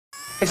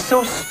It's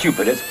so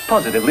stupid, it's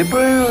positively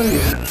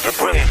brilliant. The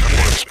Brilliant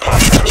Idiots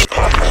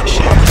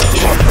Podcast.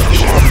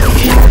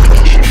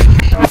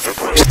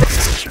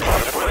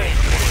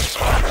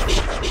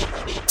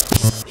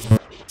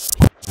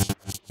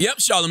 Yep,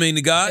 Charlamagne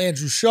the God.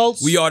 Andrew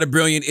Schulz. We are the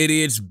Brilliant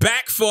Idiots,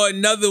 back for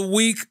another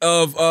week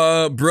of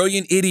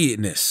brilliant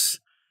idiotness.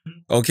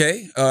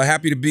 Okay,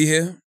 happy to be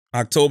here.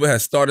 October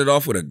has started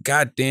off with a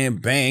goddamn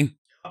bang.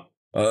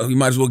 We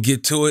might as well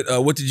get to it.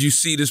 What did you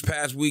see this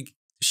past week?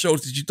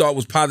 Shows that you thought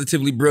was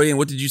positively brilliant.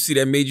 What did you see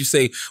that made you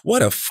say,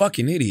 what a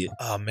fucking idiot?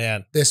 Oh,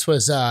 man. This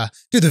was,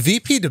 dude, the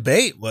VP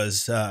debate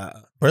was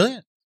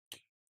brilliant.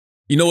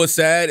 You know what's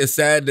sad? It's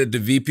sad that the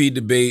VP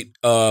debate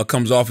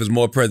comes off as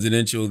more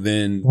presidential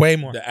than Way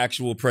more. the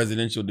actual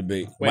presidential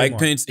debate. Way Mike more.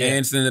 Pence Yeah.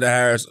 and Senator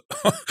Harris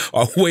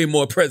are way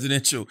more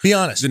presidential Be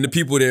honest. than the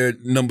people they're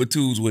number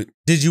twos with.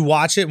 Did you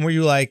watch it and were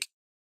you like,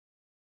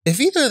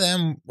 if either of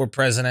them were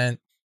president,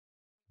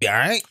 be all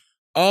right?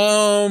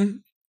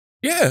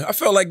 Yeah, I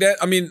felt like that.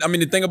 I mean,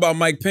 the thing about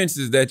Mike Pence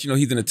is that,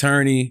 he's an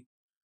attorney.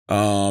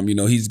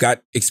 He's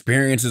got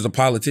experience as a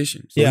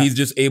politician. So he's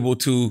just able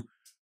to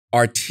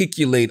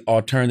articulate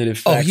alternative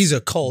facts. Oh, he's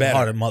a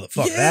cold-hearted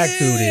motherfucker. Yeah. That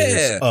dude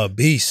is a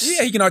beast.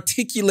 Yeah, he can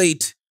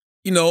articulate,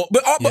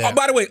 but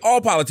by the way,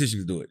 all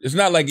politicians do it. It's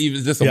not like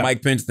even just a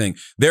Mike Pence thing.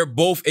 They're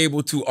both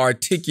able to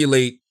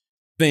articulate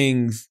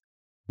things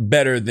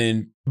better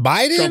than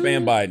Biden? Trump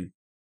and Biden.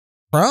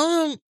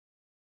 Trump?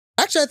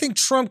 Actually, I think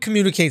Trump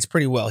communicates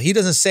pretty well. He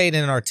doesn't say it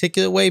in an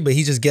articulate way, but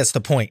he just gets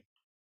the point.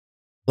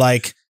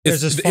 Like,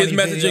 there's this funny his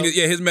messaging.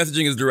 video. His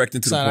messaging is direct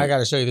into the Son, point. I got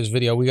to show you this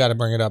video. We got to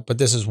bring it up, but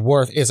this is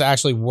it's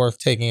actually worth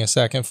taking a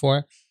second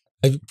for.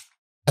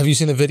 Have you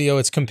seen the video?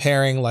 It's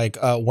comparing like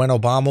when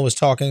Obama was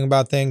talking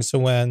about things to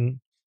when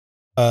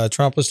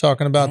Trump was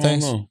talking about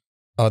things. Know.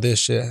 Oh, this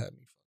shit had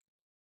me.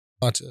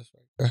 Watch this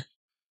right there.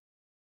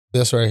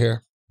 This right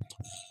here.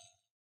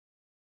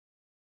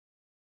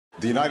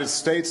 The United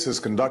States has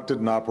conducted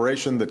an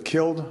operation that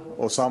killed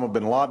Osama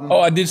bin Laden. Oh,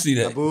 I did see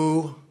that.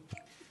 Abu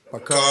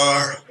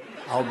Bakr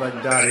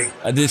al-Baghdadi.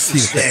 I did see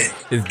that.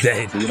 It's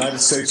dead. The United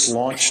States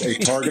launched a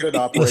targeted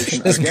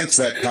operation against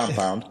that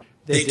compound.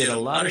 They did a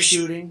lot of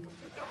shooting,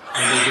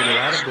 and they did a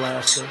lot of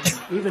blasting,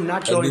 even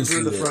not going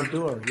through the front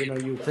door.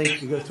 You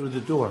think you go through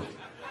the door.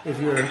 If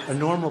you're a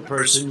normal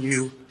person,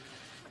 you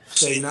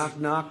say, knock,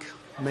 knock,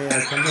 may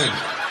I come in?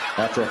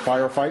 After a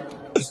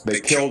firefight,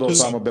 they killed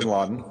Osama bin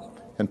Laden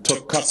and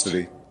took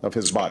custody of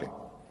his body.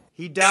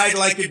 He died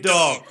like a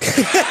dog.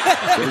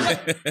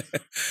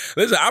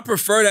 Listen, I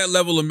prefer that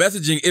level of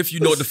messaging if you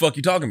know what the fuck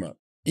you're talking about.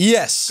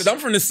 Yes. Because I'm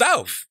from the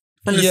South.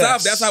 From the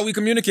South, that's how we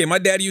communicate. My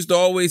dad used to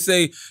always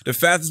say the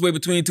fastest way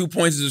between 2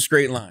 points is a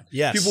straight line.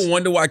 Yes. People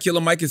wonder why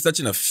Killer Mike is such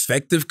an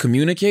effective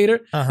communicator.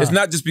 It's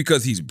not just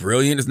because he's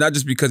brilliant. It's not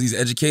just because he's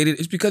educated.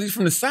 It's because he's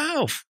from the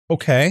South.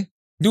 Okay.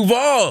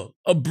 Duval,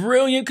 a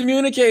brilliant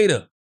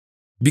communicator.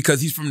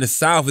 Because he's from the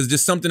South. It's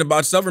just something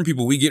about Southern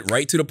people. We get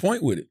right to the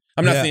point with it.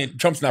 I'm not saying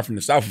Trump's not from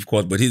the South, of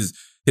course, but his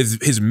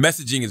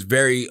messaging is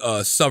very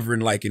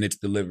Southern-like in its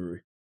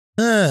delivery.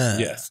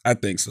 Yes, I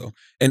think so.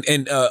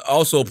 And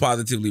also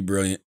positively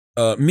brilliant.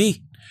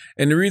 Me.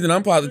 And the reason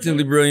I'm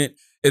positively brilliant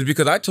is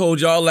because I told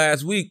y'all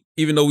last week,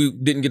 even though we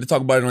didn't get to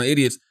talk about it on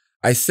Idiots,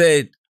 I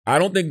said, I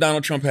don't think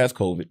Donald Trump has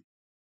COVID.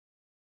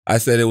 I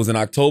said it was an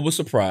October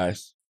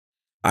surprise.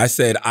 I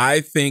said,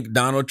 I think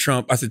Donald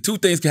Trump, I said, two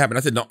things can happen. I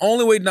said, the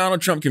only way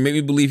Donald Trump can make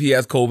me believe he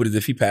has COVID is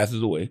if he passes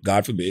away.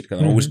 God forbid, because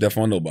I don't wish death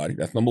on nobody.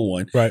 That's number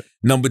one. Right.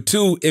 Number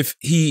two, if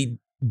he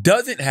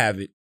doesn't have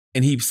it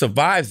and he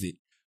survives it,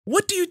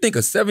 what do you think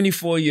a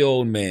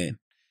 74-year-old man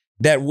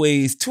that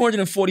weighs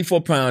 244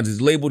 pounds, is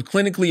labeled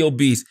clinically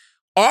obese,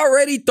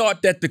 already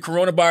thought that the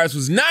coronavirus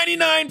was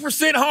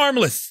 99%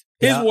 harmless?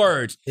 His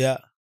words. Yeah.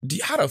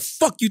 How the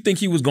fuck you think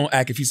he was going to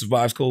act if he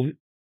survives COVID?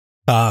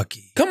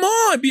 Cocky. Come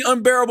on, be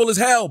unbearable as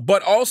hell.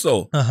 But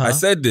also, I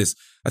said this.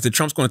 I said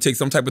Trump's going to take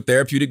some type of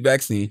therapeutic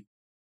vaccine.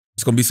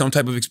 It's going to be some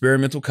type of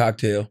experimental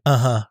cocktail.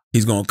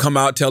 He's going to come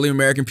out, tell the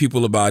American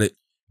people about it.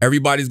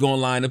 Everybody's going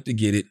to line up to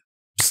get it.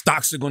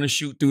 Stocks are going to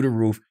shoot through the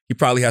roof. He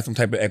probably has some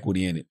type of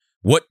equity in it.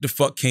 What the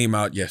fuck came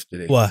out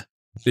yesterday? What?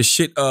 This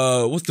shit,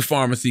 what's the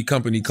pharmacy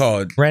company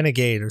called?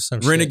 Renegade or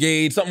something.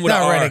 Renegade, something with an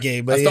Not R.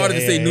 Renegade, but I started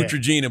to say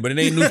Neutrogena, but it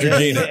ain't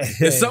Neutrogena.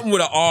 It's something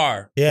with an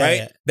R, right?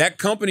 Yeah. That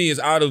company is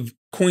out of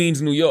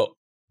Queens, New York.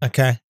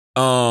 Okay.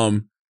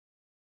 Trump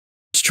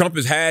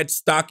has had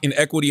stock and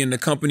equity in the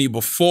company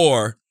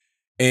before,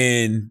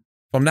 and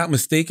if I'm not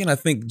mistaken, I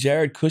think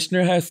Jared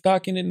Kushner has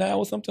stock in it now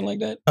or something like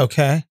that.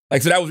 Okay.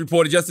 So that was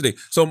reported yesterday.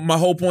 So my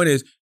whole point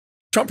is,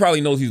 Trump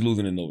probably knows he's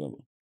losing in November.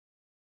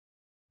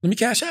 Let me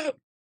cash out.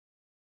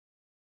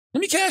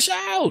 Let me cash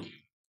out.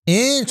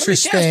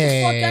 Interesting. Let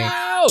me cash the fuck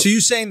out. So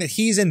you're saying that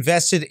he's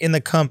invested in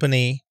the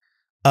company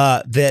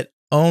that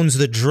owns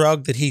the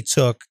drug that he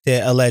took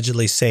that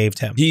allegedly saved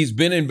him? He's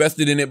been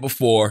invested in it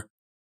before.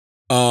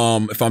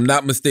 If I'm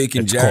not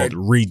mistaken, it's Jared,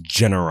 called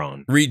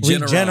Regeneron.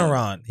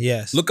 Regeneron,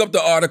 yes. Look up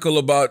the article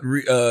about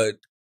because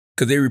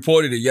they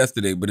reported it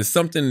yesterday, but it's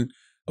something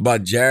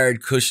about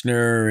Jared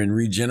Kushner and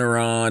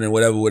Regeneron and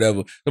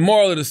whatever. The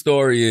moral of the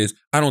story is,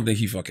 I don't think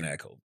he fucking had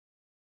COVID.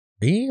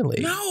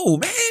 Really? No,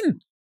 man.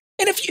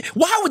 And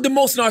why would the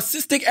most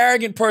narcissistic,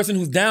 arrogant person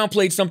who's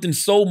downplayed something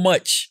so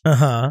much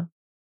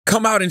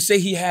come out and say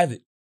he has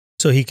it?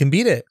 So he can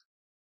beat it.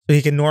 So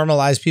he can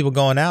normalize people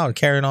going out and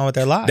carrying on with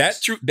their lives.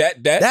 That's true.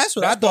 That's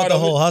what I thought the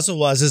whole hustle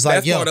was. Is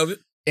like, that's part of it.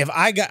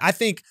 I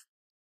think.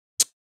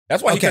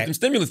 That's why he got them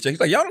stimulus checks. He's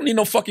like, y'all don't need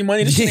no fucking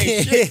money. This shit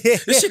ain't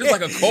shit. This shit is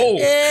like a cold.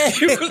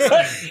 He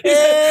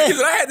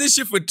said, I had this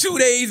shit for 2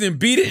 days and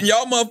beat it, and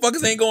y'all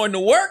motherfuckers ain't going to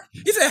work.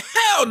 He said,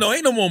 hell no,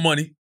 ain't no more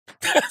money.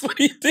 That's what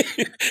he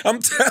did.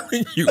 I'm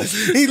telling you.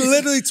 He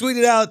literally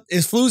tweeted out,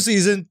 it's flu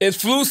season. It's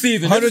flu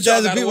season.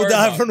 100,000 people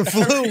died from the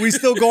flu. We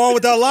still go on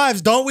with our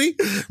lives, don't we?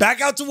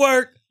 Back out to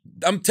work.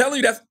 I'm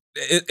telling you,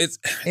 it's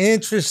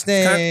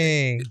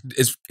interesting.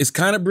 It's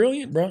kind of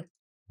brilliant, bro.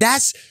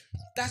 That's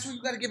where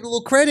you got to give it a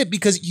little credit,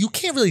 because you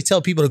can't really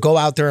tell people to go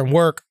out there and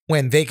work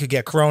when they could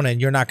get corona and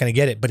you're not going to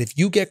get it. But if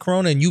you get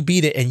corona and you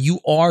beat it and you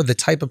are the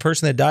type of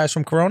person that dies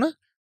from corona,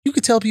 you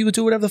could tell people to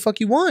do whatever the fuck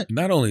you want.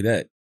 Not only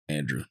that,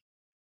 Andrew,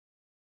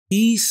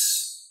 he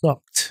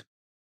sucked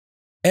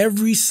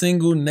every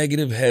single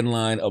negative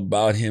headline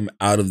about him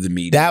out of the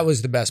media. That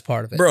was the best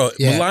part of it. Bro,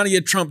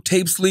 Melania Trump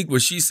tapes leak where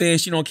she's saying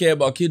she don't care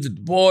about kids at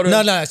the border.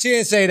 No, she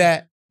didn't say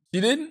that.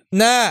 She didn't?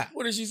 Nah.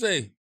 What did she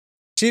say?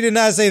 She did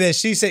not say that.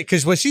 She said,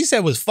 because what she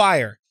said was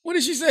fire. What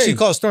did she say? She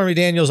called Stormy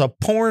Daniels a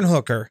porn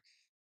hooker.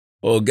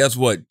 Well, guess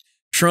what?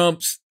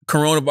 Trump's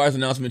coronavirus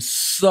announcement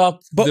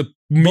sucked the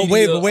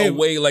media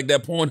away like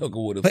that porn hooker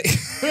would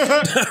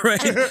have.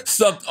 Right?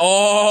 Sucked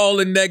all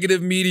the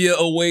negative media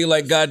away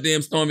like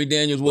goddamn Stormy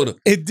Daniels would have.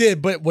 It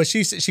did, but what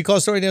she said, she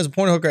called Stormy Daniels a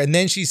porn hooker, and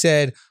then she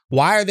said,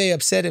 "Why are they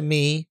upset at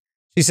me?"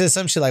 She said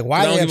some shit like,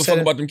 "Why are they upset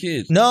about them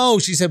kids?" No,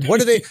 she said, "What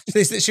do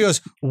they?" She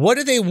goes, "What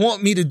do they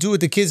want me to do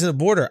with the kids at the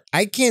border?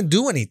 I can't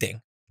do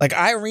anything. Like,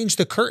 I arrange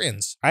the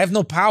curtains. I have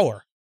no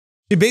power."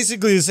 She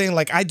basically is saying,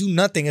 like, I do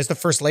nothing as the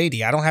first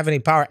lady. I don't have any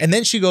power. And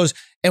then she goes,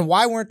 "And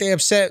why weren't they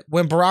upset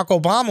when Barack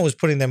Obama was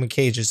putting them in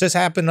cages? This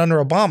happened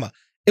under Obama."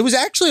 It was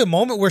actually a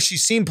moment where she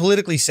seemed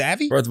politically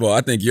savvy. First of all,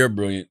 I think you're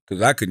brilliant,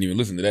 because I couldn't even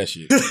listen to that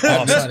shit.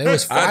 Oh, son, it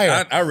was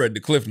fire. I read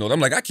the cliff note. I'm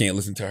like, I can't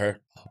listen to her.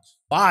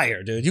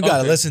 Fire, dude. You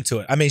got to listen to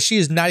it. I mean, she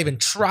has not even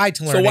tried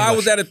to learn So why English.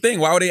 was that a thing?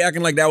 Why were they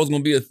acting like that was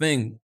going to be a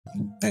thing?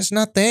 That's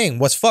nothing.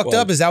 What's fucked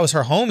up is that was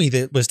her homie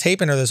that was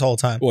taping her this whole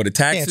time. Well, the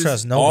taxes, Can't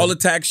trust no all one. the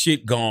tax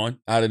shit gone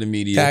out of the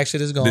media. Tax shit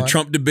is gone. The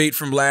Trump debate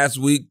from last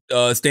week,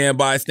 stand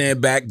by,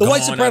 stand back. The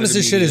white gone out of the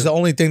supremacist shit media. is the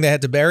only thing they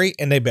had to bury,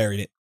 and they buried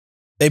it.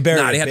 They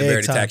buried it. Nah, they had to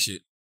bury the time. tax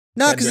shit.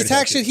 No, because the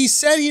tax shit, he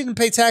said he didn't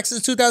pay taxes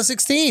in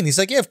 2016. He's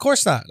like, yeah, of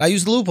course not. I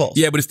used the loopholes.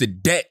 Yeah, but it's the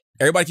debt.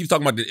 Everybody keeps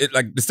talking about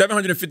the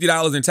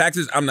 $750 in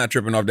taxes. I'm not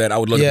tripping off that. I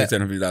would love to pay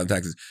 $750 in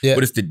taxes. Yeah.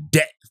 But it's the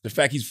debt. It's the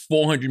fact he's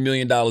 $400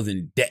 million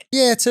in debt.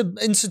 Yeah, to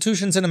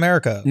institutions in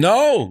America.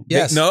 No.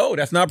 Yes. No,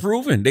 that's not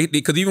proven.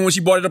 Because even when she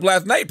brought it up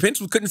last night,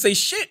 Pence couldn't say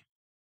shit.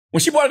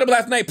 When she brought it up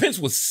last night, Pence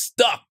was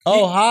stuck.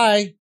 Oh,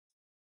 hi.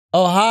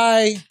 Oh,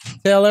 hi,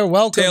 Taylor.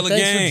 Welcome. Taylor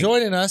Thanks gang. for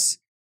joining us.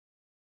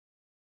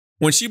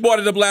 When she brought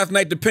it up last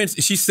night to Pence,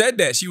 she said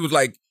that. She was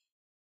like,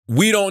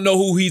 we don't know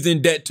who he's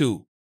in debt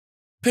to.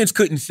 Pence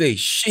couldn't say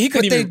shit. He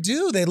couldn't But even. they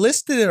do. They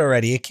listed it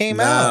already. It came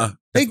out.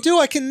 They do.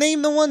 I can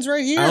name the ones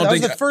right here. That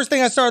was the first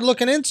thing I started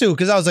looking into,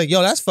 because I was like,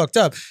 yo, that's fucked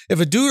up. If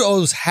a dude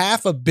owes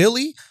 $500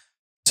 million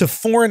to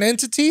foreign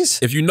entities,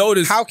 If you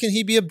notice, how can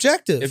he be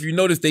objective? if you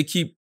notice, they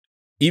keep,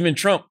 even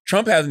Trump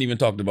hasn't even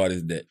talked about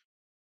his debt.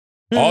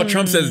 All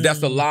Trump says is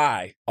that's a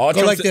lie. All Go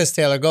Trump like sa- this,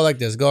 Taylor. Go like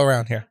this. Go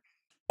around here.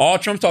 All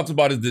Trump talks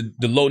about is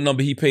the low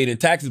number he paid in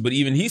taxes, but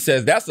even he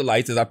says that's a lie.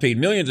 He says I paid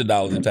millions of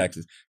dollars in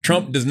taxes.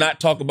 Trump does not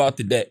talk about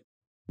the debt.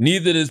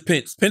 Neither does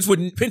Pence. Pence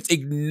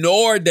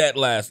ignored that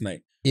last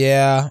night.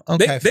 Yeah.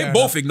 Okay. They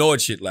both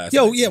ignored shit last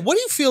night. Yo, yeah. What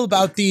do you feel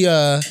about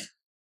the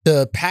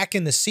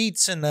packing the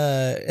seats in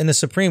the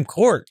Supreme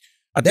Court?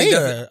 They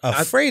are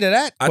afraid of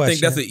that question. I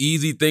think that's an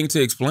easy thing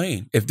to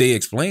explain if they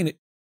explain it.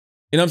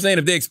 You know what I'm saying?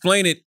 If they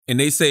explain it and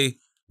they say,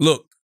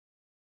 look,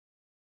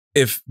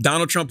 if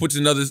Donald Trump puts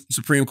another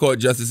Supreme Court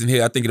justice in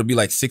here, I think it'll be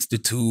like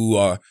 6-2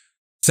 or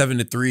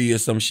 7-3 or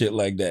some shit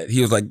like that.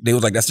 They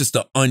was like, that's just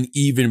an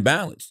uneven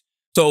balance.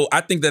 So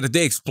I think that if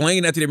they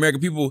explain that to the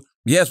American people,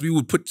 yes, we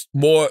would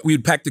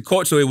pack the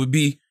court so it would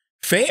be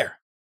fair.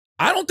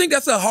 I don't think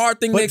that's a hard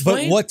thing to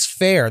explain. But what's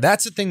fair?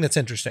 That's the thing that's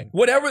interesting.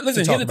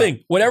 Listen, here's the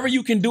thing. Whatever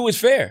you can do is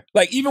fair.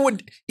 Like, even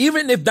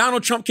if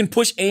Donald Trump can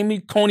push Amy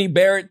Coney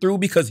Barrett through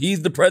because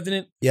he's the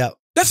president,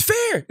 that's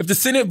fair. If the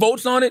Senate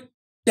votes on it,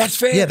 that's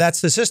fair. Yeah,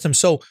 that's the system.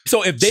 So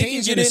if they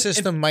changing the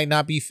system might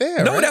not be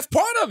fair. No, right? that's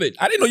part of it.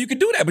 I didn't know you could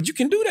do that, but you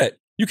can do that.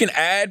 You can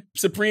add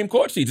Supreme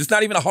Court seats. It's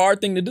not even a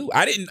hard thing to do.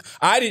 I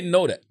didn't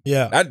know that.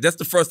 Yeah. That's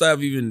the first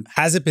I've even.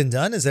 Has it been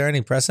done? Is there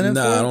any precedent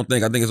for it? I don't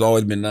think. I think it's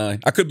always been 9.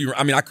 I could be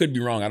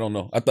wrong. I don't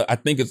know. I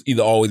think it's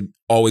either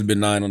always been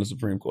 9 on the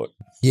Supreme Court.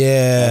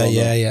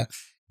 Yeah.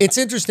 It's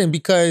interesting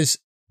because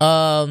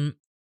But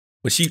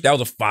that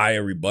was a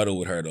fire rebuttal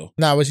with her though.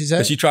 Nah, what she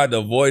said? She tried to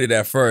avoid it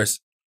at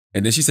first.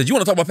 And then she said, you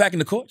want to talk about packing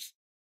the courts?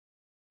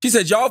 She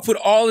said, y'all put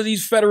all of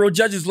these federal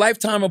judges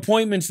lifetime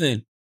appointments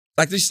in.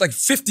 Like, there's like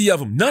 50 of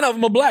them. None of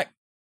them are black.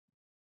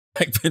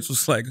 Mike Pence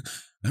was like,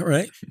 all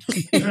right.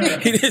 He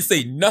didn't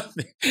say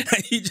nothing.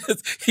 He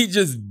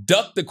just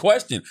ducked the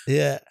question.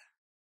 Yeah.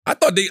 I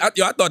thought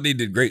they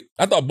did great.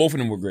 I thought both of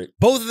them were great.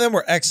 Both of them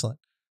were excellent.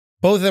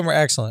 Both of them were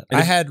excellent.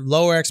 I had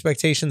lower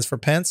expectations for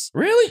Pence.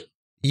 Really?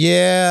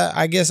 Yeah,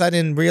 I guess I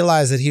didn't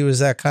realize that he was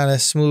that kind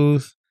of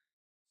smooth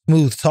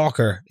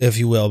talker, if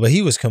you will. But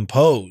he was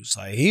composed.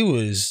 Like he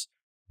was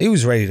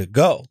ready to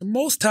go.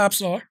 Most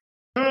tops are.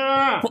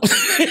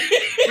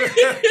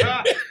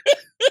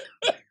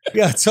 You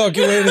gotta talk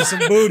your way into some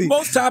booty.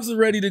 Most tops are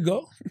ready to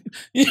go.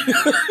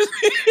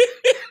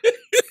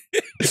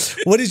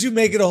 What did you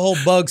make of the whole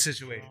bug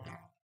situation?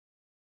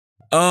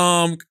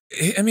 I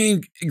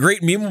mean,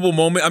 great memeable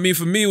moment. I mean,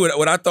 for me,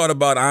 what I thought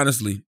about,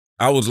 honestly,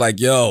 I was like,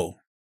 yo,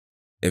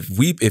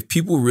 if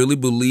people really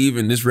believe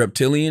in this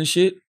reptilian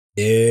shit,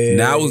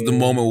 now is the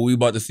moment where we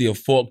about to see a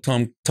forked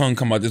tongue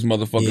come out this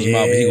motherfucker's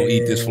mouth and he gonna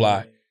eat this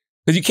fly.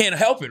 Because you can't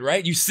help it,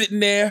 right? You sitting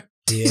there,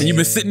 and you've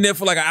been sitting there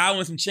for like an hour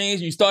and some change,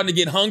 and you're starting to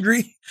get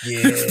hungry.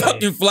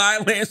 Fucking fly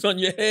lands on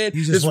your head.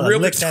 You just want to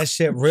lick that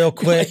shit real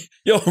quick.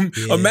 Yo,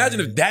 imagine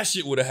if that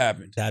shit would have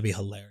happened. That'd be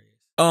hilarious.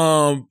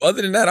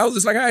 Other than that, I was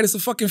just like, all right, it's a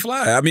fucking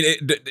fly. I mean,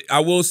 I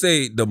will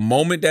say the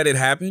moment that it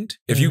happened,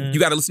 if you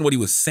got to listen to what he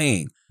was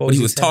saying, what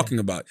he was talking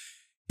about.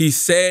 He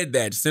said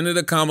that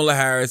Senator Kamala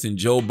Harris and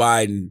Joe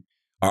Biden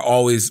are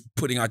always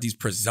putting out these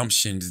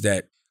presumptions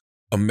that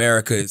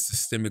America is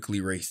systemically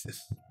racist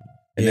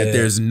and that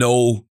there's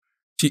no.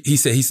 He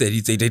said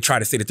they try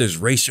to say that there's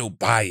racial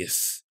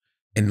bias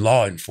in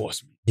law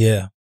enforcement.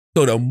 Yeah.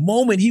 So the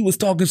moment he was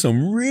talking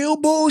some real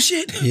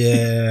bullshit,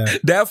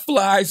 that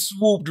fly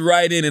swooped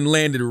right in and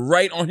landed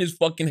right on his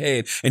fucking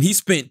head. And he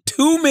spent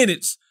 2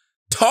 minutes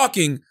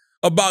talking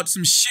about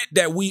some shit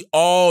that we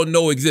all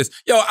know exists.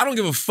 Yo, I don't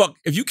give a fuck.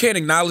 If you can't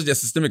acknowledge that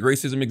systemic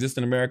racism exists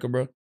in America,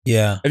 bro.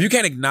 Yeah. If you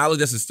can't acknowledge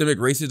that systemic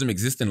racism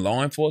exists in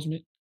law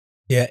enforcement.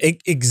 Yeah,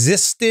 it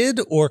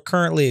existed or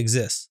currently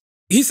exists.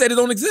 He said it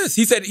don't exist.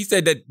 He said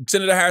that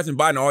Senator Harris and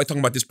Biden are always talking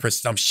about this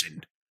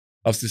presumption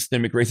of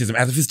systemic racism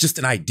as if it's just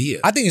an idea.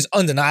 I think it's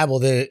undeniable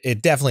that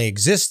it definitely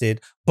existed,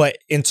 but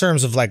in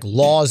terms of like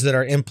laws that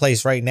are in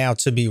place right now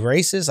to be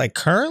racist, like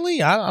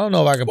currently, I don't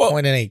know if I can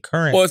point in any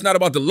current. Well, it's not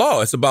about the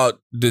law. It's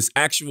about this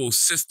actual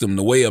system,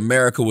 the way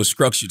America was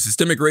structured.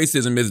 Systemic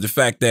racism is the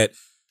fact that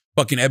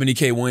fucking Ebony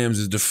K. Williams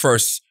is the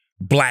first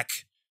black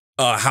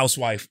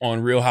housewife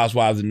on Real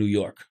Housewives of New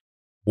York.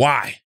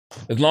 Why?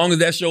 As long as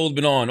that show's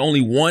been on,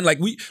 only one. Like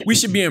we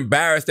should be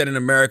embarrassed that in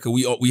America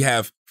we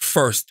have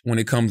first when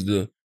it comes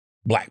to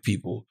black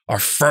people, or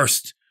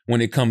first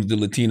when it comes to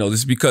Latinos.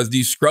 It's because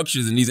these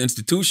structures and these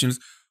institutions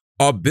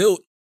are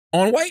built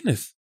on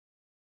whiteness.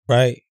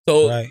 Right.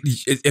 So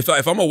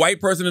if I'm a white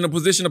person in a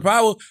position of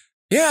power,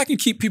 yeah, I can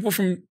keep people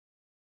from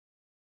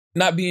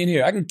not being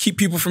here. I can keep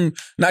people from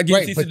not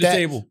getting seats at the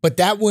table. But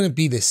that wouldn't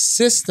be the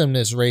system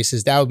that's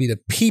racist. That would be the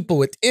people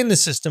within the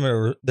system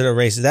that are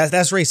racist.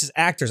 That's racist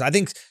actors. I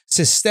think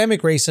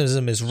systemic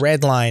racism is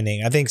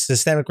redlining. I think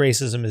systemic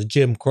racism is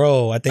Jim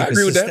Crow. I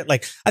agree with that.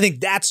 Like, I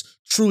think that's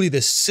truly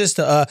the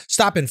system.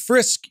 Stop and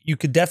frisk, you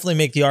could definitely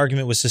make the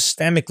argument was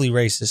systemically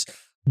racist.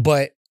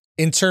 But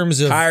in terms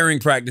of hiring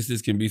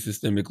practices can be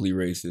systemically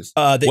racist.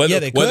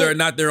 Whether or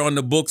not they're on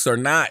the books or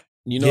not.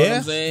 You know what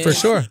I'm saying? For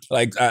sure.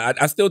 Like,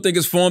 I still think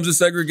it's forms of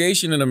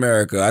segregation in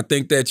America. I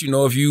think that,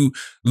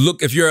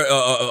 if you're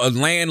a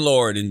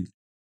landlord and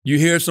you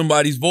hear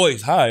somebody's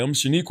voice, hi, I'm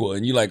Shaniqua,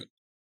 and you're like,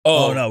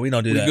 oh no, we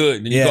don't do that. Good.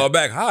 And you call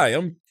back, hi,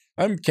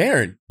 I'm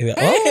Karen.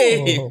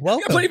 Hey,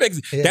 welcome.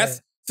 That's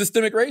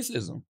systemic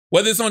racism.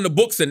 Whether it's on the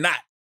books or not,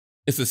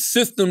 it's a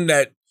system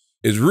that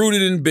is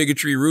rooted in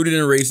bigotry, rooted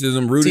in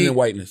racism, rooted in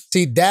whiteness.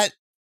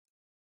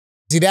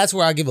 That's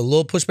where I give a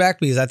little pushback,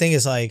 because I think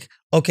it's like,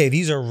 okay,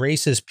 these are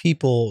racist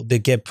people that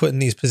get put in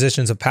these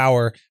positions of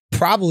power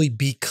probably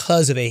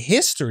because of a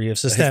history of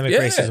systemic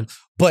racism.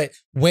 But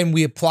when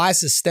we apply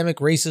systemic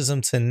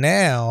racism to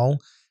now,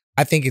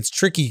 I think it's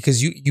tricky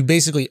because you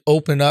basically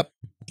open up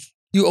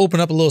a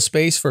little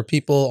space for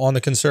people on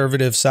the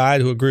conservative side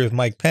who agree with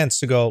Mike Pence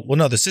to go, well,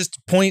 no,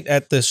 point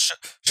at the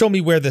show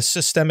me where the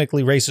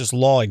systemically racist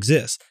law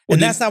exists.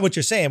 And that's not what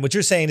you're saying. What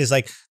you're saying is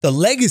like the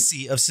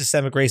legacy of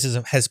systemic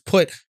racism has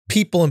put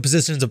people in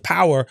positions of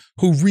power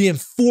who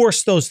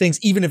reinforce those things,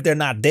 even if they're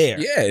not there.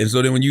 Yeah. And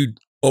so then when you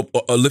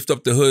lift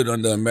up the hood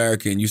under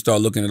America and you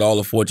start looking at all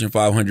the Fortune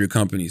 500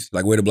 companies,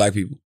 like, where the black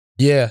people?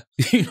 Yeah.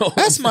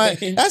 That's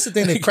the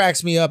thing that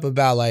cracks me up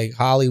about like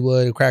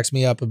Hollywood. It cracks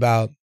me up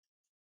about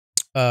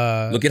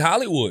look at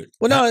Hollywood.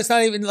 Well, no, it's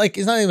not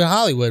even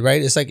Hollywood,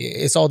 right? It's like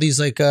it's all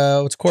these like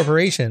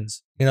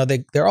corporations.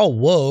 They're all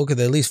woke, or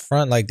they at least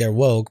front like they're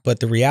woke. But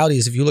the reality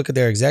is, if you look at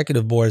their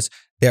executive boards,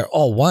 they're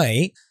all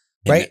white,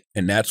 right?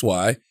 And that's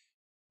why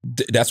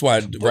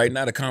right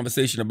now the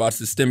conversation about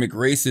systemic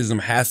racism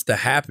has to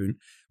happen,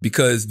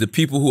 because the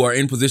people who are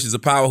in positions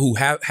of power who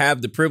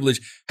have the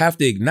privilege have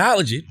to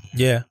acknowledge it.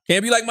 Yeah,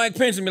 can't be like Mike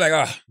Pence and be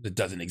like, it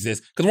doesn't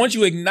exist. Because once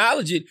you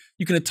acknowledge it,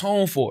 you can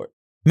atone for it.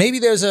 Maybe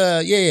there's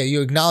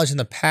you acknowledge in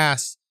the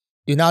past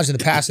You acknowledge in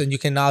the past, and you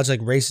can acknowledge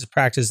like racist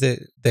practice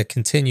that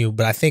continue.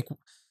 But I think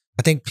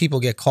people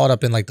get caught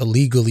up in like the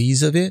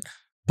legalese of it.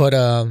 But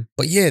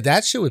yeah,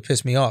 that shit would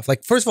piss me off.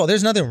 Like, first of all,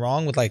 there's nothing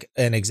wrong with like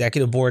an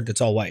executive board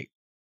that's all white.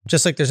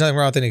 Just like there's nothing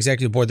wrong with an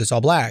executive board that's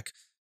all black.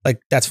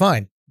 Like, that's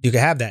fine. You can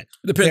have that.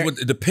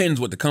 It depends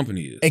what the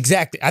company is.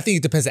 Exactly. I think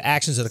it depends on the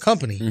actions of the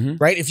company,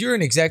 right? If you're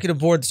an executive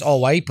board that's all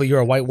white, but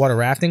you're a whitewater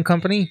rafting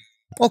company,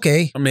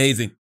 okay.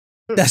 Amazing.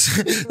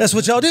 That's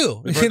what y'all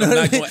do. You know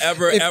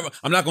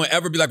I'm not going to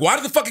ever be like, why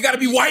does the fuck it got to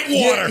be white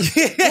water?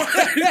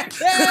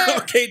 Yeah.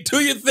 Okay, do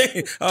your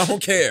thing. I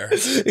don't care.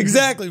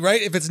 Exactly,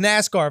 right? If it's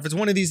NASCAR, if it's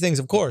one of these things,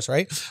 of course,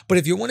 right? But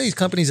if you're one of these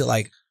companies that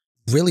like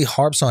really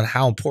harps on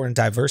how important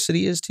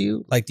diversity is to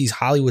you, like these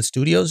Hollywood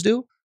studios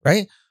do,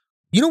 right?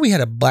 You know, we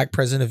had a black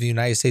president of the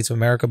United States of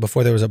America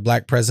before there was a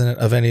black president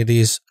of any of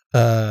these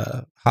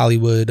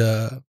Hollywood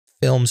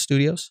film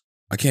studios.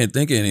 I can't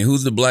think of any.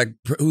 Who's the black?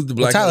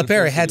 Well, Tyler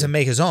Perry had to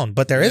make his own,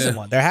 but there isn't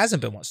one. There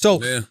hasn't been one.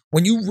 So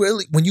when you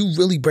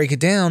really break it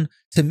down,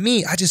 to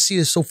me, I just see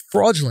it as so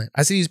fraudulent.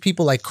 I see these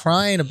people like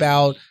crying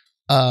about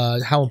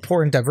how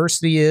important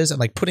diversity is and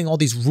like putting all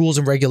these rules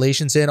and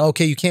regulations in.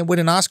 Okay, you can't win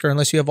an Oscar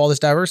unless you have all this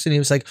diversity. It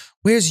was like,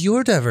 where's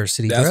your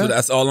diversity, bro?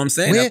 That's all I'm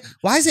saying.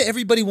 Why is it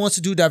everybody wants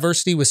to do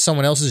diversity with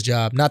someone else's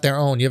job, not their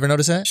own? You ever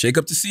notice that? Shake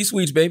up the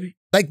C-suites, baby.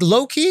 Like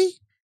low key,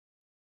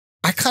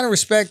 I kind of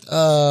respect.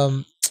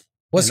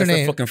 What's her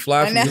name? Fucking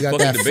fly. We got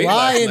that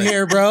fly in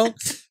here, bro.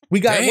 We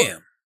got.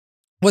 Damn.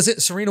 Was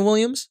it Serena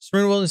Williams?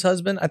 Serena Williams'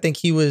 husband. I think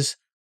he was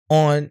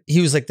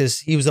like this.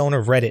 He was the owner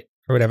of Reddit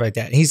or whatever like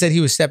that. And he said he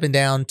was stepping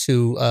down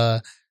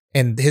to,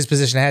 and his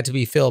position had to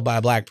be filled by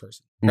a black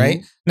person.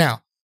 Right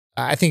now,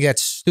 I think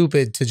that's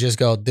stupid to just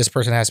go, this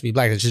person has to be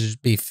black. It should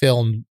just be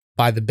filmed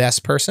by the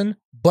best person.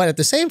 But at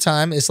the same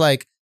time, it's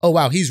like, oh,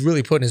 wow, he's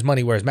really putting his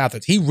money where his mouth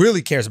is. He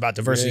really cares about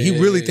diversity. He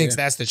really thinks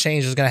that's the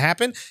change that's going to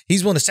happen.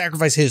 He's willing to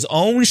sacrifice his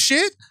own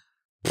shit.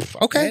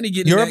 Okay,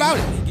 you're about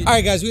it. All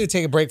right, guys, we're going to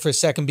take a break for a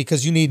second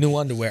because you need new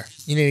underwear.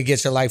 You need to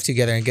get your life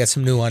together and get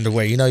some new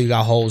underwear. You know you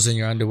got holes in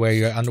your underwear.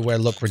 Your underwear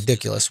look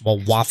ridiculous. Well,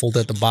 waffled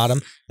at the bottom.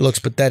 It looks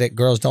pathetic.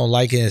 Girls don't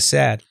like it. It's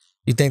sad.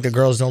 You think the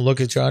girls don't look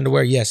at your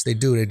underwear? Yes, they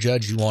do. They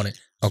judge you on it,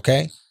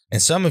 okay?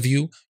 And some of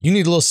you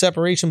need a little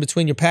separation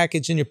between your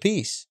package and your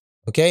piece,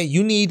 okay?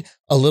 You need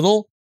a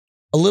little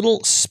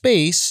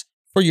space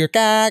for your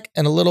cock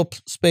and a little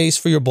space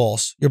for your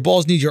balls. Your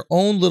balls need your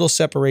own little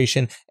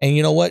separation. And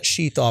you know what?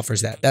 Sheath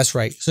offers that. That's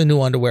right. It's a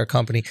new underwear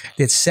company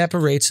that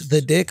separates the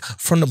dick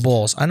from the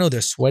balls. I know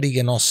they're sweaty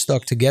and all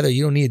stuck together.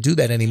 You don't need to do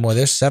that anymore.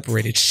 They're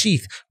separated.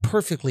 Sheath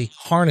perfectly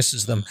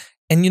harnesses them.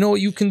 And you know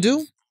what you can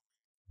do?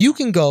 You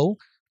can go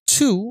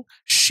to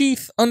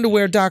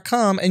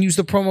sheathunderwear.com and use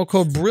the promo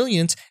code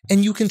BRILLIANT,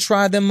 and you can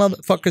try them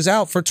motherfuckers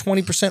out for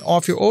 20%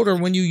 off your order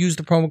when you use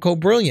the promo code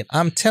BRILLIANT.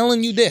 I'm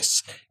telling you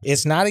this.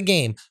 It's not a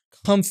game.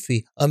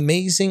 Comfy,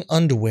 amazing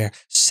underwear.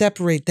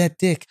 Separate that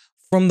dick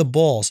from the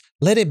balls.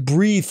 Let it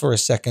breathe for a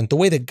second the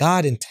way that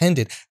God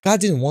intended.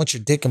 God didn't want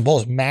your dick and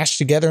balls mashed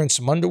together in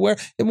some underwear.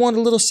 It wanted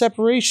a little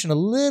separation, a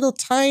little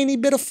tiny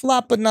bit of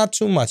flop, but not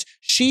too much.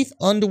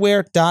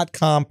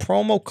 Sheathunderwear.com.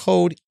 Promo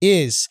code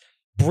is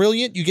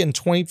BRILLIANT. You're getting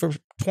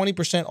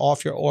 20%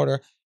 off your order.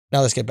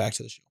 Now let's get back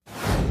to the show.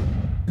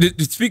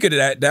 Speaking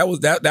of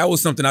that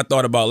was something I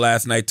thought about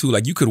last night too.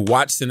 Like, you could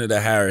watch Senator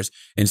Harris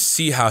and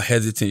see how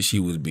hesitant she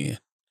was being.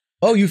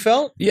 Oh, you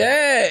felt?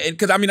 Yeah,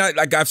 because I mean,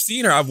 I've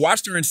seen her. I've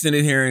watched her in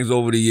Senate hearings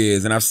over the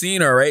years, and I've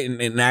seen her right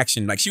in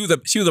action. Like, she was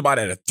about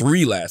at a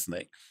 3 last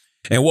night.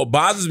 And what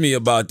bothers me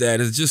about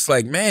that is just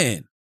like,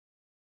 man,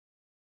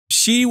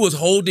 she was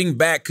holding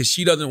back because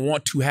she doesn't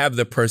want to have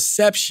the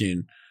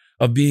perception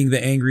of being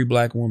the angry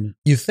black woman.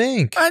 You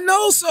think? I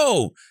know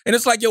so. And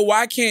it's like, yo,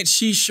 why can't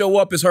she show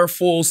up as her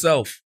full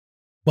self?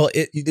 Well,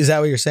 is that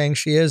what you're saying?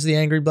 She is the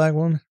angry black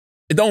woman?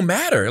 It don't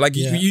matter. Like,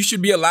 you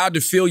should be allowed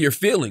to feel your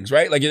feelings,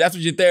 right? Like, that's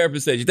what your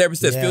therapist says. Your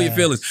therapist says, feel your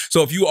feelings.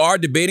 So if you are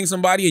debating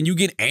somebody and you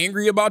get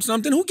angry about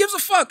something, who gives a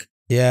fuck?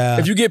 Yeah.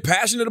 If you get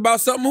passionate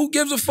about something, who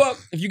gives a fuck?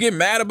 If you get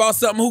mad about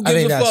something, who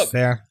gives a fuck? That's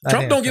fair.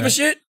 Trump don't give a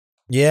shit.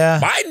 Yeah.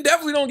 Biden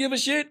definitely don't give a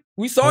shit.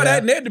 We saw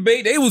that in their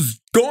debate. They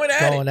was going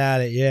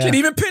at it. Yeah. And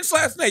even Pence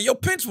last night. Yo,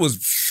 Pence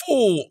was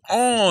full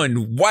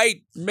on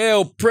white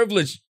male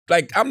privilege.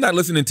 Like, I'm not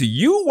listening to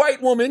you,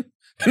 white woman.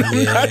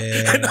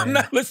 And I'm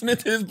not listening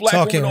to this black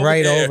talking woman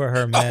right over over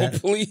her, man. Oh,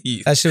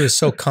 please. That shit was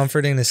so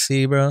comforting to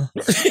see, bro.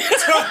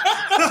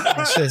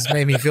 That shit just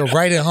made me feel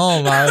right at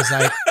home. I was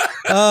like,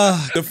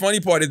 The funny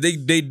part is they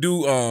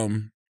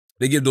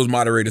give those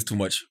moderators too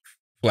much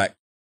flack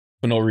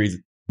for no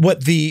reason.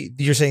 What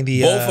you're saying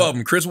both of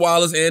them, Chris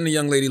Wallace and the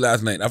young lady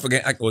last night. I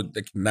forget,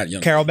 not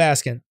young. Carol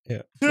Baskin.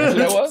 Yeah. That's what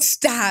that was?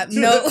 Stop.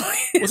 No.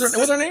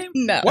 What's her name?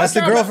 No. That's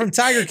the girl from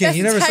Tiger King.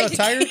 You never saw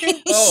Tiger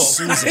King? Oh,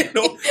 Susan.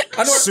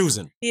 I know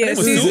Susan. Yeah,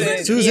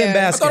 Susan. Susan yeah. I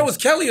Baskin. thought it was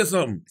Kelly or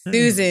something.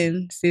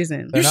 Susan.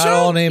 They're not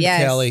all named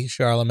Yes. Kelly,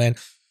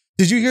 Charlamagne.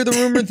 Did you hear the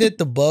rumor that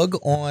the bug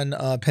on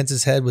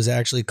Pence's head was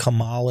actually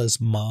Kamala's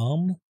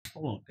mom?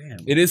 Hold on, damn.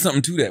 It is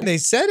something to that. They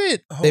said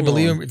it. Hold They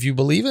believe on. if you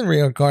believe in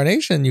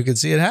reincarnation, you can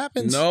see it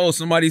happens. No,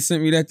 somebody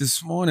sent me that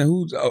this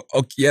morning.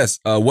 Yes.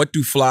 What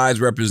do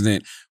flies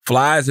represent?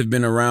 Flies have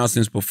been around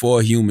since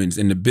before humans.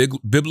 In the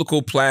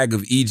biblical plague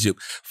of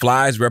Egypt,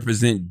 flies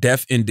represent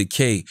death and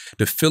decay.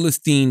 The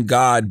Philistine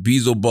god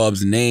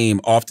Beelzebub's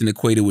name, often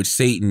equated with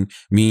Satan,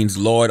 means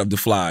Lord of the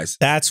Flies.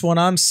 That's what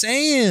I'm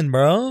saying,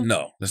 bro.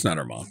 No, that's not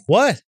her mom.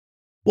 What?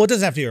 Well, it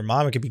doesn't have to be your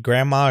mom. It could be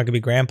grandma. It could be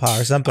grandpa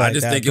or something I like that.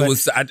 just think it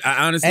was. I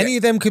honestly, any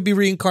of them could be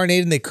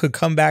reincarnated and they could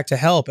come back to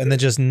help and then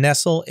just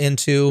nestle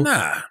into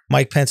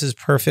Mike Pence's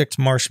perfect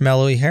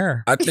marshmallowy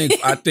hair. I think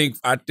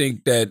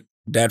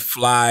that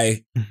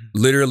fly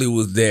literally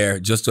was there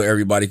just so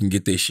everybody can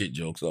get their shit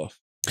jokes off.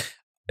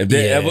 If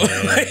they ever,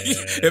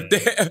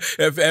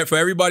 if for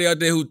everybody out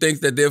there who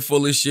thinks that they're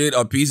full of shit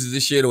or pieces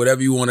of shit or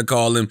whatever you want to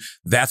call them,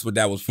 that's what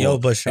that was for. Yo,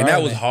 but and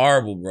that was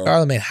horrible, bro.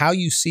 Charlamagne, how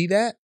you see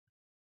that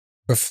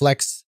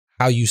reflects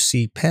how you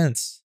see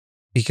Pence,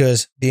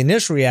 because the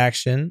initial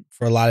reaction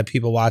for a lot of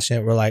people watching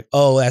it were like,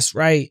 "Oh, that's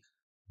right.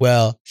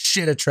 Well,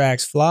 shit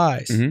attracts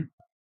flies." Mhm.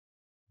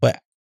 But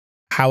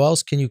how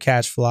else can you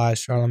catch flies,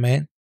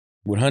 Charlamagne?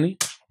 With honey?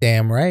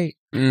 Damn right.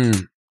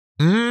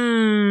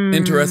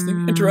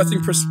 Interesting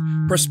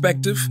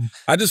perspective.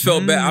 I just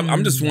felt bad.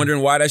 I'm just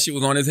wondering why that shit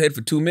was on his head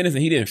for 2 minutes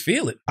and he didn't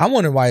feel it. I'm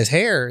wondering why his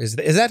hair is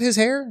that his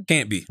hair?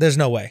 Can't be. There's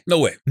no way. No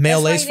way.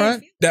 Male lace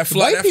front? That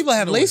fly. White people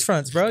have lace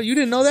fronts, bro. You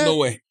didn't know that? No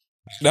way.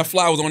 That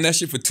fly was on that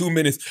shit for 2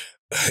 minutes.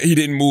 He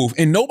didn't move.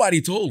 And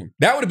nobody told him.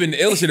 That would have been the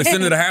illest shit. The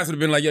center of the house would have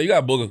been like, yo, you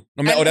got a booger.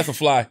 I'm like, oh, that's a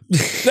fly.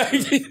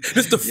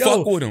 Just to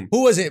fuck with him.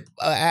 Who was it?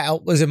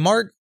 Was it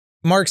Mark?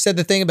 Mark said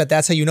the thing about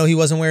that's how you know he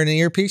wasn't wearing an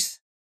earpiece?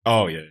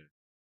 Oh, yeah.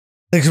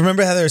 Like,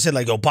 remember how they said,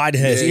 like, oh, Biden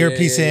had his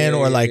earpiece in,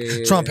 or like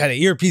Trump had an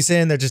earpiece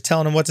in. They're just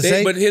telling him what to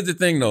say. But here's the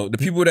thing, though. The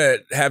people that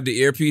have the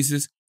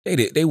earpieces,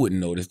 they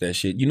wouldn't notice that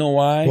shit. You know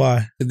why?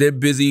 Why? Because they're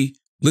busy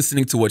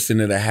listening to what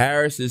Senator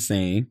Harris is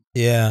saying.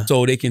 Yeah.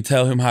 So they can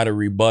tell him how to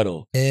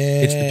rebuttal.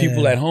 Yeah. It's the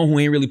people at home who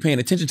ain't really paying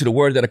attention to the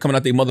words that are coming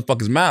out their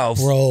motherfuckers'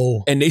 mouths.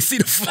 Bro. And they see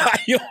the fly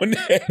on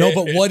there. No,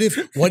 but what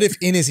if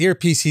in his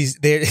earpiece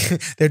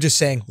they're just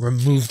saying,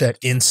 remove that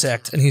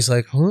insect. And he's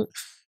like, huh?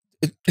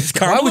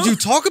 Why would you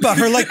talk about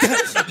her like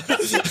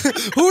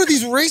that? Who are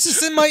these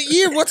racists in my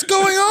ear? What's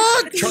going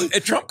on?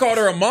 Trump called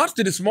her a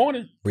monster this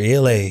morning.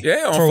 Really?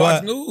 Yeah, on For Fox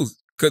what? News.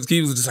 Because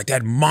he was just like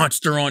that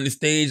monster on the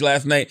stage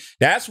last night.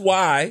 That's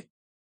why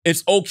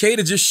it's okay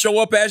to just show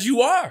up as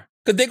you are.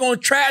 Because they're going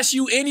to trash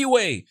you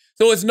anyway.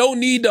 So it's no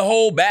need to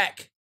hold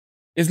back.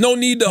 There's no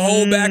need to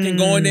hold back and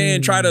go in there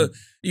and try to,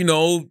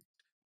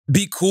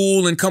 be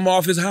cool and come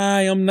off as,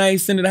 hi, I'm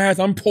nice into the house,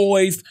 I'm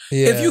poised.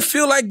 Yeah. If you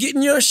feel like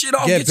getting your shit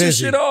off, get your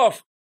busy. shit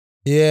off.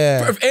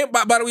 Yeah. And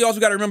by the way, you also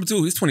got to remember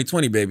too, it's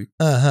 2020, baby.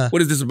 Uh-huh.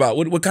 What is this about?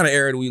 What kind of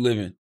era do we live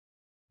in?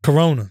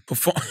 Corona.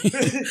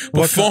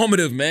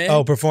 Performative, man.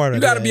 Oh, performative.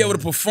 You got to be able to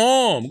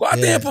perform. Go out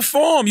there and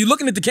perform. You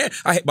looking at the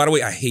camera. By the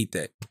way, I hate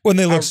that. When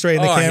they look straight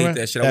in the camera, I hate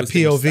that shit. that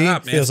POV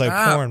stop, feels like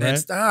porn, man.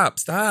 right?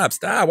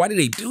 Stop. Why did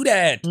they do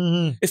that?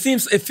 Mm-hmm.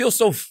 It feels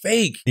so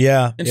fake.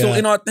 Yeah. And so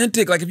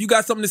inauthentic. Like if you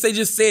got something to say,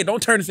 just say it.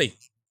 Don't turn and say,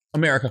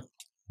 America.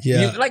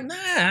 Yeah. You're like,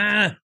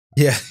 nah.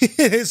 Yeah,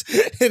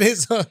 it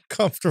is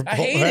uncomfortable. I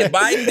hate it.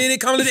 Biden did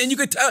it, Kamala did it, and you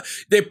could tell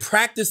they're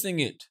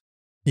practicing it.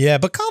 Yeah,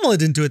 but Kamala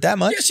didn't do it that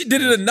much. Yeah, she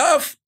did it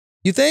enough.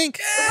 You think?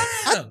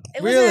 Yeah.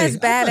 It wasn't as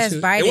bad as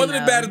Biden. It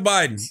wasn't as bad as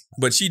Biden,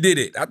 but she did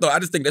it. I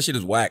just think that shit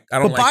is whack. I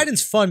don't But like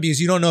Biden's fun because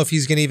you don't know if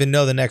he's going to even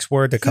know the next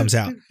word that comes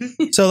out.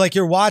 So like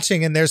you're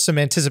watching and there's some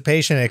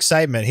anticipation and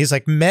excitement. He's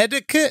like,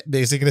 Medicare.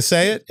 Is he going to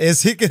say it?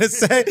 Is he going to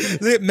say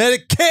it?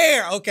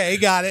 Medicare? Okay, he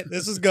got it.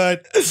 This is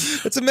good.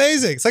 It's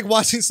amazing. It's like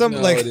watching it's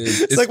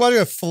like watching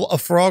a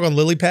frog on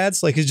lily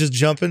pads. Like he's just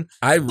jumping.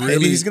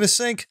 Maybe he's going to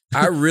sink.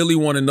 I really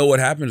want to know what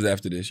happens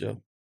after this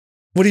show.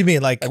 What do you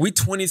mean? Like we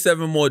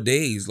 27 more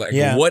days. Like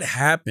what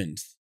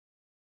happens?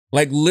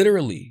 Like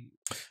literally.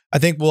 I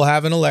think we'll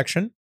have an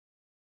election.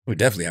 We're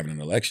definitely having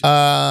an election.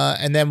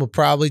 And then we'll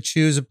probably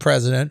choose a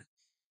president.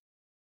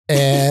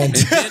 And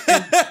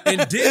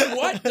and did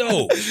what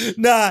though?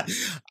 Nah,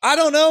 I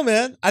don't know,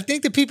 man. I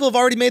think that people have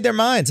already made their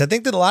minds. I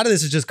think that a lot of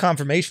this is just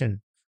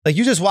confirmation. Like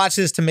you just watch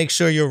this to make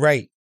sure you're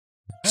right.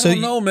 I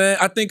don't know, man.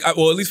 I think, at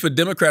least for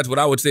Democrats, what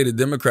I would say to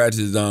Democrats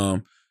is,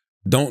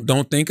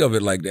 don't think of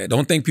it like that.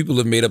 Don't think people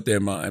have made up their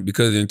mind,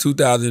 because in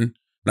 2000, and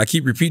I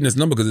keep repeating this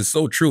number because it's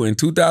so true. In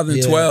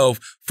 2012,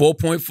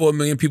 4.4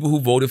 million people who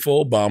voted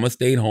for Obama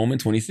stayed home in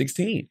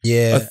 2016.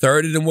 Yeah. A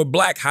third of them were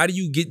black. How do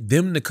you get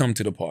them to come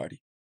to the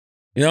party?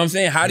 You know what I'm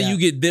saying? How do you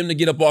get them to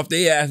get up off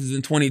their asses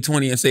in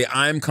 2020 and say,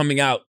 I'm coming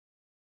out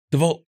to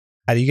vote?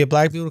 How do you get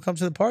black people to come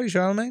to the party,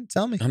 Charlamagne?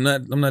 Tell me. I'm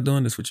not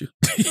doing this with you.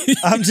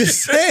 I'm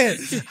just saying.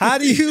 How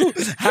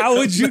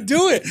would you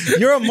do it?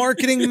 You're a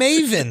marketing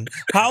maven.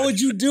 How would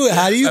you do it?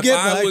 How do you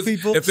get black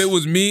people? If it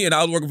was me and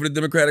I was working for the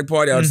Democratic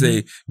Party, I would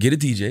say, get a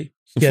DJ.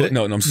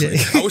 No, I'm saying.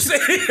 I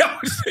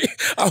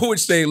would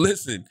say,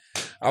 listen.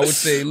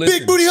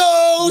 Big booty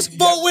hoes,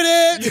 vote with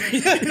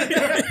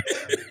it.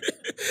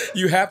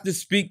 You have to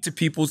speak to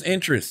people's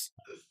interests.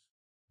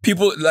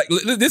 people like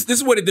this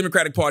is where the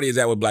Democratic Party is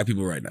at with black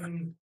people right now.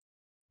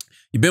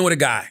 You've been with a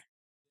guy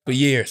for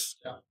years.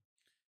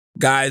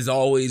 Guys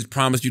always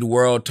promised you the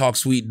world, talk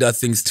sweet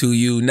nothings to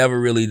you, never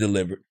really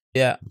delivered.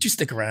 Yeah. But you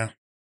stick around.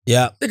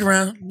 Yeah. Stick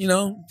around, you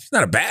know. He's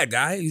not a bad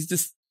guy. He's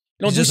just,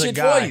 you don't do just a shit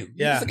guy. for you.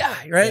 Yeah. He's just a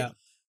guy, right? Yeah.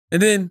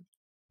 And then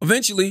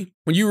eventually,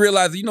 when you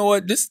realize, you know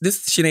what, this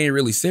shit ain't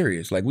really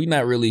serious. Like, we're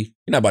not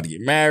about to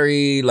get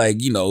married.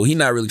 Like, you know, he's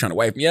not really trying to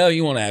wife me out.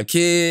 You want to have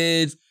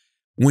kids.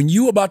 When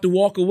you about to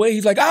walk away,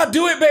 he's like, I'll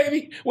do it,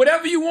 baby.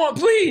 Whatever you want,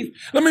 please.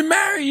 Let me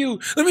marry you.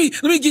 Let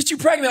me get you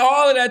pregnant.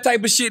 All of that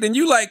type of shit. And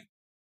you like,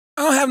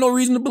 I don't have no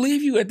reason to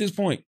believe you at this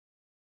point.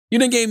 You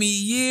done gave me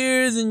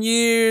years and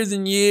years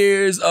and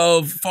years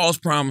of false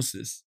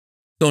promises.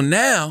 So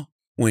now,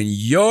 when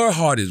your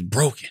heart is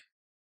broken,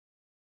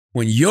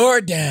 when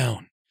you're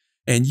down,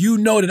 and you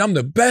know that I'm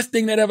the best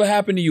thing that ever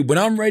happened to you, but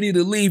I'm ready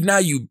to leave, now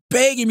you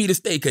begging me to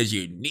stay because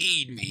you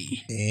need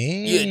me.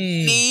 You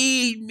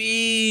need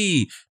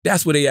me.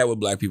 That's where they at with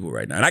black people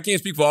right now. And I can't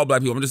speak for all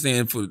black people. I'm just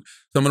saying for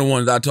some of the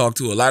ones I talk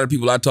to, a lot of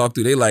people I talk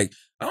to, they like,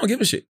 I don't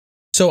give a shit.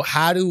 So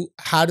how do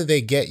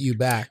they get you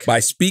back? By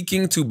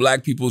speaking to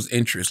black people's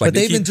interests. Like but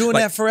they've been doing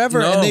that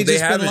forever, and they've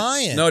just been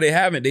lying. No, they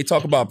haven't. They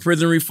talk about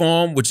prison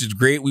reform, which is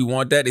great. We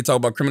want that. They talk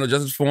about criminal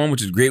justice reform,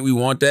 which is great. We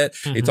want that.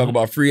 They talk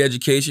about free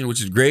education,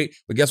 which is great.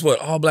 But guess what?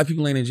 All black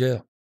people ain't in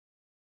jail.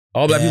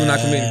 All black people are not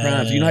committing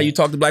crimes. You know how you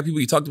talk to black people?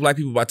 You talk to black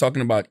people by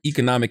talking about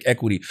economic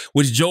equity,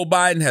 which Joe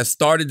Biden has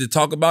started to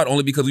talk about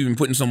only because we've been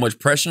putting so much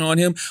pressure on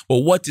him. But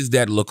what does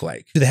that look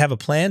like? Do they have a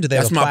plan? Do they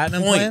have a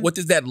platinum plan? What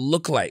does that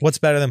look like? What's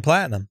better than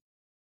platinum?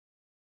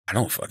 I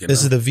don't fucking know.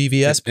 This is the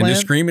VVS plan? In the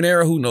screaming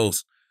era, who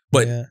knows?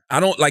 But Yeah. I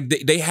don't like,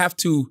 they have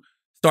to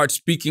start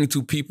speaking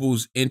to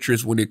people's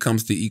interests when it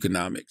comes to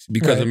economics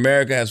because Right.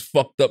 America has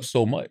fucked up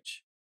so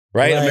much,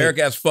 right? Right.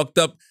 America has fucked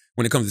up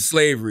when it comes to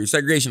slavery,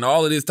 segregation,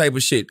 all of this type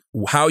of shit.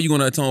 How are you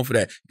going to atone for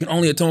that? You can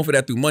only atone for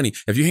that through money.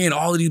 If you're hearing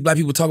all of these black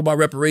people talk about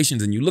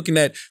reparations and you're looking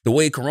at the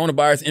way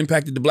coronavirus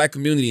impacted the black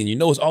community and you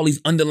know it's all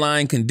these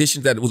underlying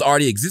conditions that was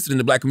already existed in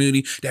the black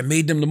community that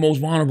made them the most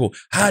vulnerable,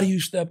 how do you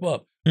step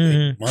up?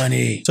 With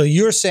money. So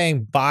you're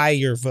saying buy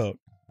your vote.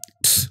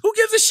 Who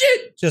gives a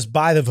shit? Just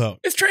buy the vote.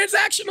 It's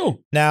transactional.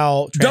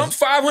 Now, Dump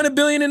 $500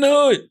 billion in the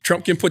hood.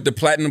 Trump can put the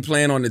platinum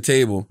plan on the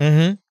table.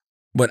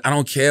 But I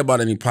don't care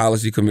about any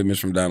policy commitments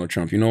from Donald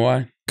Trump. You know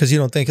why? Because you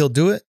don't think he'll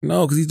do it?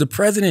 No, because he's the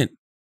president.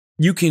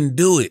 You can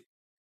do it.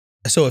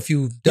 So if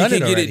you've done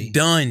it already, get it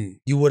done.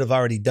 you would have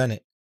already done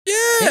it.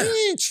 Yeah.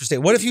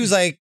 Interesting. What if he was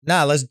like,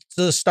 nah, let's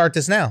start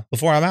this now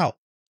before I'm out?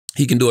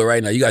 He can do it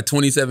right now. You got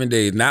 27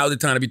 days. Now is the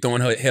time to be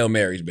throwing Hail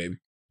Marys, baby.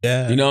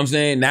 Yeah. You know what I'm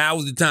saying? Now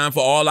is the time for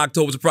all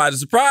October surprises.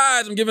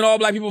 Surprise! I'm giving all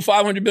black people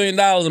 $500 billion.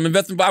 I'm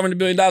investing $500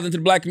 billion into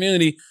the black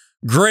community.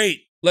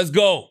 Great. Let's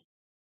go.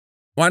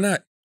 Why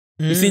not?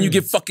 You seen you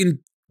get fucking,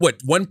 what,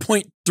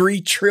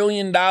 $1.3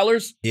 trillion?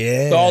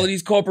 Yeah. To all of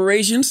these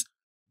corporations?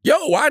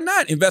 Yo, why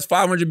not invest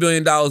 $500 billion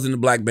in the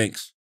black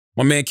banks?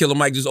 My man Killer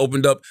Mike just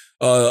opened up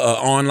an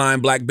online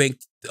black bank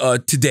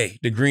today,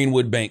 the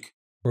Greenwood Bank.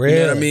 Really? You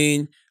know what I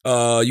mean?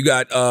 You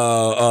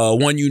got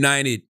One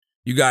United.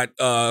 You got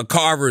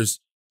Carver's.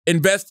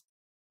 Invest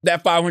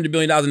that $500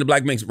 billion in the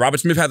black banks.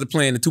 Robert Smith has a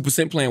plan, the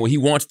 2% plan, where he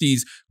wants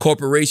these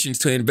corporations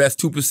to invest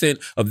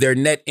 2% of their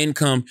net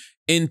income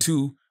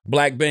into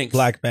black banks.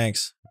 Black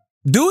banks.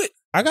 Do it.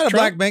 I got a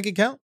black bank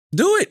account.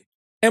 Do it.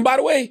 And by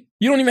the way,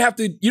 you don't have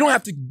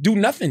to do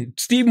nothing.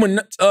 Steve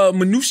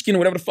Mnuchin or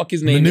whatever the fuck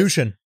his name is.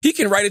 He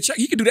can write a check.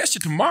 He can do that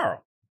shit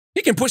tomorrow.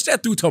 He can push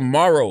that through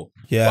tomorrow.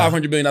 Yeah.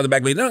 $500 billion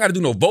back bank. They don't got to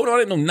do no vote on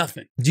it, no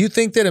nothing. Do you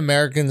think that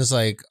Americans,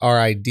 like, our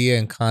idea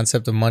and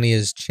concept of money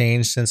has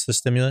changed since the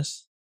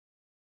stimulus?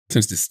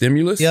 Since the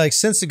stimulus? Yeah, like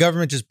since the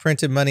government just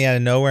printed money out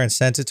of nowhere and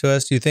sent it to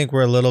us, do you think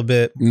we're a little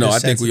bit No, I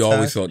think we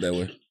always desensitized? felt that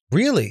way.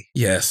 Really?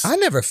 Yes. I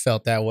never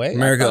felt that way.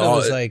 America I thought it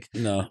always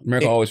was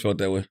like, always felt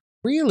that way.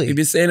 really? They've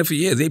been saying it for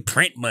years. They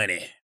print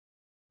money.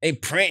 They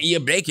print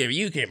your bacon.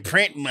 You can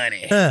print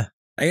money. Huh.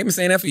 I've been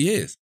saying that for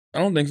years. I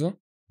don't think so.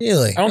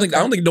 Really? I don't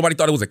think nobody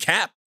thought it was a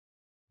cap.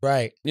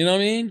 Right. You know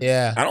what I mean?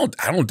 Yeah. I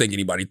don't think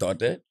anybody thought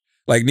that.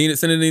 Like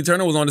Senator Nina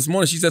Turner was on this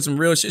morning. She said some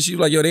real shit. She was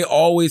like, yo, they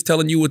always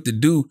telling you what to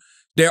do.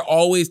 They're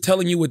always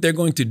telling you what they're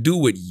going to do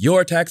with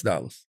your tax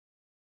dollars.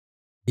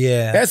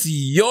 Yeah. That's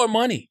your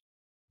money.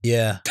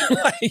 Yeah.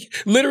 Like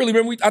literally,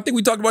 remember, I think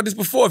we talked about this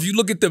before. If you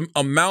look at the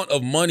amount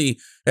of money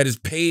that is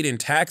paid in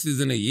taxes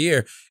in a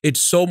year,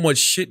 it's so much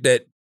shit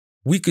that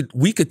we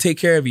could take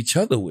care of each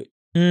other with.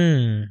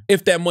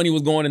 If that money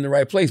was going in the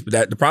right place.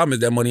 But the problem is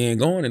that money ain't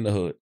going in the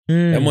hood.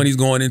 That money's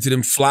going into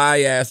them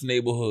fly-ass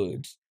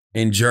neighborhoods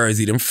in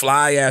Jersey, them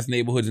fly-ass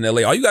neighborhoods in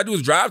LA. All you gotta do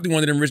is drive through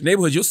one of them rich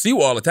neighborhoods. You'll see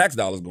where all the tax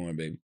dollars going,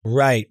 baby.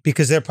 Right.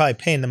 Because they're probably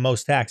paying the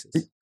most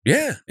taxes.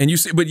 Yeah. And you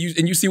see,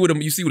 you see what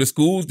the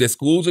schools, their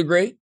schools are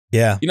great.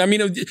 Yeah. You know what I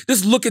mean?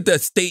 Just look at the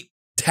state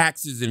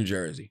taxes in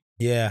Jersey.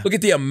 Yeah. Look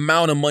at the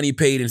amount of money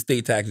paid in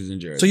state taxes in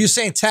Jersey. So you're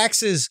saying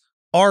taxes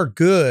are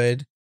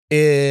good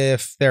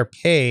if they're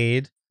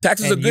paid.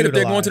 Taxes are good if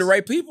they're going to the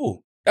right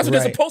people. That's what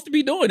they're Right. supposed to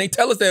be doing. They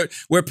tell us that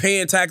we're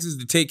paying taxes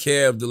to take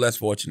care of the less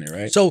fortunate,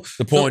 right? So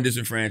the poor and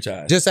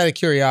disenfranchised. Just out of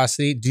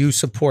curiosity, do you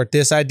support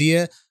this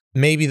idea?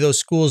 Maybe those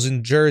schools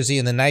in Jersey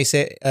and the nice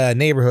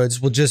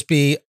neighborhoods will just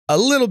be a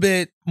little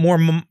bit more,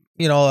 I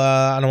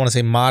don't want to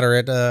say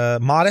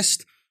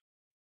modest,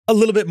 a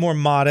little bit more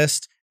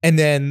modest. And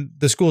then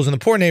the schools in the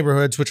poor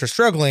neighborhoods, which are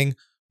struggling,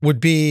 would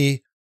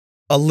be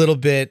a little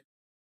bit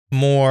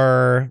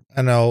more,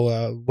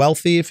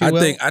 wealthy, if you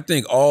will. I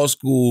think all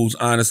schools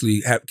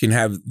honestly can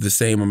have the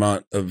same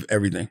amount of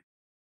everything.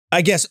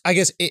 I guess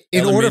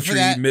in order for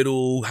that,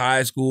 middle,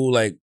 high school,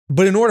 like.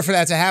 But in order for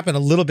that to happen, a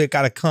little bit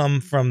got to come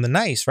from the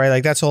nice, right?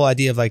 Like that's the whole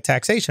idea of like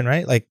taxation,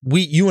 right? Like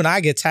you and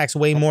I get taxed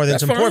way more than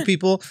some poor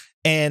people,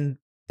 and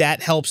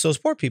that helps those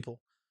poor people.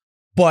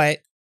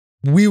 But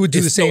we would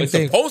do the same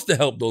thing. It's supposed to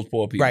help those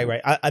poor people.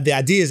 Right. The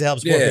idea is to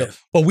help poor people.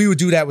 But we would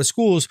do that with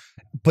schools.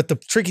 But the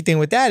tricky thing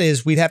with that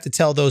is we'd have to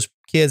tell those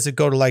kids that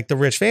go to like the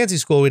rich fancy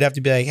school, we'd have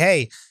to be like,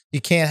 hey, you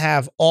can't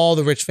have all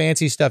the rich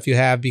fancy stuff you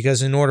have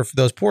because in order for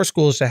those poor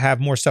schools to have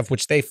more stuff,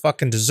 which they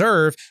fucking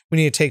deserve, we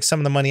need to take some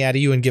of the money out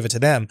of you and give it to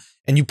them.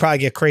 And you probably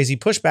get crazy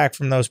pushback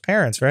from those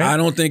parents, right? I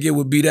don't think it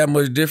would be that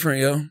much different,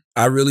 yo.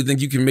 I really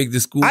think you can make the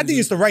school. I think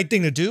it's the right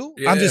thing to do.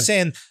 Yeah. I'm just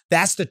saying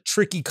that's the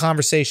tricky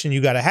conversation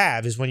you got to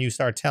have is when you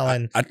start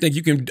telling. I think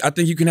you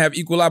can have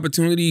equal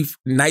opportunity,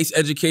 nice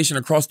education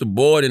across the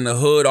board in the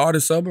hood or the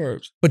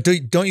suburbs. But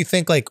don't you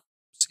think like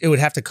it would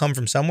have to come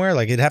from somewhere?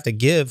 Like it'd have to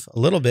give a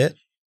little bit.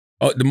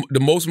 The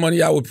most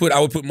money I would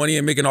put money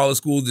in making all the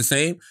schools the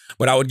same,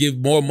 but I would give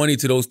more money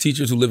to those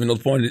teachers who live in those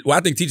poor. Well,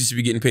 I think teachers should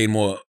be getting paid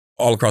more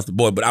all across the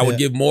board, but I would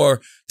give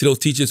more to those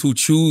teachers who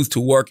choose to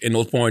work in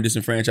those poor and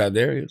disenfranchised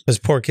areas. Because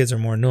poor kids are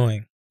more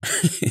annoying.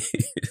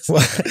 Why?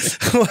 What's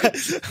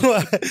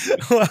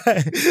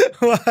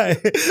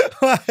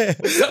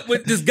up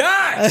with this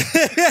guy?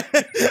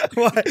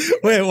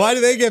 Why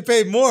do they get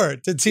paid more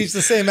to teach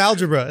the same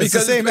algebra? It's the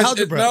same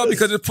algebra. No,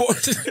 because it's poor.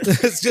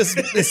 It's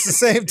the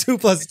same 2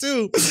 plus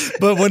 2.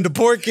 But when the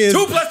poor kids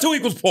 2 plus 2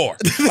 equals 4. All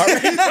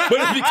right? But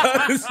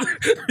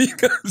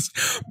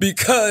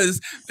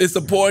because it's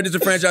a poor and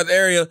disenfranchised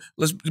area,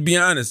 let's be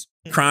honest,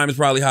 crime is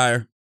probably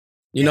higher.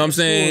 You know what I'm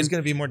saying? It's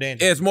going to be more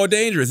dangerous. Yeah, it's more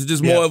dangerous. It's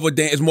just more of a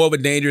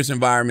dangerous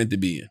environment to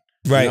be in.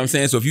 Right. You know what I'm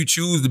saying? So if you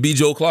choose to be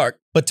Joe Clark.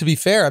 But to be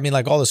fair, I mean,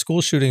 like all the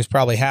school shootings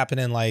probably happen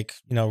in like,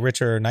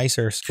 richer,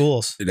 nicer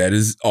schools. That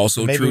is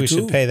also Maybe true too. Maybe we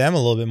should pay them a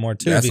little bit more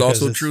too. That's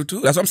also true too.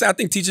 That's what I'm saying. I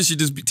think teachers should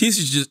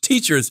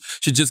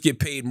just get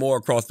paid more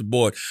across the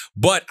board.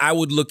 But I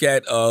would look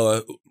at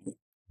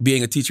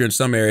being a teacher in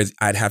some areas,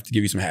 I'd have to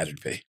give you some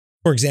hazard pay.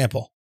 For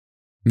example.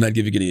 I'm not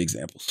giving any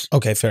examples.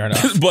 Okay, fair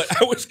enough. But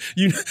I was,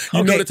 you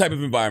know the type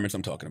of environments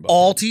I'm talking about.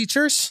 All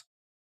teachers?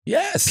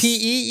 Yes. PE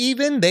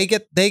even? They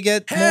get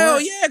Hell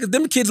more? yeah, because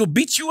them kids will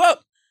beat you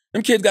up.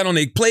 Them kids got on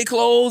their play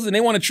clothes and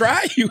they want to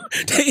try you.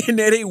 They in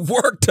there, they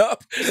worked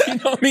up. You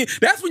know what I mean?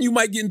 That's when you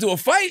might get into a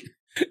fight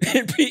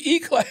in PE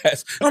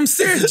class. I'm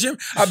serious, Jim.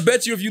 I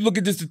bet you if you look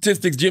at the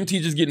statistics, gym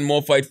teachers getting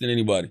more fights than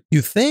anybody.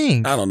 You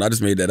think? I don't know. I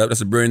just made that up.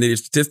 That's a brilliant idiot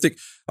statistic.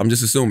 I'm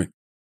just assuming.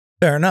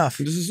 Fair enough.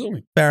 I'm just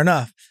assuming. Fair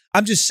enough.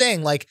 I'm just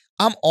saying, like,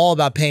 I'm all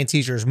about paying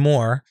teachers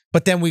more,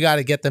 but then we got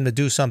to get them to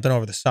do something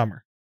over the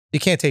summer. You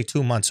can't take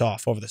 2 months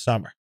off over the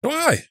summer.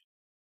 Why?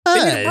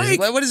 They need a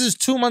break. What is this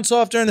 2 months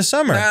off during the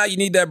summer? Nah, you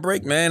need that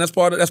break, man. That's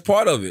part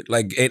of it.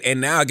 Like,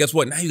 and now, guess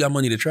what? Now you got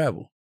money to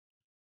travel.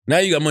 Now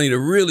you got money to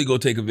really go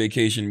take a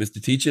vacation,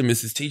 Mr. Teacher,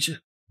 Mrs. Teacher.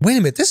 Wait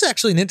a minute. This is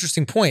actually an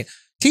interesting point.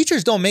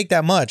 Teachers don't make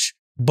that much,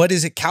 but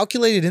is it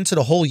calculated into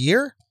the whole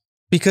year?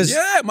 Because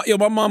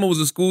my mama was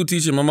a school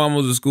teacher. My mama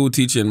was a school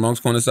teacher in Moncks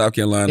Corner, South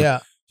Carolina. Yeah.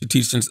 She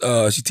teaching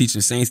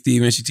St.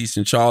 Stephen. She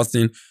teaching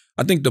Charleston.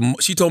 I think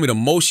she told me the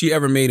most she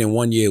ever made in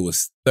 1 year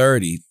was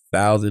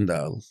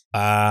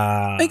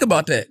 $30,000. Think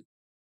about that.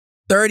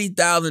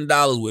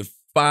 $30,000 with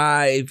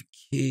 5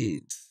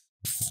 kids.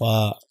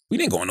 Fuck. We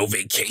didn't go on no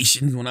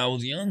vacations when I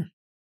was young.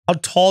 How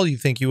tall do you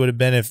think you would have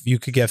been if you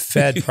could get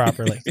fed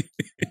properly?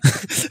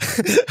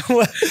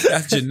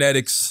 That's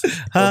genetics.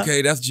 Huh?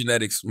 Okay, that's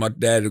genetics. My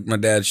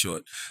dad's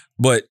short.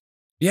 But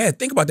yeah,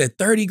 think about that.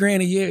 30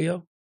 grand a year,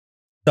 yo.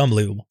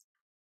 Unbelievable.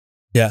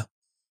 Yeah.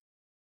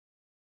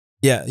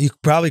 Yeah, you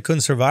probably couldn't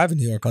survive in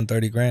New York on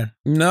 30 grand.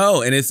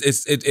 No, and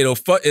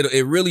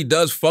it really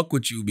does fuck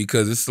with you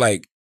because it's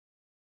like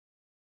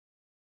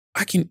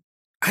I can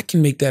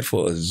make that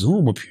for a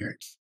Zoom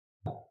appearance.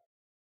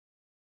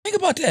 Think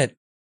about that.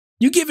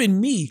 You giving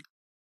me,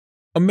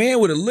 a man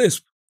with a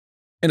lisp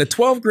and a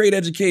 12th grade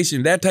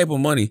education, that type of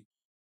money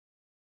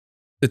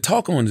to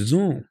talk on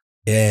Zoom.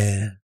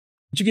 Yeah.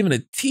 But you're giving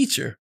a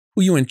teacher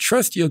who you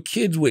entrust your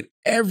kids with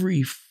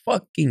every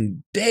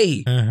fucking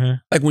day. Mm-hmm.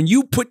 Like when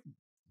you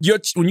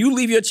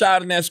leave your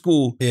child in that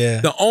school,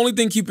 the only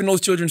thing keeping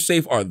those children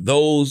safe are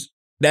that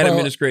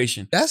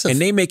administration.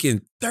 And they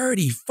making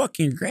 30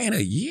 fucking grand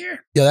a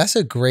year. Yeah, that's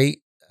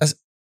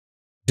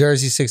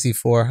Jersey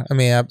 64. I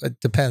mean, it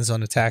depends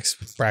on the tax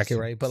bracket,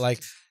 right? But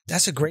like,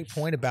 that's a great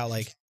point about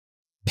like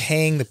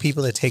paying the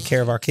people that take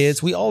care of our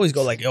kids. We always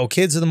go like, yo,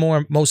 kids are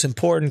the most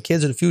important.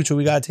 Kids are the future.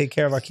 We got to take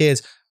care of our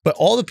kids. But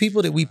all the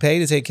people that we pay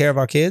to take care of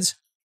our kids,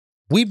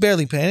 we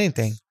barely pay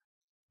anything.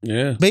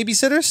 Yeah.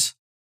 Babysitters,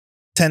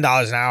 $10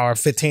 an hour,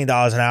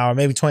 $15 an hour,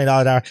 maybe $20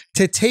 an hour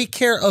to take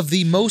care of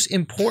the most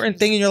important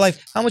thing in your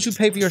life. How much you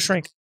pay for your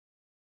shrink?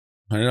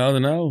 $100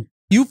 an hour.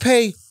 You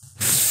pay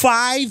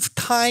 5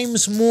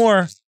 times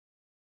more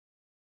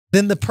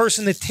than the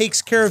person that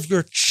takes care of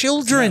your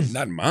children.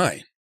 Not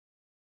mine.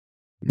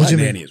 What My you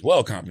mean? nanny is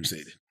well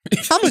compensated.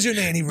 How much your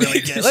nanny really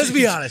get? Let's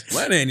be honest.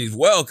 My nanny's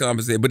well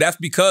compensated, but that's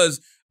because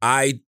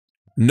I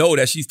know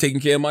that she's taking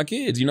care of my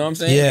kids. You know what I'm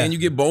saying? Yeah. And you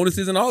get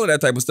bonuses and all of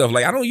that type of stuff.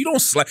 Like you don't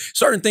slack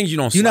certain things. You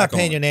don't. You're not slack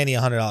paying on. your nanny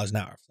 $100 an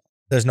hour.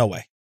 There's no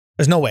way.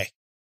 There's no way.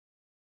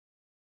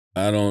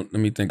 I don't. Let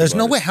me think. There's about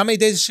no it. way. How many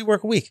days does she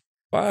work a week?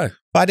 5.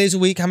 5 days a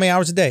week. How many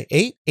hours a day?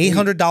 8?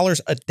 $800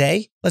 a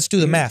day? Let's do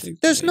the math.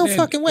 There's no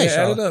fucking way, Yeah, add it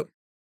Charlotte. up.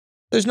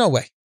 There's no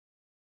way.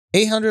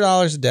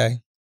 $800 a day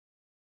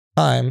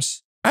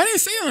times. I didn't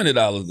say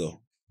 $100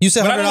 though. You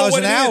said But I don't know $100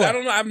 what an it is. hour. I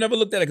don't know. I've never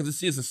looked at it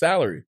because it's a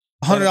salary.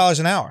 $100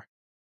 an hour.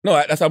 No,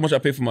 that's how much I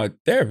pay for my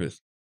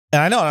therapist.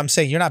 And I know, and I'm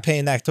saying you're not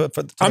paying that to I'm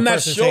the not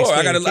person that sure. takes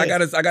I care of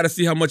your kid. gotta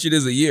see how much it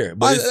is a year.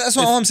 But That's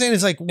all I'm saying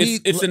is like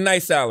it's a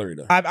nice salary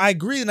though. I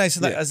agree.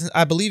 Yeah.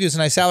 I believe it's a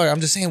nice salary. I'm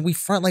just saying we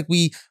front like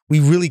we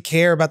really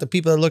care about the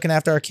people that are looking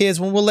after our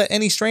kids when we'll let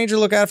any stranger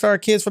look after our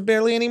kids for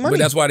barely any money. But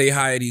that's why they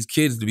hire these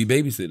kids to be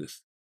babysitters.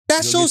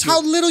 That shows how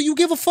little you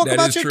give a fuck That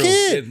about is your true.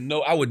 kid.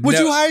 No, I would. Would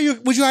never, you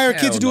hire a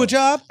kid Hell to do no. a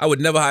job? I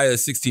would never hire a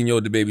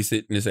 16-year-old to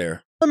babysit in this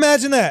era.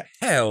 Imagine that.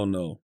 Hell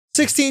no.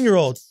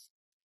 16-year-old.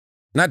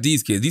 Not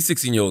these kids. These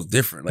 16-year-olds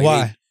different. Like,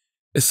 Why?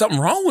 There's something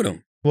wrong with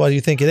them. What do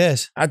you think it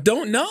is? I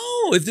don't know.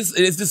 It's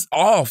just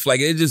off. Like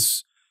it's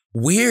just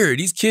weird.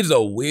 These kids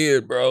are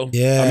weird, bro.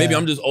 Yeah. Or maybe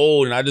I'm just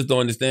old and I just don't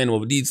understand them.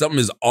 But something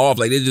is off.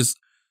 Like they're just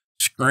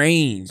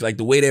strange. Like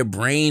the way their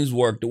brains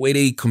work, the way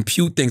they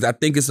compute things. I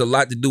think it's a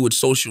lot to do with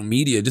social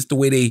media. Just the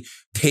way they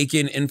take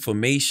in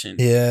information.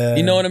 Yeah.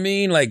 You know what I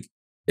mean? Like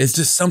it's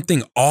just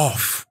something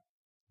off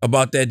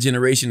about that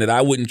generation that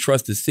I wouldn't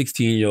trust a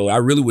 16-year-old. I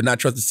really would not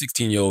trust a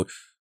 16-year-old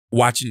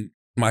watching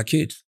my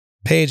kids.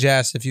 Paige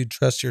asked if you'd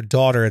trust your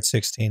daughter at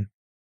 16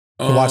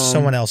 to watch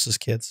someone else's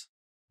kids.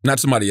 Not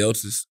somebody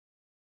else's.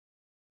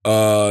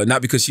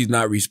 Not because she's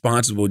not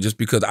responsible, just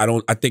because I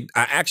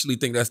actually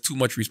think that's too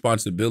much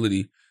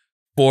responsibility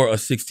for a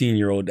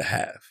 16-year-old to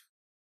have.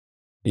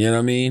 You know what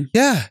I mean?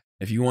 Yeah.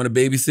 If you want to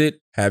babysit,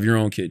 have your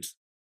own kids.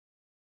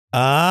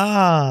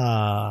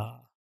 Ah.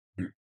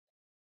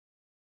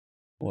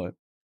 What?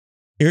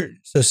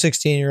 So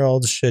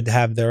 16-year-olds should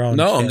have their own.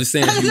 No, shit. I'm just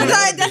saying. if you want-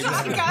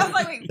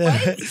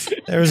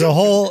 There was a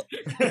whole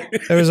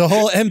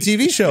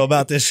MTV show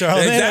about this,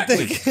 Charlamagne.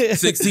 Exactly. I think.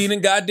 16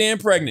 and goddamn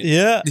pregnant.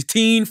 Yeah. The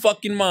teen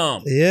fucking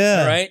mom. Yeah.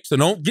 All right? So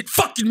don't get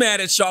fucking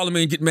mad at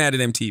Charlamagne, get mad at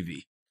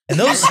MTV. And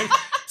those.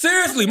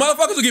 Seriously,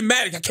 motherfuckers will get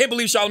mad. I can't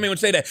believe Charlamagne would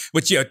say that.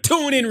 But you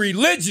tune in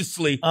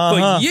religiously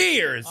Uh-huh. for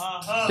years.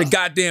 The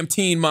goddamn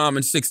teen mom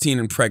and 16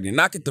 and pregnant.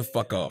 Knock it the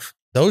fuck off.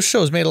 Those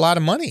shows made a lot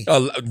of money.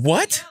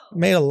 What?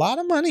 Made a lot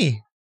of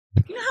money.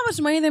 You know how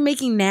much money they're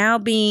making now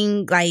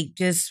being like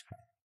just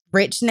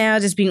rich now,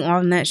 just being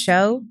on that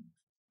show?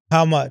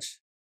 How much?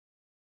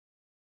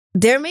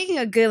 They're making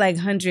a good like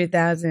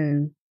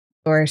 100,000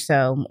 or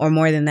so, or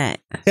more than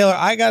that. Taylor,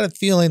 I got a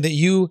feeling that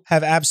you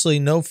have absolutely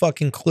no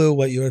fucking clue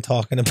what you're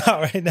talking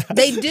about right now.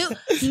 They do.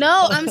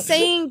 No, I'm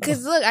saying,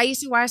 because look, I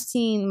used to watch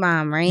Teen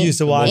Mom, right? You used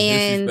to watch.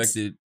 And The most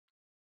disrespected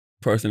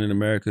person in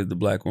America is the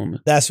black woman.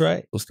 That's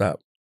right. So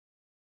stop.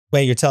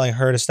 Wait, you're telling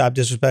her to stop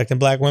disrespecting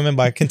black women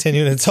by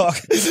continuing to talk?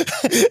 Is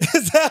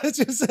that what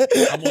you said?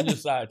 I'm on your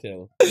side,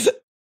 Taylor.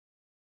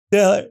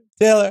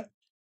 Taylor,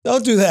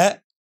 don't do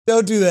that.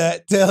 Don't do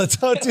that. Taylor,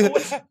 don't do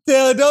that.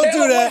 Taylor, don't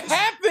do that. What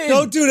happened?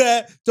 Don't do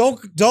that.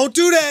 Don't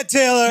do that,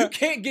 Taylor. You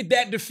can't get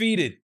that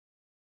defeated.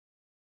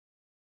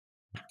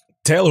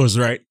 Taylor was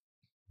right.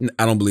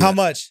 I don't believe How it.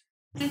 much?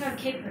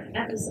 $25K per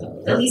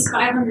episode, at least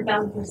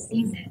 $500,000 per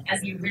season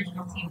as the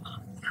original Teen Mom.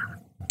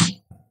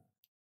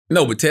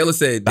 No, but Taylor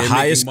said The they're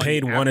highest making money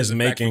paid one after is the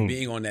fact for making-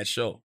 being on that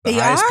show. The They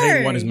highest are.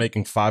 paid one is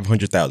making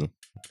 $500,000.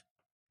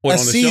 What, A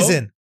on the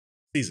season.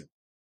 Season.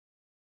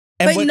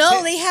 And but what no,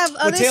 Ta- they have what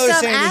other Taylor's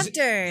stuff saying is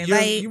after.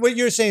 you're- Like, what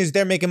you're saying is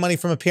they're making money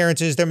from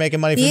appearances. They're making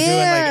money from doing like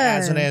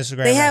ads on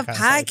Instagram. They that have kind of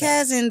stuff like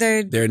that. podcasts and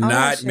They're all that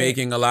not shit.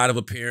 making a lot of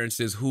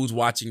appearances. Who's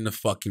watching the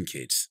fucking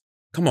kids?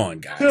 Come on,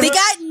 guys. They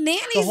got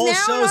nannies The whole now.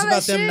 show and is all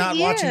about that them shit, not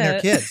watching their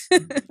yeah. kids.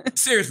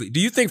 Seriously, do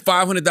you think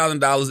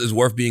 $500,000 is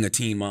worth being a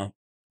teen mom?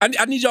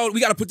 I need y'all,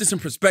 we got to put this in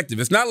perspective.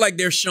 It's not like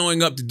they're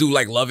showing up to do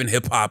like Love and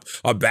Hip Hop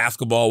or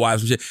Basketball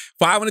Wives and shit.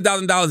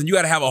 $500,000 and you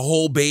got to have a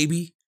whole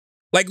baby?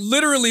 Like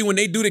literally when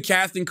they do the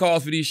casting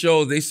calls for these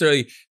shows, they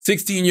say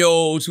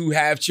 16-year-olds who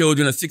have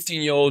children or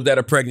 16-year-olds that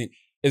are pregnant.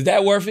 Is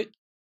that worth it?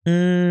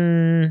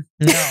 No.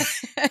 No.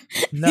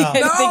 Yeah.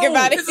 Think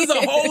about it. This is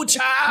a whole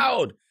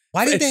child.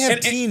 Why did they have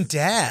And- Teen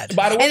Dad?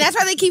 By the way, And that's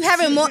why they keep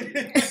having more.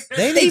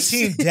 They need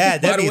Teen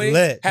Dad. By That'd the be way,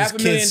 lit. Just $500,000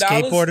 kids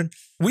skateboarding.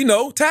 we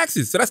know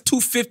taxes. So that's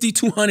 $250,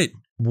 $200.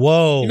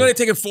 Whoa. You know they're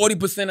taking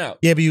 40% out.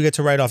 Yeah, but you get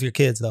to write off your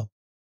kids though.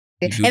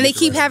 You do And they get to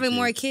keep write having off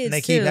more kids. kids And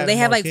they keep too. having They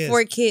have more like kids.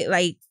 4 kids.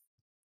 Like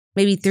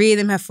maybe 3 of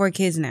them have 4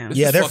 kids now.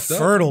 Yeah, they're fucked up.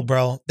 fertile,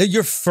 bro.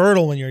 You're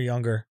fertile when you're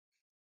younger.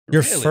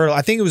 You're Really? fertile.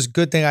 I think it was a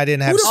good thing I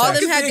didn't have Who the All fuck of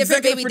is them have the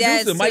different executive baby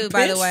dads producer, Mike too,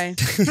 by the way.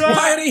 Pence?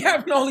 Why are they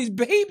having all these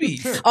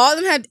babies? All of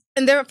them have,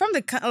 and they're from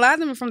a lot of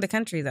them are from the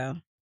country though.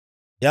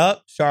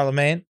 Yup,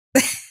 Charlamagne.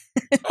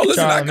 Oh,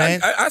 listen,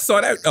 Charlamagne. I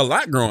saw that a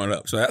lot growing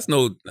up, so that's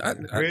no.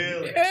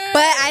 Really? Yeah.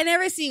 But I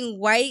never seen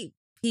white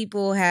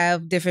people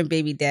have different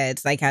baby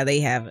dads like how they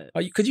have it.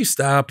 Could you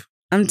stop?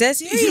 I'm dead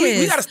See, serious.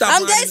 we gotta stop.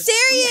 I'm buying dead this.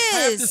 We have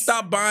to serious.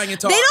 stop buying and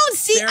talking. They don't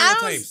see.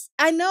 Stereotypes.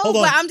 I know, Hold but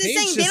on. I'm just Paige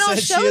saying they just don't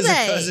said show she has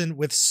that. a cousin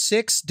with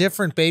 6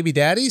 different baby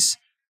daddies.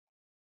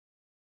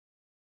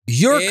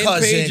 Your In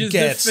cousin Paige's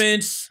gets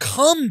defense.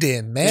 cummed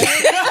in, man.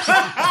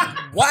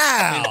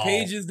 Wow. In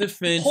Paige's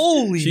defense,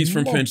 Holy she's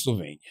from mo-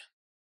 Pennsylvania.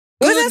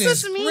 What's that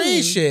Goodness supposed to mean?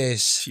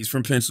 gracious. She's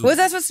from Pennsylvania. What's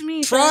that supposed to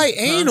mean? Try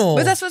Fran? anal.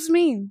 What's that supposed to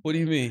mean? What do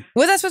you mean?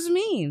 What's that supposed to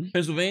mean?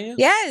 Pennsylvania?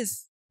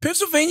 Yes.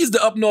 Pennsylvania's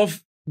the up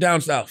north,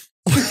 down south.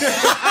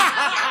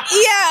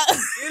 Yeah.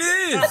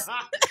 It is.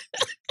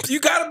 You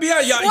gotta be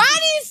out, y'all. Why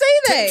do you say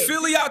Take that?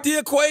 Philly out the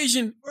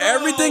equation.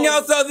 Everything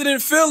else other than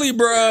Philly,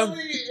 bro.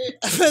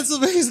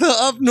 Pennsylvania's the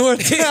up north,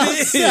 It down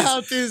is.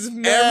 south is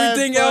mad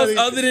Everything funny. else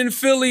other than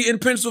Philly in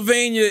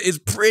Pennsylvania is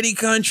pretty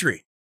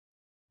country.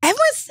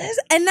 Everyone says,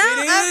 and now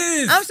It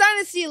is. I'm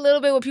starting to see a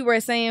little bit what people are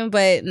saying,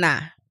 but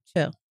nah,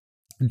 chill.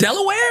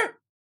 Delaware?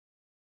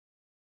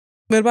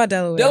 What about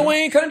Delaware? Delaware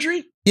ain't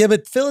country? Yeah,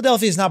 but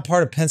Philadelphia is not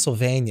part of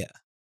Pennsylvania.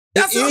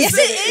 That's what I'm Yes,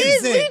 saying. it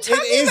is. What are you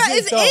talking about?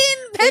 It's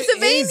in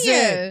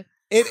Pennsylvania.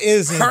 It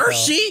isn't. though.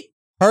 Hershey?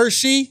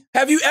 Hershey?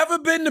 Have you ever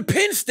been to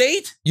Penn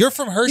State? You're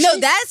from Hershey? No,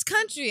 that's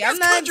country. That's I'm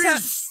not. country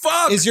as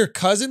fuck. Is your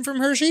cousin from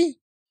Hershey?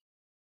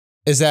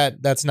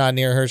 That's not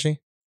near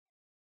Hershey?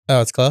 Oh,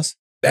 it's close?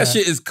 That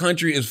shit is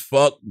country as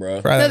fuck,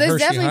 bro. Right, No, there's Hershey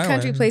definitely Highway.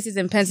 country places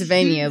in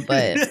Pennsylvania,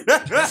 but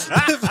Just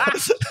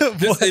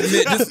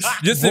admit,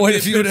 just What admit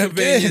if you would have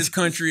Pennsylvania been? is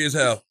country as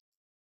hell.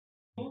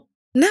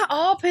 not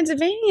all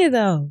Pennsylvania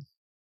though.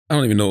 I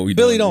don't even know what we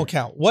Billy doing. don't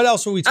count. What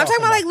else are we I'm talking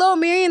talking about like Lower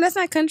Merion. That's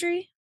not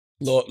country.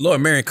 Lower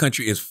Marion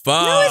country is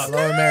fuck. No, it's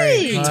Lower not. Merion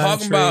What are you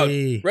talking about?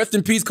 Country. Rest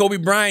in peace, Kobe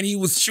Bryant. He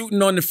was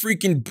shooting on the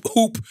freaking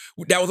hoop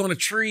that was on a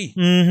tree.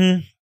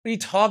 Mm-hmm. What are you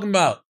talking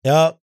about?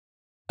 Yep.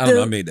 I don't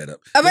know. I made that up.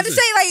 I'm about to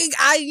Listen. say like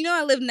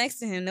I lived next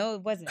to him. No,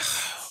 it wasn't.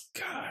 Oh,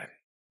 God.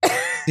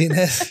 See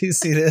this? You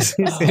see this?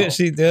 You see what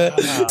she did?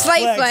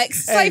 Slight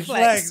flex. Slight Hey,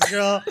 flex.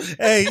 girl.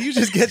 Hey, you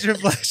just get your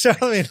flex.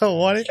 Charlamagne don't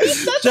want it.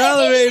 Still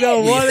Charlamagne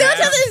don't want to it.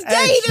 this day,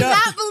 Hey, he does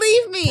not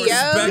believe me,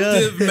 yo.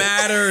 Perspective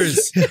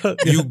matters.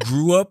 You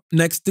grew up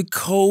next to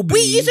Kobe.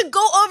 We used to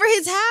go over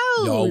his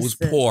house. Y'all was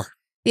poor.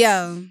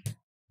 Yo.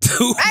 Dude,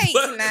 Right,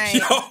 but tonight.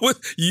 y'all was,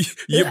 you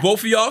both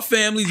of y'all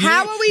families.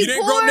 How didn't- are we You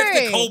didn't poor? grow next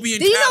to Kobe and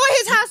Do you know Cap. what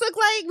his house looked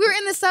like? We were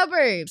in the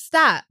suburbs.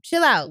 Stop.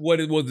 Chill out. What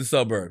was the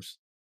suburbs?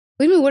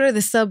 What do you mean, what are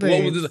the suburbs?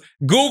 What was this?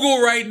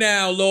 Google right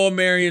now, Lower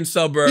Marion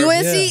suburbs. You want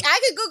to Yeah. see? I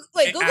could Google.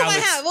 Wait, Hey, Google my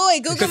Alex. house.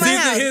 Wait, Google Because my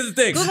house. here's the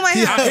thing. Google my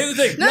house. Here's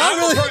the thing. No, I'm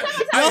no, a no, per- no,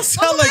 no, I- Y'all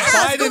sound like my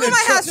house. Biden Google and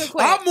my house Trump. real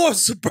quick. I'm more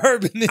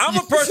suburban than I'm you.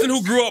 a person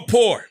who grew up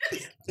poor.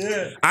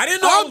 I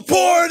didn't know I I'm was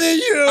poorer than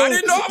you. I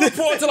didn't know I was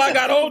poor until I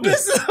got older.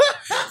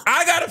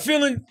 I got a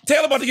feeling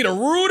Taylor about to get a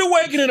rude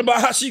awakening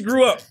about how she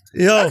grew up.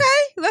 Yo. Okay,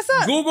 let's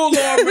up. Google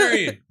Lower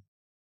Marion.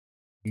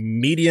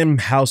 Median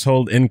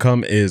household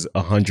income is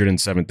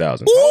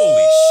 $107,000.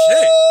 Holy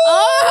shit.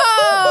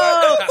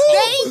 Oh,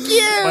 thank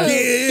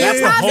you. That's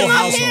the Props whole to my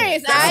household.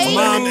 parents, That's aight?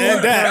 mom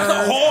and dad. That's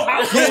a whole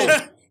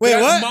household. Wait,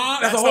 That's what?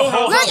 Mom, that's a whole Look,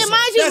 household. and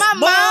mind you, That's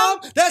my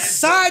mom. That's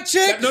side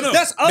chick. No.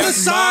 That's other That's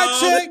side mom,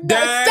 chick.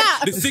 Dad,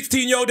 Stop. the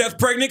 16-year-old that's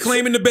pregnant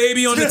claiming the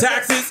baby on the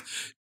taxes.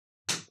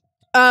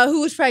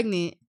 Who was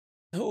pregnant?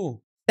 Who?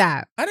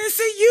 Stop. I didn't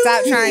say you.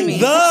 Stop trying me.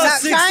 The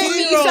Stop trying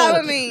me,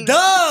 16-year-old.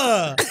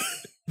 Charlamagne.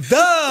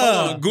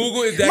 Hold on,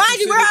 Google is that. Mind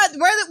you,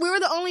 considered- we were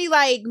the only,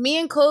 like, me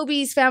and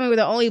Kobe's family were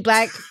the only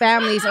black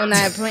families on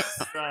that plane.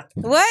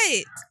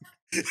 What?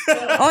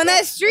 On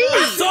that street.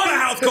 I saw the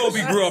house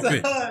Kobe grew up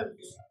in.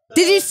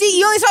 Did you see?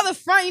 You only saw the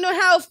front. You know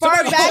how far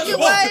Somebody back just it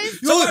bought- was?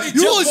 Somebody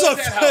You only just saw. bought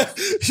that house.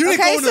 You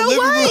didn't Okay, go in the so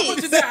living what? How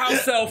much did that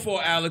house sell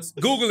for, Alex?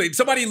 Google it.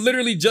 Somebody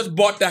literally just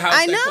bought the house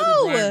I that know.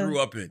 Kobe Bryant grew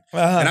up in.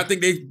 And I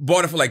think they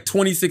bought it for like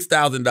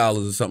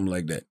 $26,000 or something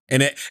like that.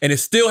 And it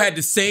still had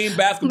the same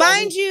basketball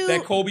Mind hoop you-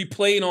 that Kobe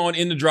played on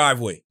in the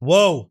driveway.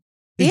 Whoa.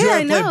 Did you Yeah,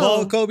 ever I play know. ball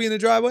with Kobe in the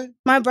driveway?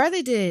 My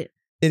brother did.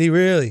 Did he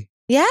really?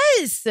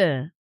 Yes.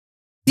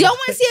 Do y'all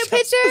want to see a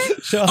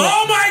picture? Shut up.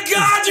 Oh my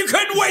God, you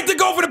couldn't wait to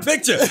go for the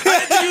picture. I didn't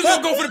think you was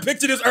going to go for the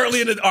picture this early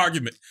in the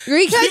argument. Because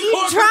You you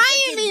going for trying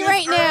the me picture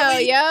right this now,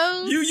 early?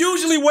 yo. You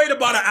usually wait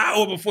about an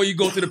hour before you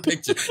go to the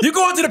picture. You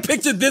going to the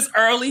picture this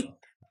early?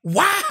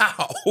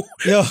 Wow.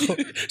 Yo.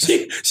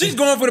 She's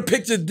going for the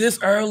picture this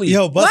early.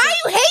 Yo, Why bust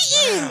are you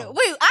hating? Wow.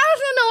 Wait, I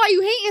don't know why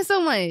you hating so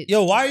much.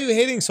 Yo, why are you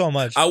hating so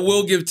much? I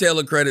will give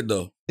Taylor credit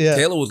though. Yeah.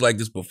 Taylor was like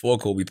this before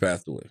Kobe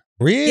passed away.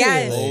 Really?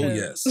 Yes. Oh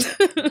yes.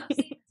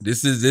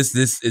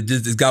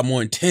 It's got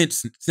more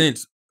intense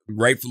since,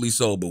 rightfully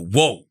so. But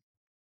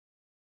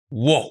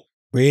whoa.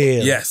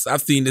 Really? Yes,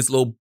 I've seen this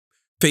little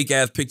fake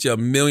ass picture a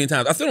million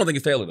times. I still don't think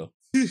it's Taylor though.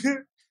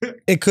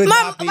 It could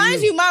not be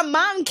mind you, my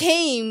mom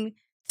came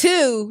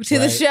to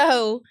the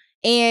show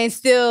and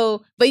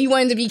still, but you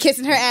wanted to be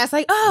kissing her ass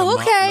like, oh,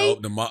 okay.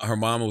 Her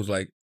mama was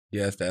like,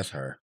 yes, that's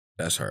her.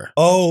 That's her.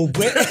 Oh,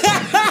 wait.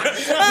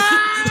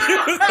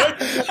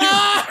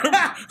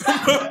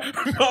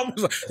 Mom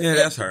was like, yeah,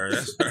 that's her.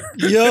 That's her.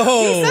 Yo.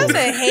 He's such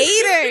a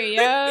hater,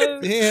 yo.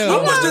 Damn.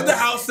 How much did the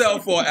house sell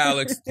for,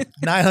 Alex?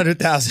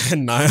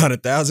 900,000.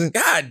 900,000.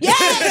 God damn.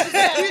 Yes.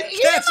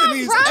 Catching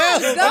these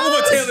L's. I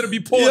want Taylor to be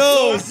poor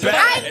Yo, so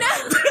bad.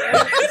 I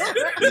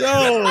know.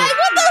 Yo. Like,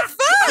 what the fuck?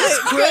 It's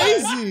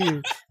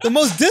crazy. The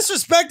most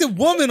disrespected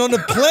woman on the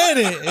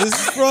planet is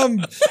from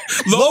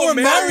Lower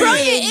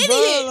Marion,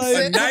 bro.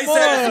 Like, A nice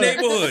ass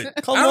neighborhood.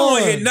 Come I don't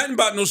want to on. hear nothing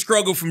about no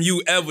struggle from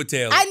you ever,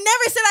 Taylor. I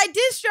never said I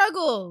did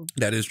struggle.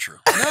 That is true.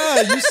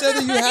 Nah, you said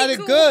that you had it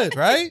good,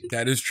 right?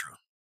 That is true.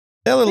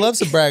 Taylor loves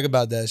to brag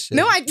about that shit.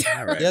 No, I don't.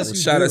 All right. Yes, well,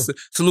 you shout do. out,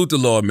 salute to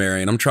Lord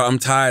Marion. I'm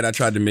tired. I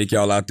tried to make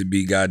y'all out to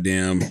be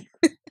goddamn.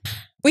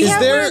 We Is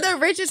have there- one of the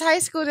richest high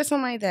schools or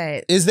something like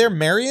that. Is there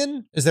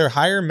Marion? Is there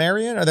higher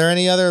Marion? Are there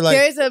any other like?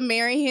 There's a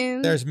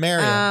Marion. There's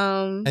Marion.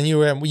 And And you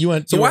went.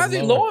 So you why went is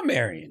it lower. Lord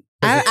Marion?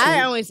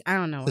 I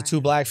don't know. The why. two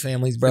black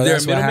families, bro. Is there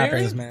That's a what middle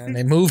happens, Marion? man.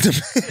 They moved them.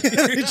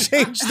 They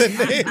changed the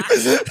name.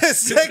 The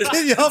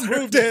second y'all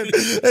moved in,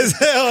 as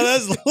hell,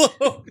 that's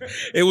low.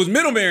 It was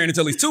Middle Marion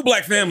until these two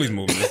black families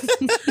moved.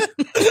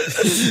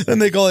 Then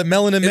they call it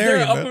Melanin Is there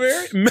Marion. an Upper bro.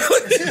 Marion?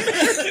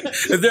 Marion?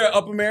 Is there an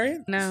Upper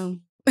Marion? No.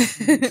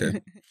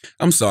 Okay.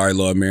 I'm sorry,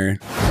 Lord Marion.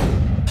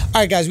 All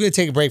right, guys, we're going to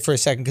take a break for a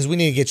second because we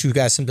need to get you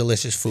guys some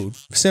delicious food.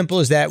 Simple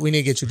as that. We need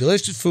to get you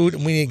delicious food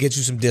and we need to get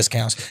you some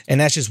discounts. And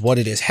that's just what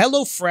it is.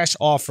 HelloFresh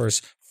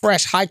offers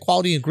fresh,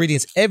 high-quality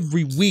ingredients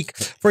every week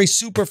for a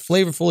super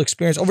flavorful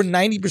experience. Over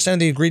 90% of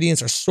the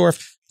ingredients are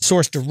sourced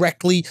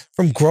directly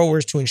from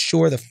growers to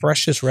ensure the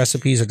freshest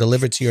recipes are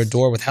delivered to your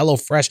door. With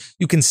HelloFresh,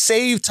 you can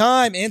save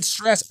time and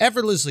stress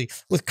effortlessly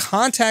with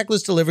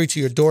contactless delivery to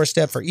your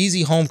doorstep for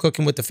easy home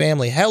cooking with the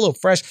family.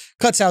 HelloFresh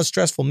cuts out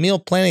stressful meal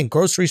planning,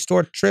 grocery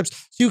store trips,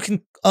 so you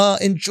can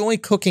enjoy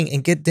cooking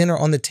and get dinner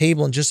on the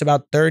table in just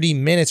about 30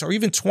 minutes or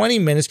even 20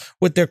 minutes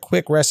with their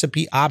quick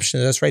recipe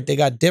options. That's right. They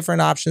got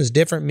different options,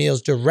 different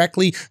meals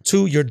directly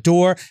to your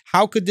door.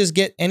 How could this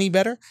get any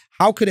better?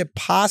 How could it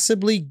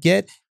possibly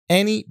get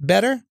any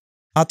better?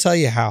 I'll tell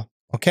you how,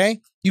 okay?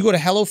 You go to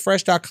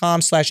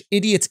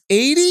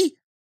HelloFresh.com/idiots80,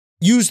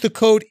 use the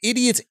code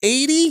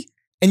idiots80,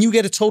 and you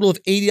get a total of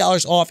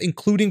 $80 off,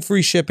 including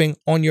free shipping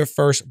on your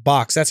first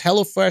box. That's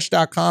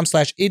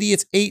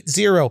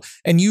HelloFresh.com/idiots80,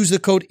 and use the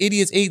code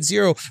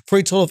idiots80 for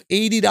a total of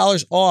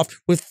 $80 off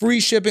with free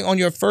shipping on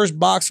your first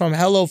box from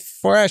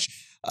HelloFresh.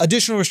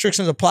 Additional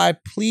restrictions apply.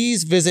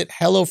 Please visit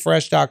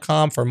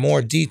HelloFresh.com for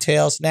more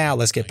details. Now,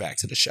 let's get back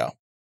to the show.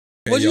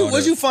 What'd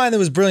you find that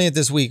was brilliant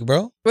this week,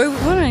 bro? Wait,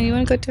 hold on. You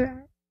want to go to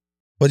that?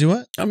 What'd you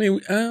what? I mean,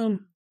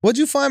 What'd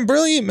you find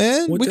brilliant,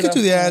 man? What We did could I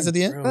do the find ads at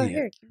the end. brilliant? Oh,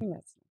 here. Give me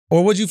that.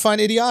 Or what'd you find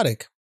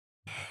idiotic?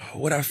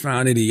 What I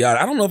found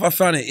idiotic. I don't know if I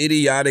found it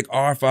idiotic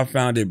or if I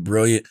found it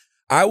brilliant.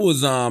 I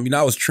was, I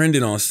was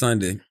trending on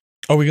Sunday.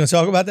 Are we going to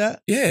talk about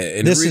that? Yeah.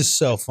 And This is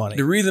so funny.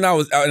 the reason I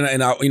was out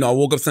and I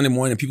woke up Sunday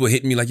morning and people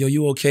hitting me like, yo,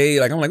 you okay?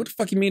 Like, I'm like, what the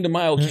fuck you mean to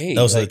my okay?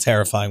 Those are like, the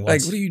terrifying like,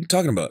 ones. what are you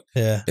talking about?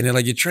 Yeah. And they're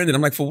like, you're trending.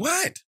 I'm like, for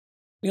what?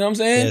 You know what I'm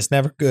saying? Yeah, it's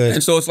never good.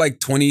 And so it's like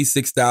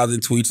 26,000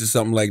 tweets or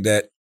something like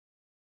that.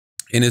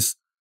 And it's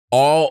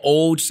all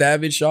old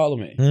savage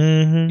Charlamagne.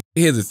 Mm-hmm.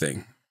 Here's the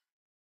thing.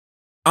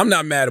 I'm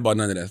not mad about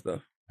none of that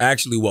stuff. I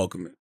actually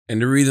welcome it.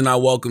 And the reason I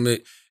welcome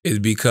it is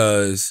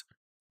because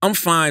I'm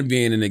fine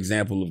being an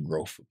example of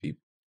growth for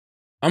people.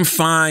 I'm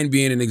fine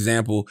being an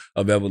example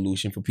of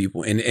evolution for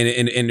people. And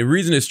the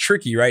reason it's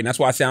tricky, right? And that's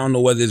why I say I don't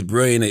know whether it's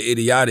brilliant or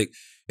idiotic,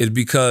 is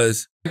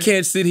because I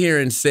can't sit here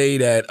and say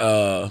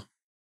that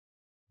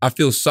I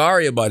feel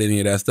sorry about any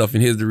of that stuff.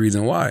 And here's the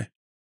reason why.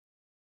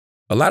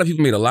 A lot of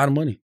people made a lot of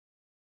money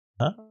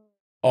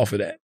off of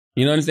that.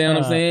 You know what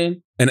I'm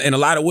saying? And in a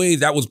lot of ways,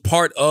 that was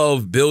part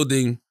of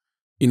building,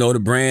 the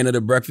brand of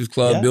the Breakfast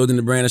Club, building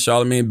the brand of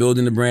Charlamagne,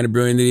 building the brand of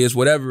Brilliant Idiots,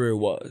 whatever it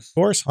was. Of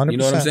course, 100%. You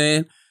know what I'm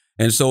saying?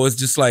 And so it's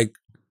just like,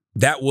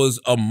 that was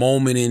a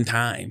moment in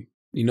time.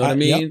 You know what I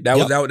mean?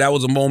 That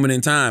was a moment in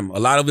time. A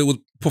lot of it was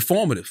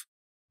performative.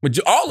 But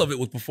all of it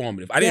was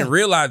performative. I didn't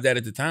realize that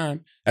at the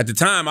time. At the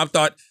time, I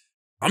thought,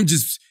 I'm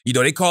just,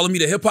 they calling me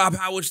the hip-hop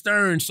Howard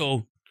Stern,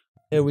 so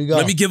here we go.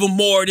 let me give them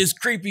more of this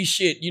creepy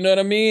shit. You know what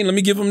I mean? Let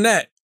me give them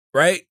that,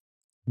 right?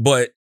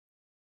 But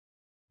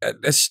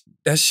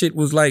that shit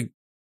was like,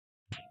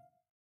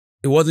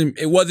 it wasn't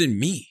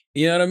me.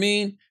 You know what I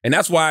mean? And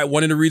that's why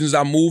one of the reasons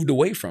I moved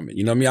away from it.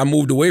 You know what I mean? I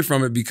moved away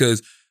from it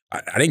because I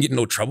didn't get in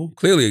no trouble.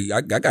 Clearly,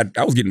 I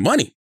was getting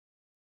money.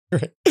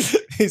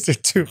 These are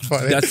too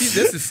funny. Now, see,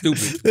 this is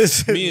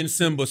stupid. Me and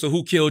Simba, so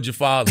who killed your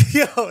father?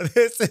 Yo,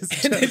 this is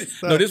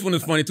just no, this one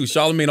is funny too.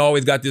 Charlamagne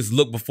always got this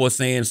look before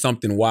saying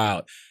something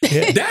wild.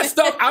 That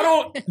stuff, I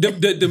don't,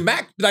 the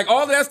Mac, like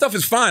all of that stuff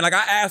is fine. Like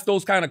I ask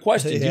those kind of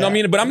questions, you know what I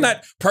mean? But I'm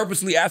not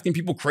purposely asking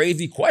people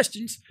crazy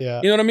questions. Yeah.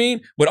 You know what I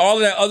mean? But all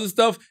of that other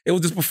stuff, it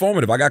was just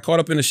performative. I got caught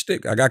up in the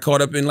shtick. I got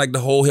caught up in like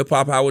the whole hip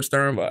hop Howard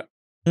Stern vibe.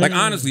 Like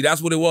honestly,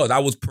 that's what it was. I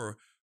was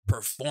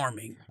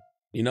performing,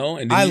 you know.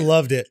 And then I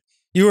loved it.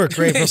 You were a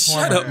great Man,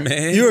 performer. shut up,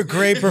 man. You were a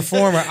great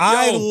performer.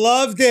 I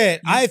loved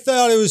it. I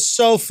thought it was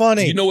so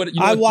funny. You know what?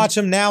 I watch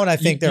them now and I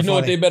think they're You know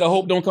funny. what they better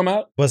hope don't come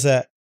out? What's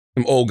that?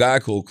 Them old Guy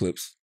Code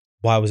clips.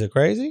 Why was it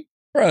crazy?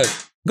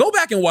 Bruh, go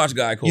back and watch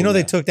Guy Code. You know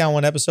they now. took down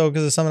one episode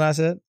because of something I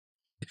said?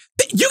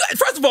 You guys,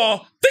 first of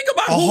all, think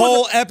about A who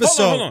whole was,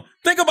 episode. Hold on.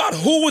 Think about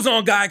who was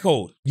on Guy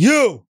Code.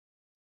 You.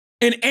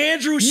 And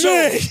Andrew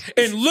Schulz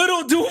and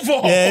Little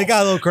Duval. Yeah, it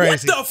got a little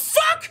crazy. What the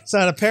fuck?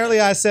 So apparently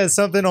I said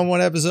something on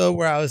one episode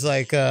where I was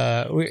like,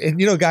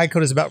 and you know, Guy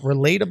Code is about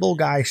relatable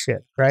guy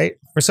shit, right?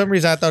 For some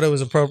reason, I thought it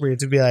was appropriate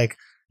to be like,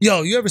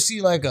 yo, you ever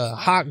see like a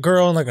hot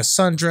girl in like a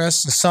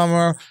sundress in the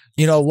summer,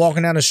 you know,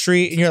 walking down the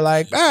street and you're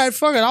like, all right,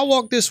 fuck it, I'll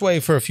walk this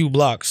way for a few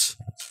blocks.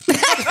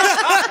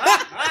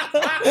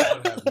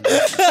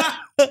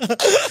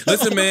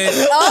 Listen, man.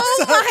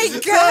 Oh my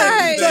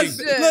god!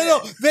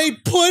 No, they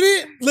put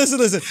it.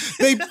 Listen.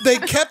 They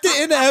kept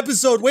it in the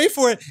episode. Wait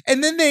for it,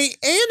 and then they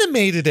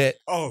animated it.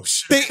 Oh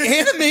shit! They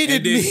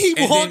animated me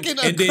walking.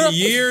 And then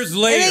years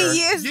later,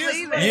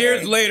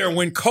 years later,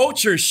 when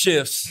culture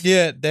shifts,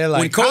 yeah, they're like,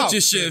 when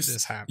culture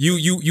shifts,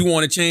 you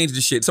want to change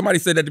the shit. Somebody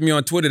said that to me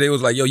on Twitter. They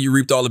was like, "Yo, you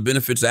reaped all the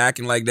benefits of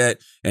acting like that,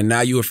 and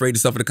now you afraid to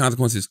suffer the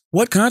consequences."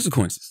 What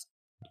consequences?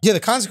 Yeah, the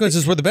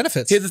consequences were the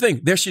benefits. Here's the thing.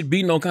 There should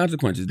be no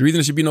consequences. The reason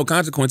there should be no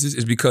consequences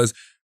is because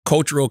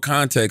cultural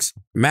context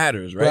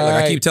matters, right?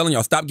 Like I keep telling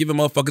y'all, stop giving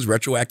motherfuckers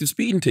retroactive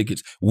speeding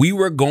tickets. We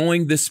were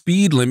going the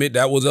speed limit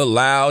that was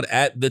allowed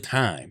at the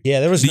time. Yeah,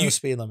 there was no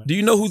speed limit. Do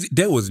you know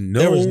there was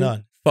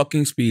none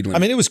fucking speed limit.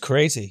 I mean, it was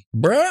crazy.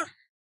 Bruh.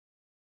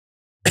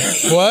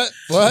 What?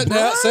 Bruh.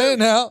 Now? Say it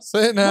now.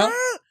 Say it now.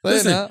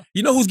 Listen,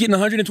 you know who's getting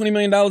 $120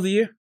 million a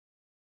year?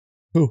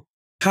 Who?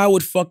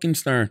 Howard fucking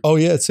Stern. Oh,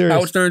 yeah, it's serious.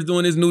 Howard Stern's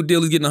doing his new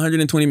deal. He's getting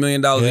 $120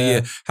 million a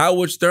year.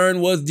 Howard Stern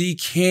was the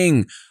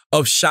king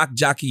of shock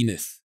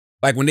jockiness.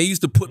 Like when they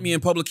used to put me in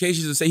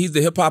publications and say he's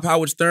the hip hop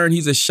Howard Stern,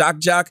 he's a shock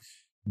jock.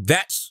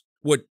 That's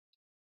what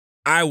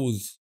I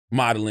was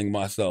modeling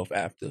myself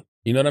after.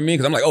 You know what I mean?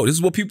 Because I'm like, oh, this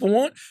is what people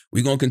want.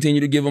 We're going to continue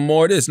to give them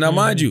more of this. Now,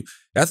 mind you,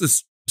 that's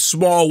a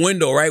small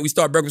window, right? We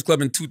start Breakfast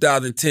Club in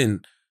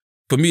 2010.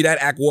 For me, that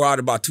act wore out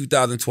about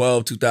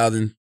 2012,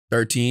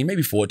 2013,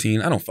 maybe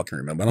 14. I don't fucking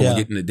remember. I don't want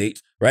to get into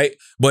dates, right?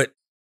 But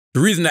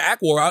the reason the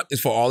act wore out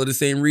is for all of the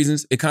same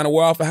reasons it kind of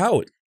wore out for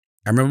Howard.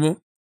 I remember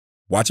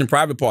watching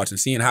Private Parts and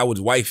seeing Howard's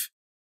wife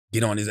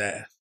get on his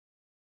ass.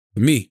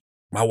 For me,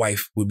 my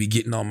wife would be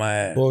getting on my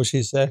ass. What would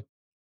she say?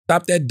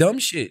 Stop that dumb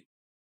shit.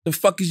 The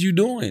fuck is you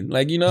doing?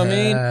 Like, you know what I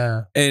mean?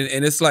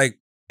 And it's like,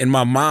 in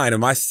my mind,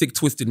 in my sick,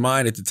 twisted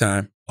mind at the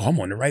time, oh, I'm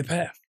on the right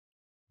path.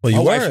 Well, my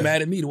you wife's were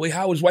mad at me the way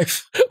Howard's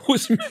wife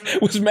was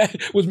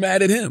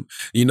mad at him,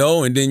 you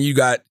know. And then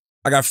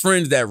I got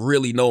friends that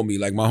really know me,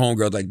 like my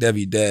homegirls, like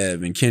Debbie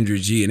Dev and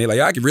Kendra G, and they're like,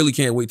 I really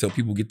can't wait till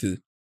people get to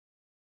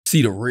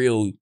see the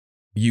real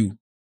you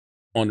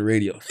on the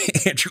radio.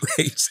 Andrew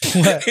hates.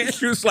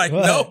 Andrew's like,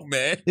 no,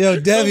 man. Yo,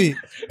 Debbie,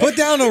 put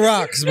down the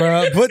rocks,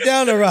 bro. Put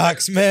down the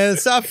rocks, man.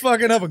 Stop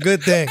fucking up a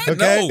good thing, okay?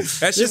 No,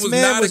 that shit was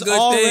not a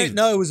good thing.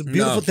 No, it was a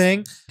beautiful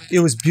thing. It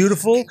was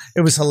beautiful.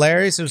 It was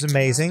hilarious. It was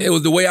amazing. It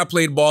was the way I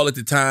played ball at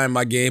the time.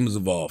 My game was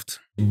evolved.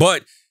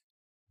 But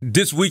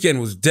this weekend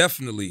was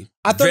definitely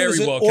very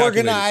well calculated.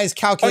 Organized,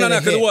 calculated. Oh, no,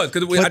 because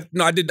it was.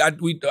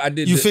 Because I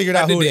did. You figured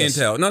out who it is.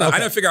 Intel. No, I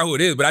didn't figure out who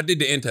it is, but I did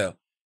the intel.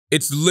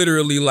 It's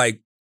literally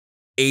like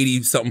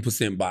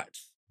 80-something%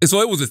 bots. And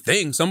so it was a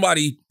thing.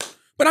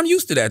 But I'm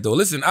used to that though.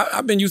 Listen,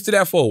 I've been used to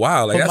that for a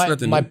while. Like that's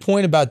nothing. My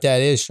point about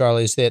that is,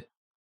 Charlie, is that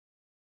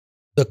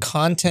the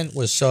content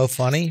was so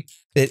funny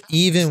that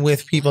even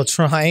with people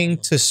trying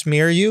to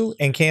smear you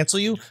and cancel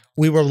you,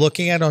 we were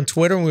looking at it on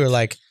Twitter and we were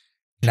like,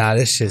 nah,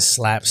 this shit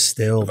slaps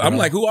still. Bro. I'm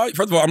like, who are you?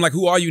 First of all, I'm like,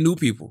 who are you new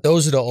people?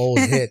 Those are the old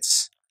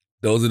hits.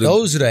 Those are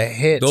the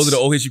hits. Those are the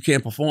old hits you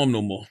can't perform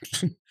no more.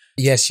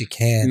 Yes, you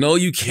can. No,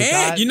 you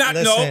can't. You're not.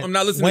 No, I'm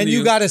not listening when to you.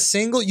 When you got a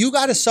single, you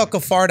got to suck a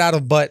fart out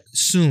of butt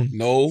soon.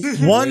 No.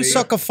 One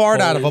suck a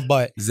fart out of a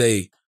butt.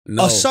 Zay.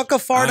 No. A suck a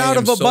fart out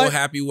of a butt. I'm so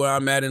happy where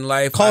I'm at in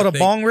life. Call it a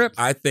bong rip.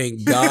 I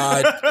thank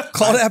God.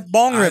 Call that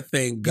bong rip. I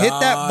thank God. Hit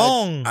that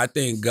bong. I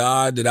thank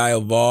God that I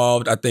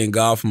evolved. I thank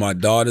God for my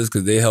daughters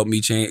because they helped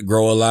me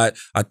grow a lot.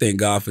 I thank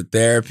God for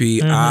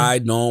therapy. I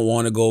don't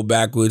want to go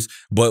backwards.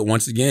 But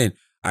once again,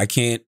 I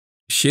can't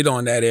shit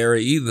on that era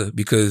either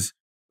because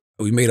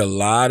we made a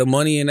lot of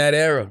money in that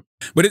era.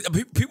 But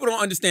people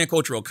don't understand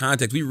cultural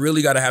context. We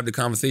really got to have the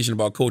conversation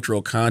about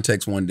cultural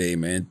context one day,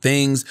 man.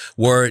 Things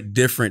were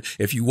different.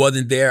 If you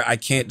wasn't there, I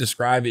can't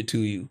describe it to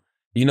you.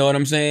 You know what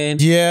I'm saying?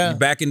 Yeah.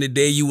 Back in the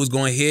day, you was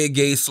going to hear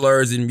gay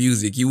slurs in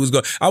music.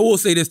 I will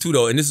say this too,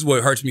 though, and this is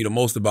what hurts me the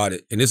most about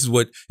it. And this is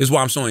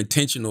why I'm so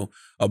intentional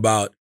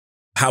about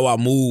how I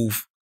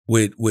move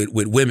with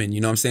women,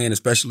 you know what I'm saying?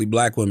 Especially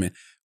black women.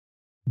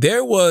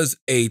 There was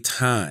a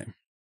time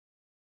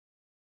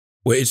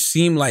where it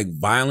seemed like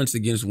violence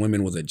against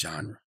women was a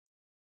genre.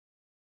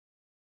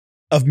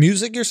 Of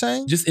music, you're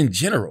saying? Just in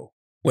general.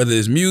 Whether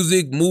it's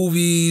music,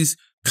 movies,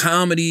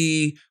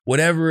 comedy,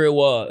 whatever it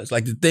was.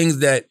 Like the things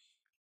that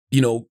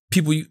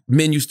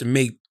men used to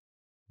make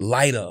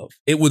light of.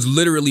 It was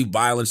literally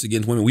violence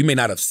against women. We may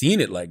not have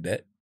seen it like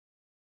that,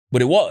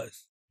 but it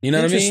was. You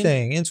know what I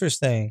mean?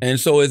 Interesting. And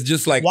so it's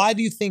just like, why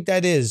do you think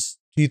that is?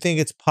 Do you think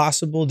it's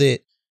possible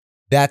that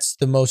that's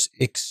the most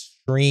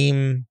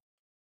extreme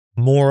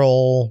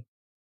moral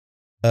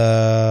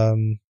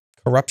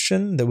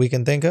corruption that we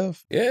can think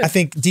of? Yeah. I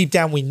think deep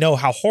down we know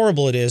how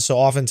horrible it is. So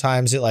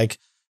oftentimes it like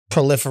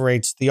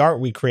proliferates the art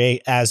we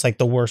create as like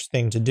the worst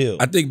thing to do.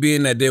 I think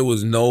being that there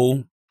was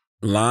no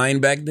line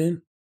back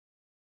then,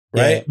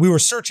 right? Yeah, we were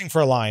searching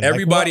for a line.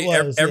 Everybody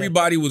Like,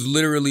 was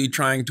literally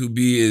trying to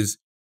be as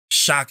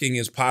shocking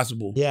as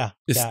possible. Yeah.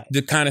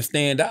 To kind of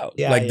stand out.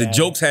 Yeah, like the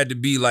jokes had to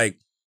be like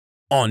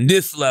on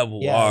this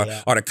level,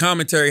 or the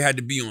commentary had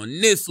to be on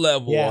this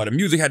level, or the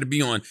music had to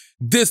be on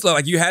this level.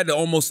 Like you had to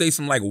almost say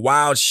some like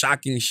wild,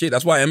 shocking shit.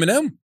 That's why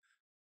Eminem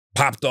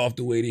popped off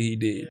the way that he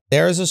did.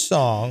 There is a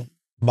song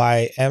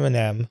by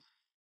Eminem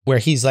where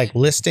he's like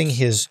listing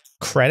his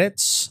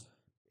credits,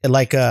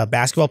 like a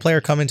basketball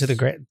player coming to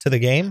the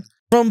game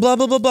from blah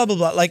blah blah blah blah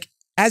blah, like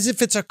as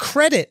if it's a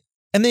credit,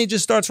 and then he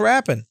just starts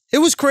rapping. It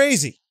was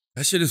crazy.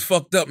 That shit is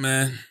fucked up,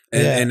 man.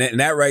 And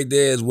that right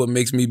there is what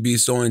makes me be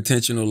so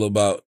intentional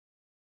about,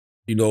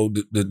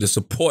 the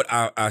support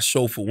I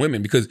show for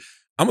women. Because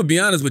I'm gonna be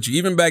honest with you,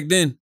 even back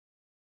then,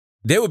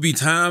 there would be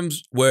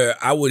times where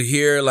I would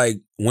hear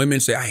like women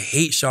say, "I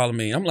hate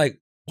Charlamagne." I'm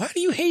like, why do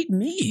you hate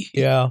me?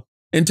 Yeah.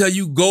 Until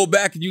you go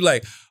back and you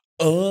like,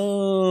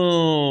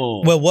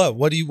 oh. Well, what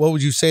would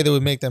you say that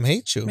would make them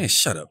hate you? Man,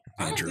 shut up,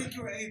 Andrew.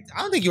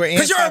 I don't think you were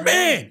because you're a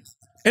man.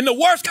 And the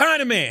worst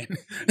kind of man.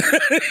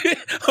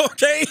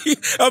 Okay?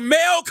 A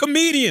male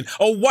comedian,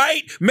 a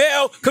white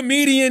male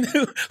comedian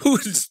who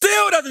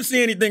still doesn't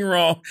see anything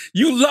wrong.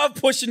 You love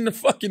pushing the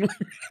fucking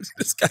limits.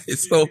 This guy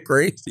is so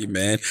crazy,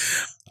 man.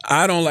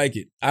 I don't like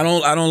it. I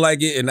don't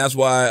like it, and that's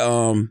why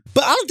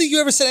But I don't think you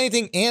ever said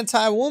anything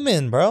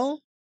anti-woman, bro.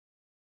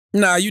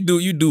 Nah, you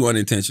do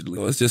unintentionally.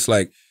 It's just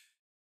like,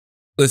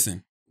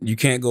 listen, you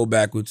can't go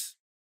backwards,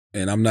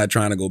 and I'm not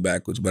trying to go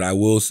backwards, but I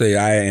will say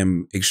I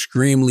am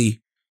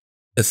extremely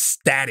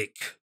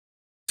ecstatic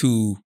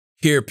to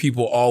hear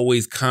people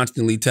always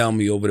constantly tell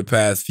me over the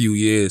past few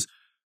years,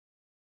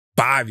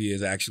 5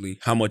 years actually,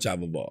 how much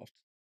I've evolved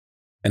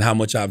and how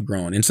much I've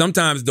grown. And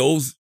sometimes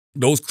those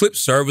clips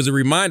serve as a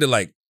reminder,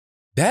 like,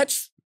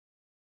 that's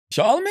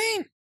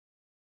Charlamagne?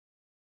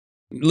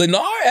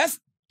 Lennar, that's,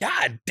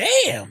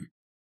 goddamn,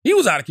 he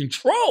was out of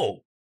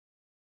control.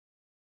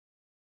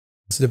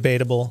 It's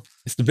debatable.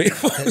 It's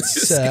debatable.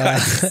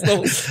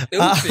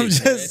 I'm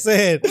just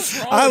saying.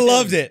 I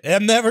loved it.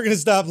 I'm never going to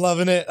stop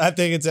loving it. I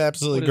think it's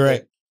absolutely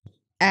great.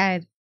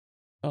 Ad.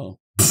 Oh.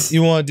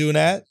 You want to do an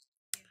ad?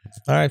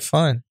 All right,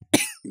 fine.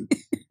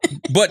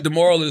 But the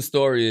moral of the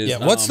story is...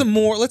 Yeah, what's the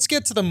moral? Let's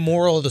get to the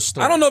moral of the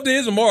story. I don't know if there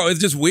is a moral. It's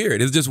just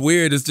weird. It's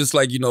just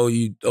like,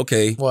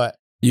 okay. What?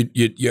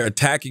 You're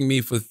attacking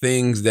me for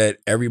things that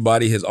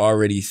everybody has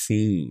already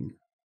seen.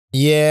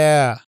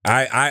 Yeah.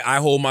 I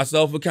hold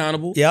myself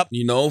accountable. Yep.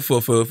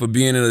 For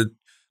being in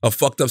a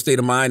fucked up state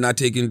of mind, not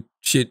taking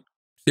shit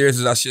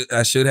serious as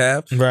I should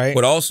have. Right.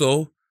 But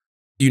also,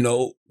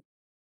 the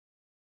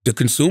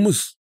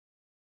consumers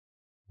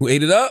who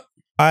ate it up.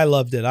 I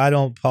loved it. I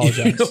don't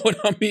apologize. You know what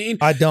I mean?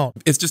 I don't.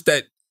 It's just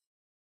that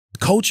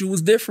culture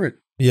was different.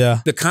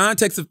 Yeah. The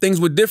context of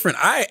things were different.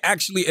 I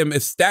actually am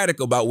ecstatic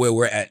about where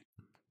we're at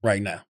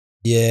right now.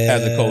 Yeah.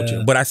 As a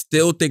culture. But I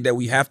still think that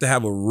we have to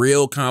have a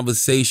real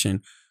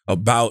conversation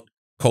about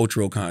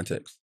cultural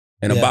context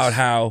and about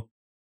how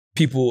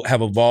people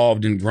have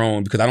evolved and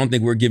grown, because I don't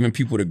think we're giving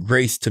people the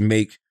grace to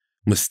make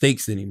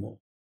mistakes anymore.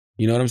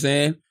 You know what I'm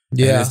saying?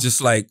 Yeah. And it's just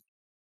like,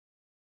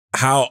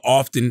 how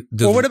often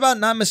does... Well, what about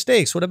not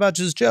mistakes? What about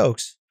just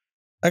jokes?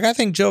 Like, I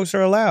think jokes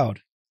are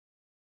allowed.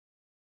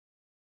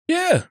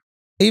 Yeah.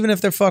 Even if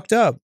they're fucked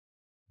up.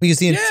 Because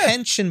the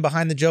intention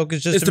behind the joke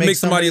is just to make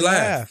somebody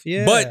laugh.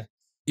 Yeah. But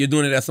you're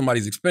doing it at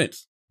somebody's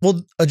expense.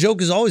 Well, a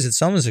joke is always at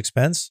someone's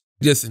expense.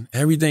 Listen,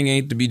 everything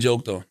ain't to be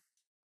joked on.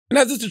 And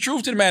that's just the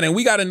truth to the matter. And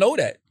we got to know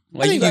that.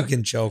 Like, I think you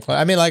can joke.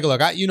 I mean, like,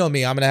 look, you know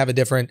me. I'm going to have a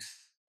different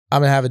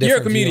You're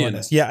a comedian. view on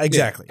this. Yeah,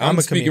 exactly. Yeah, I'm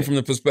a speaking comedian. from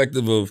the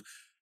perspective of...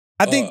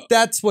 I think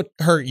that's what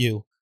hurt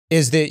you,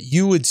 is that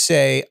you would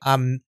say,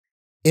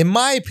 in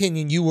my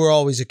opinion, you were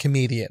always a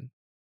comedian.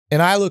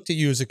 And I looked at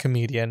you as a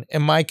comedian.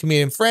 And my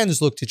comedian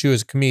friends looked at you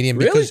as a comedian.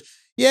 Because,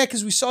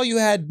 because we saw you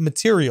had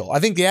material. I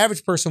think the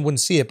average person wouldn't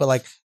see it, but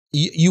like,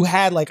 you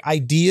had like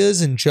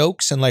ideas and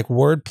jokes and like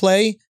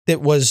wordplay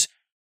that was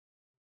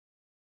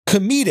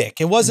comedic.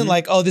 It wasn't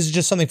like, oh, this is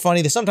just something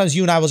funny. Sometimes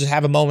you and I will just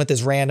have a moment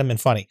that's random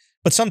and funny.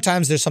 But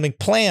sometimes there's something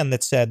planned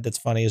that's said that's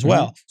funny as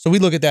well. So we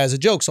look at that as a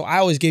joke. So I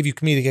always gave you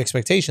comedic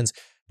expectations.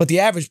 But the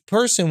average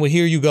person would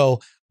hear you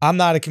go, I'm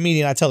not a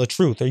comedian, I tell the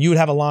truth. Or you would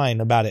have a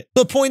line about it.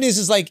 The point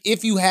is like,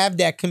 if you have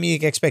that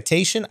comedic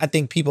expectation, I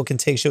think people can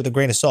take shit with a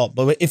grain of salt.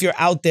 But if you're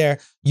out there,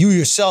 you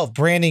yourself,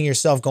 branding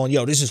yourself, going,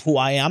 yo, this is who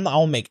I am. I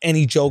don't make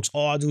any jokes.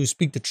 All I do is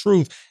speak the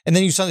truth. And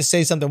then you suddenly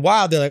say something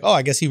wild. They're like, oh,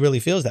 I guess he really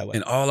feels that way.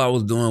 And all I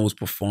was doing was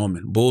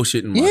performing,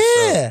 bullshitting myself.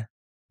 Yeah.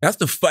 That's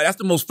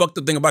the most fucked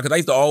up thing about it, because I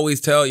used to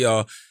always tell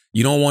y'all,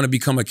 you don't want to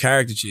become a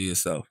caricature of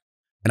yourself.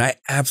 And I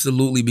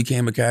absolutely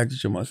became a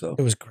caricature of myself.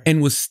 It was great.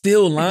 And was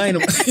still lying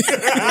about it. It was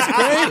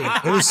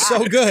great. It was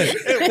so good.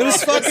 It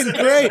was fucking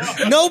great.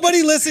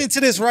 Nobody listening to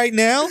this right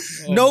now.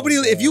 Nobody,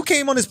 if you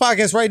came on this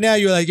podcast right now,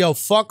 you're like, yo,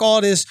 fuck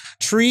all this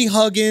tree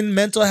hugging,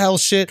 mental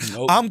health shit.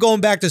 Nope. I'm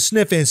going back to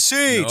sniffing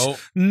seeds. Nope.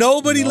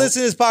 Nobody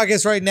listening to this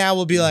podcast right now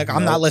will be like,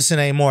 I'm not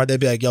listening anymore. They'll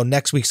be like, yo,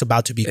 next week's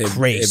about to be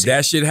crazy. If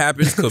that shit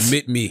happens,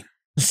 commit me.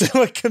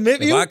 So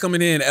commit you? If I come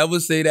in here and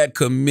ever say that,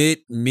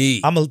 commit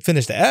me. I'm going to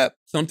finish the app.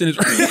 Something is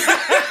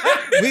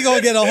We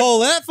gonna get a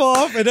whole F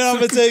off, and then I'm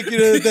gonna take you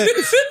to the thing.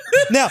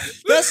 Now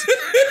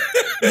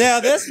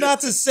that's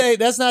not to say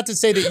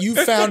that you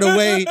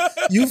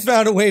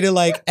found a way to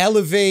like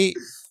elevate.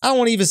 I don't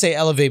want to even say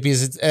elevate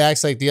because it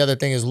acts like the other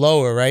thing is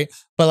lower, right?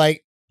 But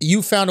like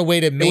you found a way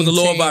to maintain. It was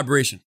a lower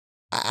vibration.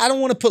 I don't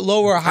want to put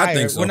lower or higher. I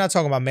think so. We're not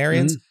talking about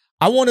Marians.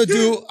 I want to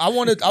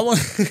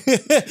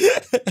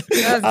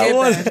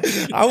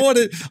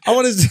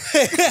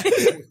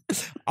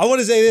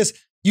say this.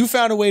 You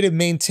found a way to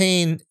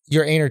maintain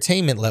your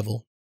entertainment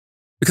level.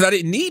 Because I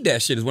didn't need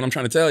that shit is what I'm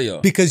trying to tell y'all.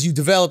 Because you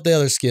developed the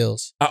other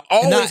skills. I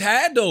always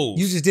had those.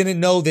 You just didn't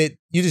know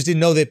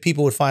that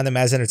people would find them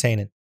as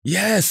entertaining.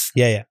 Yes.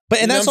 Yeah. But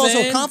and You know that's what I'm also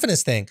a saying?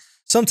 confidence thing.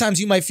 Sometimes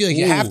you might feel like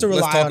you have to let's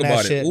rely talk on that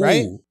about shit, it.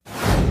 right? Ooh.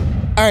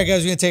 All right,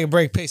 guys, we're gonna take a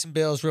break, pay some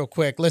bills real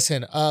quick.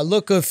 Listen,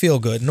 look good, feel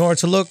good. In order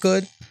to look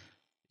good,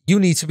 you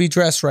need to be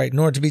dressed right. In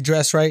order to be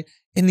dressed right,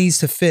 it needs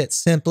to fit.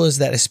 Simple as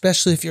that,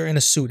 especially if you're in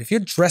a suit. If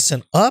you're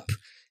dressing up,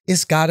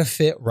 it's gotta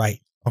fit right.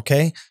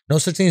 Okay? No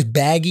such thing as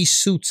baggy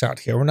suits out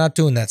here. We're not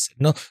doing that.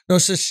 No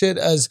such shit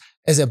as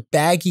a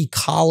baggy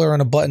collar on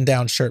a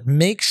button-down shirt.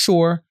 Make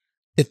sure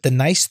that the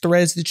nice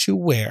threads that you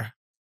wear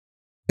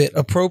fit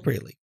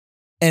appropriately.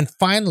 And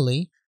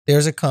finally,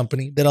 there's a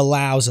company that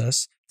allows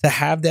us to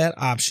have that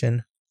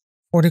option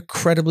for an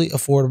incredibly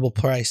affordable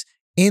price.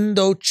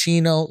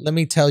 Indochino, let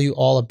me tell you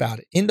all about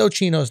it.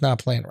 Indochino is not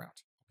playing around,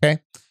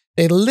 okay?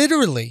 They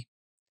literally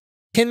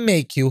can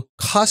make you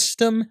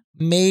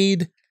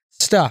custom-made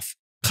stuff.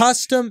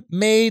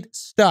 Custom-made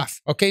stuff,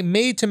 okay?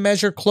 Made to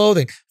measure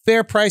clothing.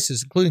 Fair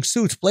prices, including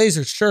suits,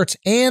 blazers, shirts,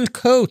 and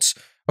coats.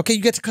 Okay,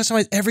 you get to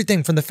customize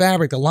everything from the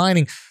fabric, the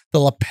lining, the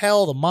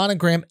lapel, the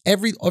monogram.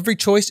 Every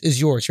choice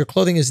is yours. Your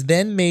clothing is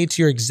then made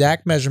to your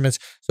exact measurements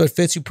so it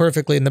fits you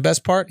perfectly. And the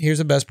best part, here's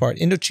the best part.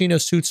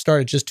 Indochino suits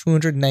start at just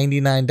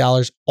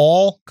 $299,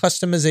 all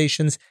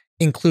customizations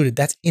included.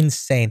 That's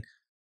insane.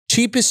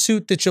 Cheapest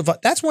suit that you'll find.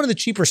 That's one of the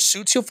cheaper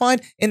suits you'll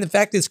find. And the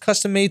fact that it's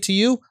custom made to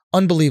you,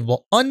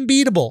 unbelievable.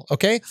 Unbeatable,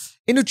 okay?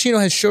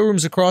 Indochino has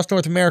showrooms across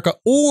North America,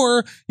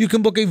 or you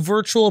can book a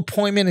virtual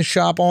appointment and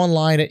shop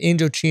online at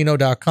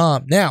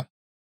Indochino.com. Now,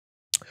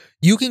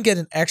 you can get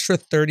an extra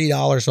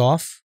 $30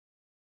 off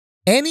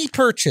any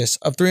purchase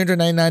of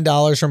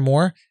 $399 or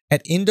more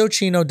at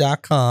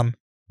Indochino.com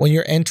when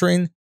you're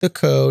entering the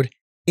code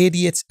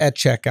idiots at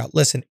checkout.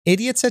 Listen,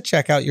 idiots at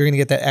checkout, you're going to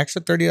get that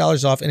extra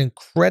 $30 off an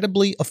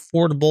incredibly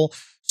affordable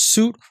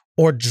suit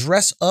or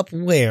dress up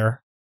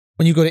wear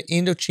when you go to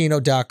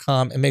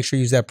Indochino.com and make sure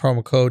you use that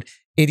promo code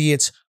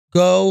idiots.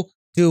 Go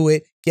do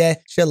it.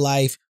 Get your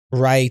life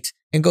right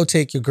and go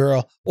take your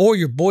girl or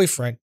your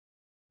boyfriend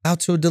out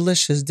to a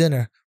delicious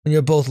dinner when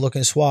you're both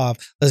looking suave.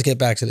 Let's get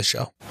back to the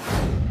show.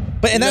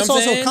 But and that's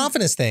also a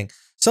confidence thing.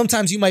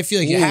 Sometimes you might feel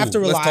like you have to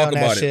rely on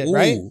that shit,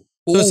 right?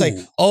 So it's like,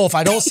 oh, if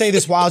I don't say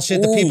this wild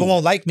shit, the people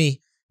won't like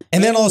me.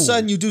 And then all of a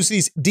sudden you do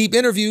these deep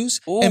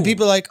interviews and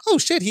people are like, oh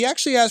shit, he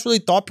actually asked really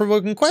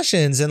thought-provoking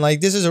questions. And like,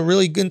 this is a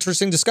really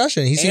interesting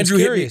discussion. He seems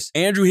curious.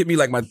 Andrew hit me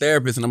like my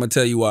therapist, and I'm going to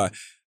tell you why.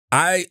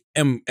 I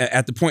am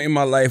at the point in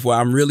my life where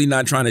I'm really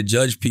not trying to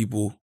judge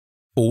people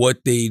for what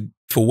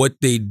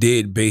they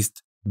did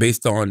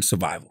based on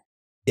survival.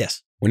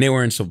 Yes. When they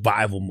were in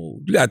survival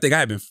mode. You got to think, I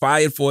have been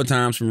fired 4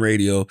 times from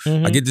radio.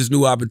 I get this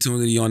new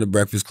opportunity on The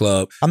Breakfast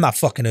Club. I'm not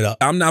fucking it up.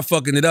 I'm not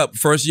fucking it up.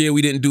 First year,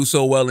 we didn't do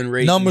so well in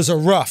radio. Numbers are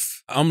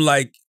rough. I'm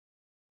like,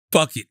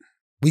 fuck it.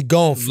 We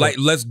going for it.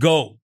 Let's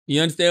go.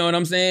 You understand what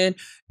I'm saying?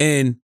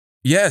 And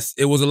yes,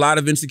 it was a lot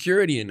of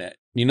insecurity in that.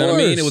 You know what I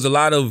mean? It was a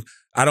lot of,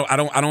 I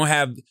don't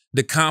have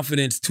the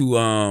confidence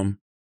to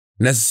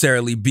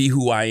necessarily be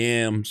who I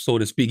am, so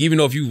to speak. Even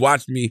though if you've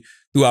watched me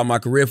throughout my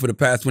career for the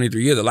past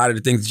 23 years, a lot of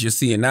the things that you're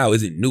seeing now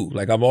isn't new.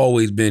 Like I've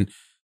always been,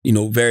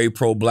 very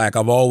pro-black.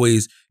 I've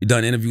always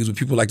done interviews with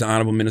people like the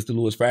Honorable Minister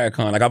Louis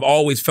Farrakhan. Like I've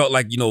always felt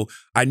like,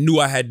 I knew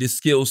I had this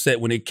skill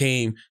set when it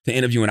came to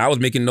interviewing. I was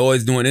making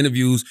noise doing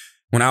interviews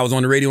when I was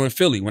on the radio in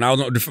Philly. When I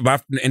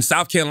was in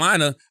South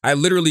Carolina, I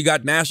literally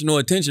got national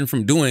attention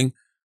from doing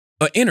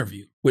an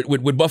interview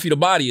with Buffy the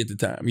Body at the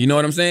time. You know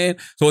what I'm saying?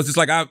 So it's just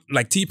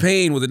like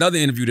T-Pain was another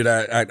interview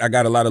that I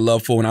got a lot of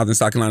love for when I was in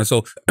South Carolina.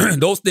 So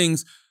those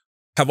things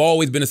have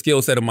always been a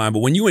skill set of mine. But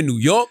when you in New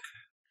York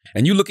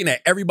and you looking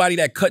at everybody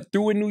that cut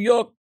through in New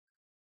York,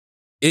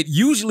 it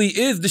usually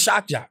is the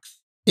shock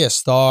jocks. Yeah,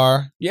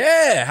 Star.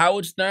 Yeah,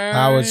 Howard Stern.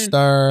 Howard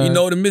Stern. You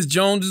know, the Miss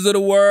Joneses of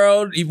the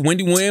world. Even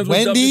Wendy Williams was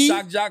up Wendy? to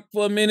shock jock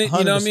for a minute.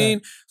 You know what I 100%.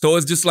 mean? So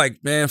it's just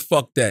like, man,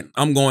 fuck that.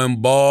 I'm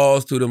going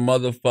balls to the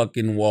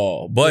motherfucking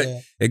wall. But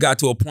it got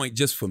to a point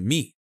just for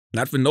me,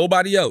 not for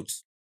nobody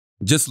else.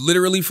 Just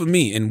literally for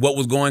me and what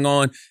was going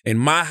on in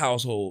my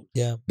household.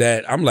 Yeah.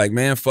 That I'm like,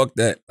 man, fuck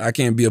that. I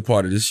can't be a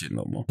part of this shit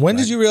no more. When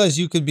did you realize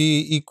you could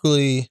be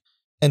equally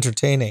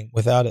entertaining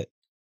without it?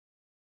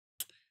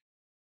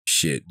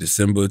 Shit,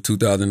 December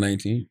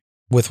 2019.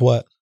 With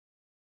what?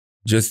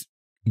 Just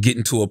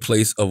getting to a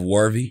place of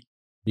worthy.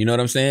 You know what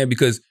I'm saying?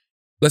 Because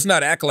let's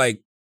not act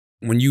like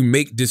when you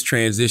make this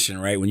transition,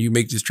 right? When you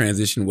make this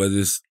transition, whether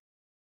it's,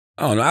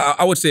 I don't know,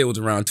 I would say it was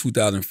around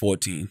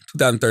 2014,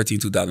 2013,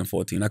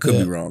 2014. I could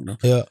be wrong though.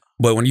 Yeah.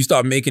 But when you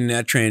start making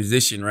that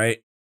transition, right?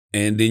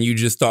 And then you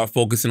just start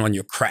focusing on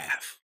your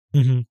craft,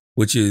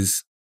 which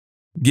is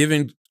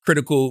giving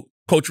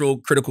cultural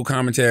critical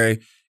commentary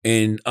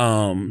and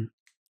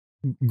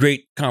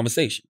great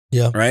conversation.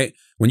 Yeah. Right?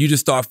 When you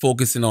just start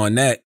focusing on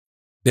that,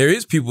 there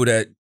is people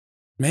that,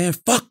 man,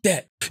 fuck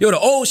that. Yo, the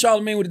old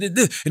Charlamagne would have did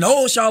this, and the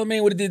old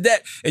Charlamagne would have did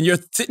that. And you're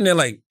sitting there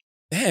like,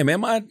 damn,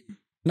 am I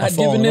not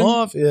giving them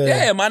off?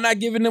 Yeah. am I not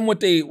giving them what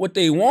they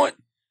want?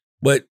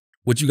 But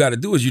what you got to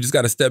do is you just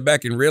got to step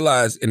back and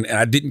realize, and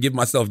I didn't give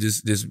myself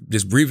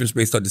this breathing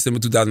space till December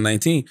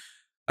 2019.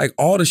 Like,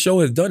 all the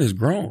show has done is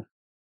grown.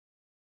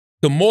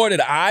 The more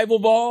that I've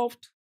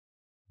evolved,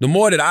 the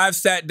more that I've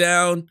sat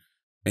down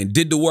and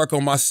did the work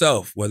on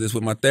myself, whether it's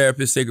with my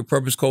therapist, sacred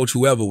purpose coach,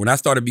 whoever, when I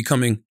started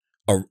becoming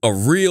a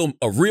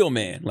real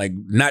man, like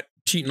not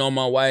cheating on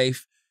my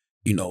wife,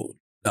 you know,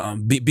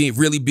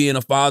 being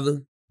a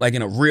father, like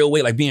in a real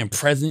way, like being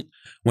present.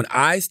 When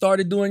I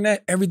started doing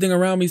that, everything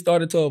around me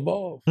started to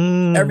evolve.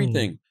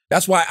 Everything.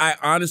 That's why I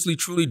honestly,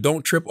 truly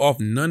don't trip off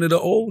none of the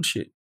old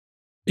shit.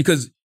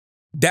 Because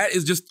that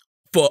is just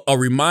for a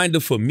reminder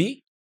for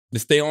me to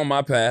stay on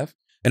my path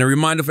and a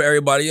reminder for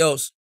everybody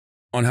else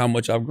on how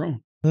much I've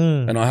grown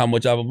and on how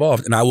much I've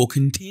evolved. And I will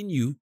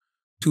continue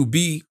to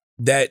be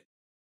that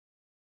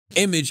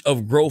image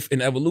of growth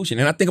and evolution.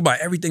 And I think about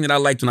everything that I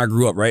liked when I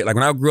grew up, right? Like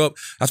when I grew up,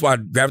 that's why I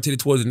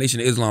gravitated towards the Nation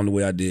of Islam the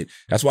way I did.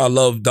 That's why I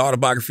love the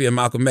autobiography of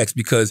Malcolm X,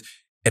 and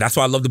that's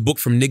why I love the book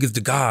From Niggas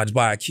to Gods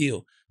by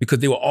Akil, because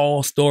they were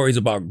all stories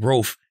about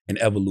growth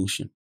and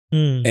evolution.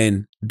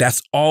 And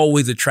that's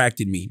always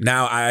attracted me.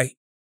 Now I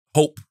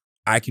hope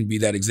I can be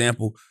that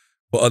example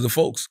for other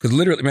folks. Because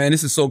literally, man,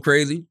 this is so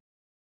crazy.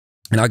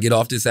 And I'll get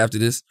off this after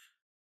this.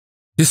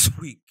 This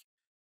week,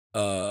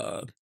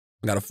 I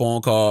got a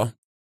phone call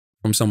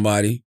from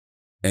somebody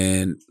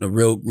and a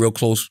real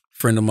close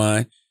friend of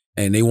mine,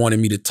 and they wanted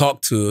me to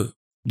talk to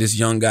this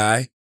young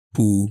guy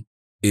who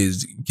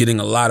is getting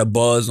a lot of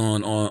buzz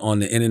on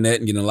the internet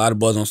and getting a lot of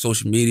buzz on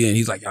social media. And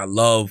he's like, I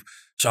love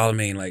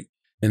Charlamagne. Like,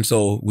 and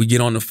so we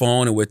get on the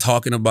phone and we're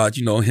talking about,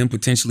 you know, him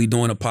potentially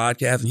doing a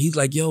podcast. And he's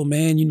like, yo,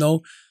 man, you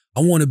know,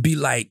 I want to be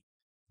like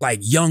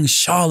young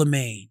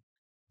Charlamagne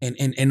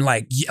and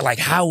like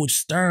Howard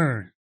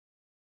Stern.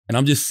 And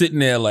I'm just sitting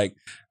there like,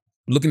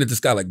 looking at the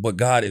sky like, but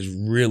God is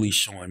really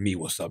showing me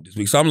what's up this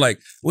week. So I'm like,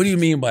 what do you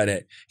mean by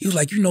that? He was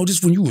like, you know,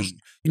 just when you was,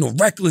 you know,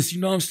 reckless, you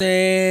know what I'm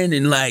saying?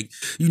 And like,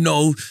 you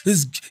know,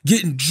 just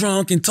getting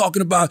drunk and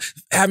talking about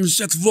having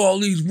sex with all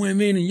these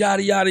women and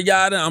yada, yada,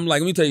 yada. I'm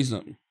like, let me tell you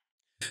something.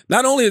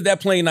 Not only is that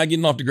plane not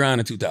getting off the ground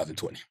in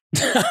 2020,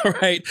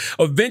 right?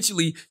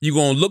 Eventually, you're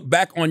going to look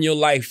back on your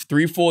life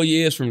 3-4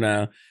 years from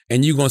now,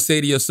 and you're going to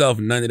say to yourself,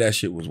 none of that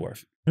shit was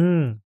worth it.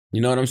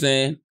 You know what I'm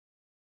saying?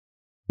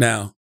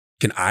 Now,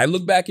 can I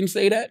look back and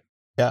say that?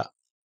 Yeah.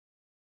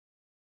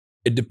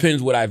 It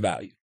depends what I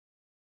value.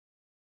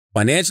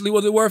 Financially,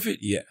 was it worth it?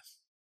 Yes.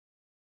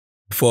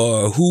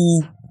 For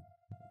who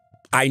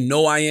I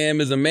know I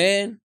am as a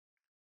man,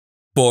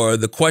 for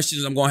the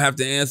questions I'm going to have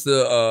to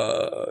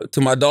answer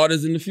to my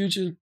daughters in the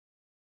future,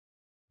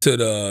 to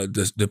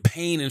the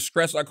pain and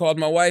stress I caused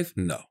my wife,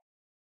 no.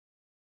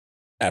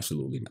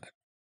 Absolutely not.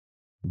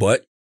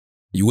 But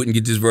you wouldn't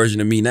get this version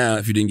of me now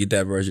if you didn't get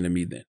that version of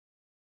me then.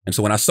 And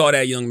so when I saw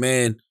that young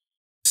man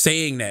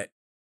saying that,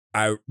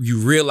 you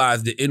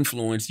realize the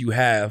influence you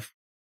have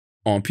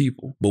on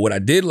people. But what I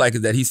did like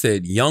is that he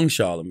said, young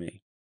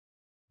Charlamagne.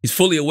 He's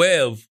fully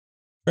aware of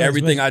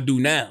everything I do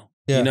now.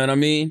 Yeah. You know what I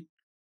mean?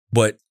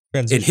 But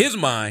in his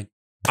mind,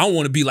 I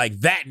want to be like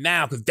that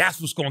now because that's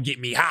what's going to get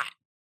me hot.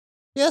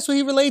 Yeah, that's what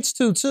he relates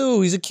to,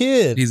 too. He's a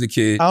kid. He's a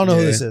kid. I don't know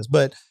who this is,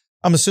 but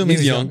I'm assuming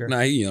he's young. younger.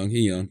 Nah, he's young.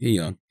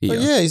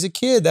 Yeah, he's a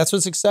kid. That's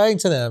what's exciting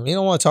to them. You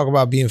don't want to talk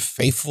about being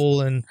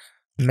faithful and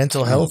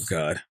mental health. Oh,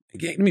 God.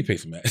 Let me pay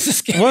some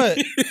ass. What?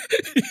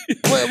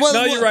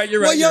 No, you're right.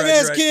 What young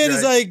ass kid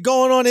is like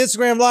going on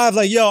Instagram Live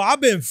like, yo, I've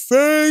been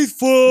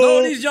faithful.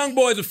 No, these young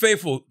boys are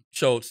faithful,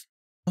 Schulz.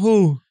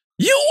 Who?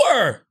 You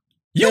were.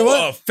 You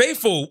were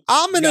faithful.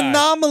 I'm an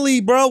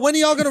anomaly, bro. When are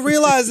y'all going to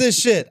realize this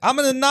shit? I'm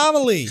an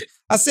anomaly.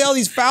 I say all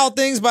these foul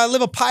things, but I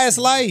live a pious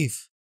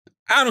life.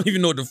 I don't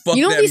even know what the fuck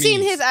You don't that be means.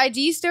 seeing his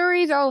IG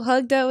stories all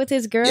hugged up with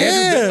his girl?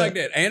 Andrew been like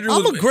that. Andrew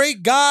I'm was, a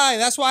great guy.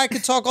 That's why I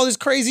could talk all this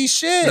crazy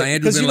shit. Nah, Andrew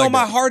Because been you know like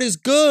my that. heart is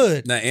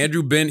good. Now,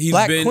 Andrew been, he's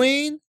Black been.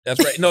 Queen.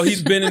 That's right. No,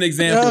 he's been an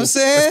example. You know what I'm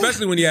saying?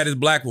 Especially when he had his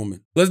black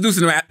woman. Let's do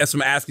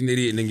some asking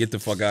idiot and then get the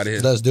fuck out of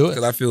here. Let's do it.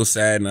 Because I feel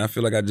sad and I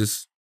feel like I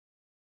just,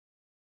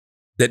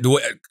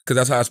 because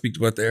that's how I speak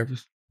to my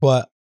therapist.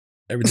 What?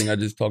 Everything I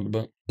just talked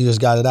about. You just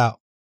got it out.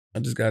 I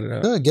just got it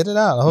out. Good, get it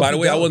out. I hope By the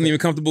you way, I dealt wasn't with even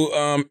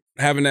comfortable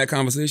having that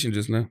conversation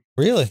just now. it.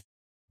 Really?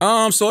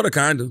 Sort of,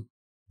 kind of.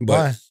 But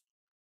Why?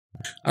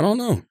 I don't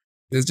know.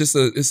 It's just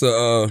it's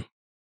a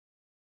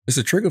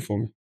trigger for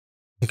me.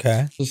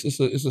 Okay.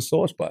 It's a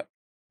sore spot.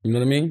 You know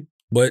what I mean?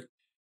 But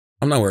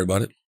I'm not worried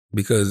about it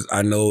because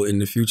I know in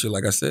the future,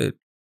 like I said,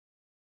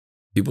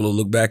 people will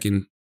look back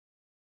and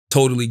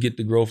totally get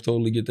the growth,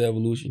 totally get the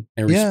evolution,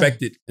 and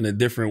respect it in a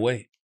different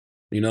way.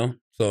 You know?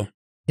 So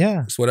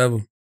yeah, it's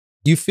whatever.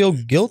 You feel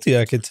guilty,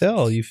 I could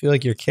tell. You feel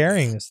like you're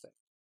carrying this thing.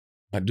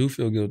 I do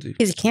feel guilty.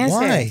 He's cancer.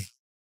 Why?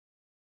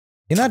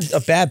 You're not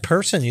a bad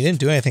person. You didn't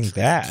do anything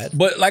bad.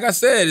 But like I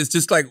said, it's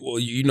just like, well,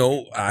 you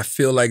know, I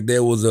feel like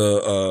there was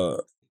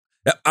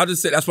I'll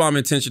just say that's why I'm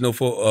intentional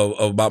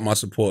about my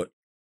support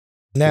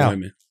Now, for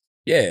women.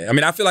 Yeah, I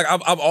mean, I feel like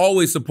I've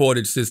always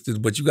supported sisters,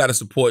 but you got to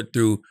support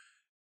through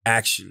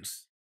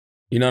actions.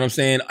 You know what I'm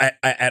saying?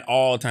 At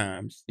all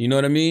times. You know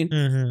what I mean?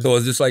 Mhm. So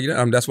it's just like,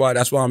 that's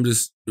why I'm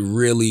just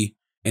really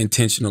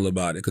intentional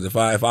about it. Because if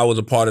I was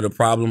a part of the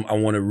problem, I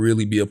want to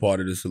really be a part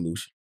of the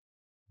solution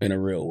in a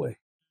real way.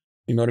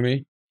 You know what I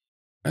mean?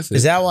 That's it.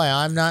 is that why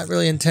I'm not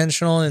really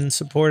intentional in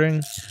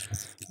supporting?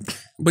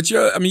 But you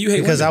hate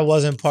Because women. I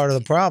wasn't part of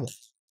the problem.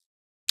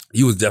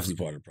 You was definitely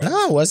part of the problem.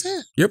 No, I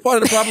wasn't. You're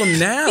part of the problem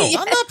now. I'm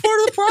not part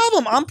of the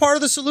problem. I'm part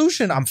of the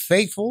solution. I'm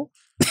faithful.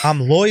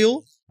 I'm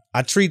loyal.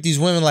 I treat these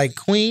women like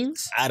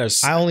queens. I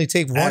only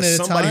take one at a time. As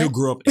somebody who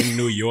grew up in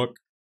New York,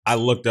 I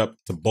looked up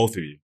to both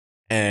of you.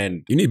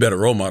 And you need better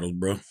role models,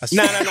 bro.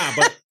 No.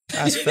 But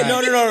That's fact.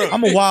 no.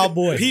 I'm a wild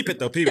boy. Peep it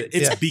though. Peep it.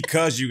 It's Yeah.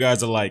 because you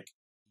guys are like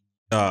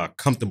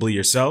comfortably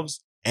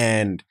yourselves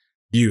and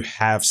you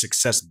have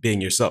success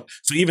being yourself.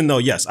 So even though,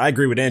 yes, I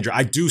agree with Andrew,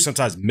 I do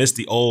sometimes miss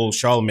the old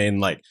Charlamagne,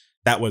 like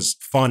that was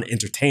fun,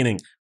 entertaining.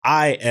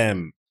 I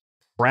am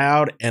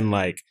proud and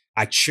like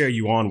I cheer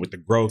you on with the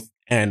growth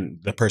and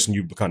the person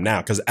you've become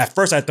now. Because at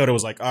first I thought it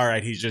was like, all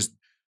right, he's just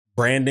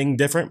branding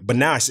different. But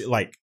now I see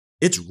like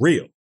it's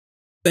real.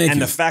 Thank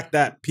you. The fact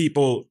that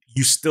people,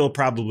 you still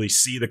probably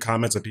see the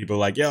comments of people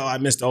like, yo, I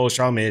missed old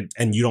Charlamagne,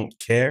 and you don't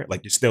care.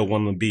 Like you still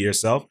want to be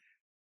yourself.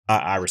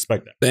 I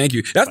respect that. Thank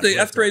you.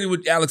 That's crazy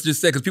what Alex just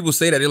said, because people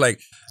say that they're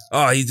like,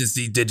 oh, he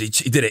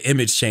did an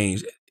image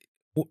change.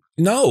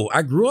 No,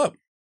 I grew up.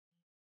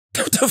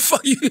 What the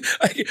fuck?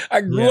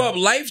 I grew up.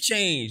 Life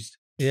changed.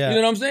 Yeah. You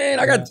know what I'm saying?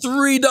 I got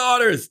 3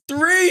 daughters.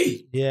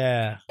 3.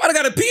 Yeah. If I'd have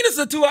got a penis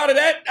or 2 out of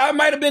that, I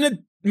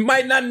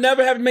might not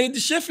never have made the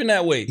shift in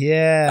that way.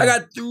 Yeah. I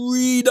got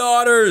 3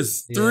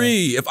 daughters. Yeah.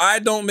 3. If I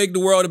don't make the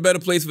world a better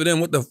place for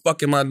them, what the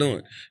fuck am I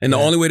doing? And the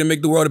only way to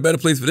make the world a better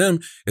place for them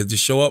is to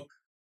show up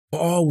for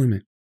all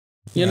women.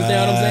 You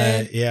understand what I'm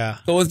saying? Yeah.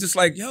 So it's just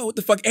like, yo, what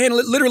the fuck? And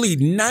literally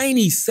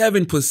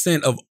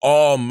 97% of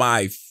all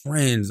my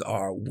friends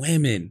are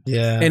women.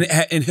 Yeah.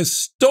 And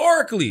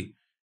historically,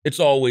 it's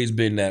always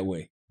been that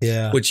way.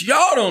 Yeah. What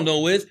y'all don't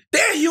know is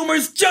their humor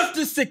is just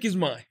as sick as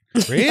mine.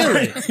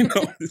 Really? You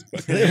know,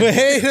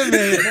 Wait a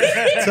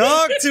minute.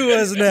 Talk to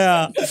us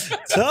now.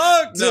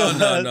 Talk to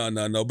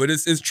us. No. But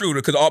it's true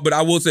but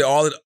I will say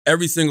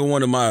every single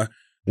one of my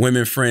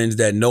women friends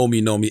that know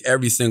me,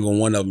 every single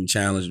one of them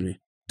challenged me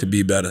to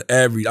be better.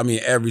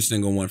 Every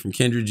single one, from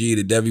Kendra G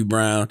to Debbie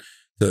Brown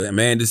to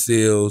Amanda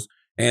Seals,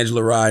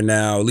 Angela Rye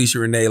now, Alicia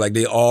Renee, like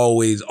they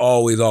always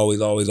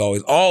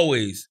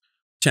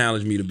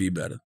challenge me to be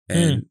better.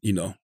 And you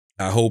know,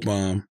 I hope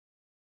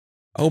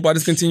I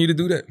just continue to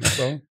do that. That's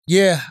all.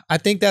 Yeah, I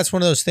think that's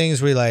one of those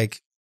things where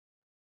like,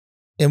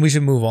 and we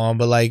should move on,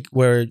 but like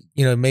where,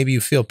 you know, maybe you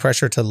feel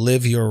pressure to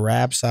live your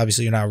raps.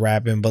 Obviously you're not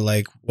rapping, but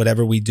like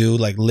whatever we do,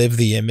 like live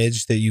the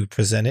image that you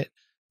presented.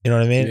 You know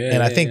what I mean? Yeah,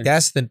 and I think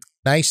that's the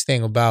nice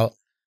thing about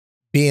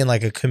being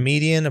like a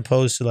comedian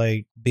opposed to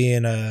like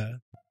being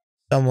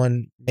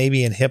someone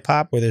maybe in hip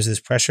hop where there's this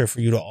pressure for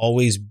you to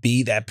always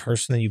be that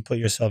person that you put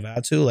yourself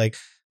out to. Like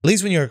at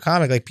least when you're a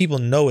comic, like people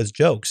know it's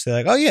jokes. They're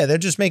like, oh yeah, they're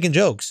just making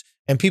jokes.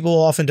 And people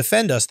will often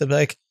defend us. They'll be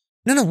like,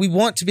 no, we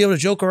want to be able to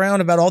joke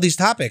around about all these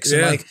topics.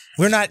 And like,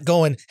 we're not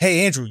going,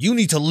 hey, Andrew, you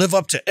need to live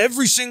up to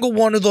every single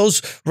one of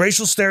those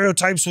racial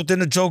stereotypes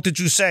within a joke that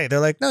you say. They're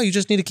like, no, you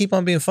just need to keep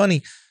on being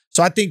funny.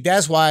 So I think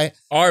that's why.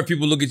 Or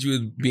people look at you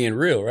as being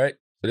real, right?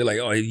 So they're like,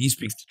 oh, he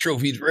speaks the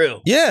truth. He's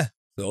real. Yeah.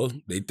 So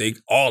they think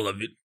all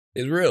of it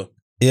is real.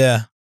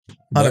 Yeah.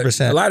 100%.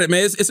 But a lot of it,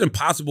 man, it's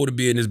impossible to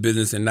be in this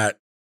business and not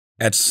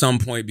at some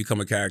point become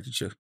a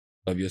caricature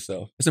of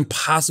yourself. It's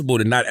impossible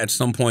to not at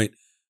some point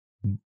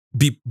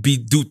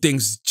do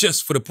things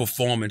just for the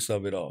performance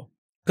of it all.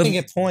 I think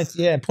at points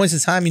in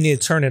time you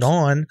need to turn it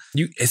on.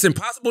 It's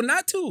impossible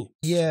not to.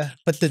 Yeah,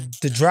 but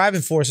the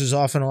driving force is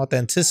often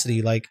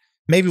authenticity. Like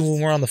maybe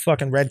when we're on the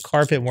fucking red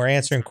carpet and we're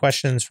answering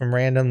questions from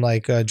random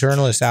like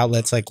journalist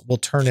outlets, like we'll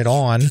turn it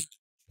on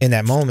in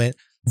that moment.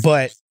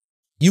 But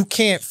you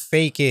can't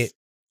fake it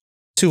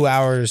 2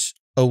 hours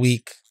a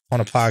week on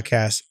a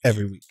podcast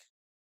every week.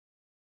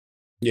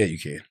 Yeah, you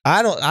can.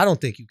 I don't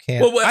think you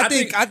can. Well, I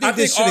think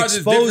this should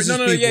expose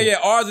people. Yeah.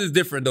 Ours is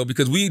different though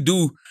because we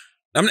do.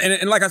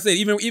 And like I said,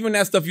 even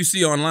that stuff you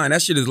see online,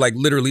 that shit is like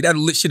literally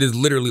shit is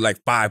literally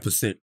like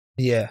 5%.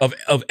 Yeah.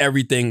 Of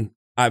everything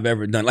I've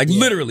ever done. Like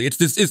literally,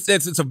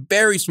 it's a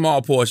very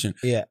small portion.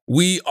 Yeah.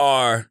 We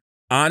are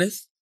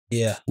honest.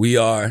 Yeah. We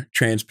are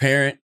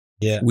transparent.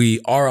 Yeah. We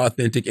are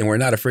authentic, and we're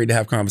not afraid to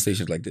have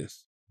conversations like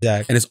this.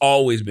 Exactly. And it's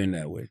always been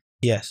that way.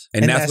 Yes.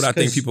 And that's what I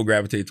think people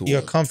gravitate towards.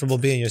 You're comfortable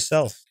being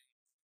yourself.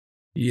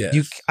 Yeah.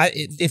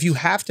 If you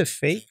have to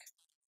fake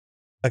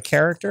a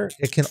character,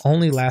 it can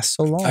only last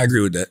so long. I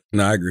agree with that.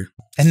 No, I agree.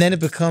 And then it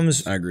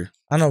becomes, I agree.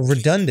 I don't know,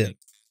 redundant.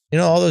 You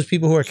know, all those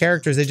people who are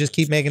characters, they just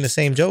keep making the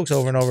same jokes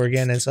over and over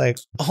again. And it's like,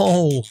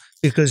 oh,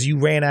 because you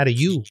ran out of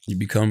you. You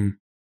become,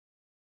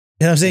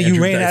 you know what I'm saying? Andrew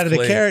you ran Dice out of the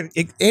Clay.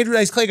 character. Andrew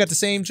Dice Clay got the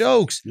same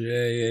jokes. Yeah.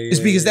 It's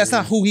because that's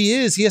not who he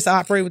is. He has to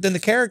operate within the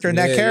character, and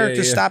that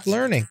character stopped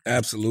learning.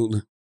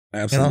 Absolutely.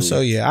 You know,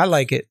 so yeah, I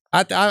like it.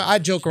 I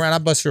joke around. I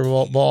bust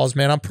your balls,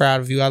 man. I'm proud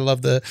of you. I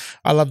love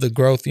the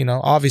growth. You know,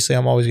 obviously,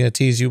 I'm always gonna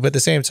tease you, but at the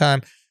same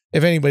time,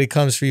 if anybody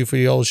comes for you for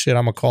your old shit,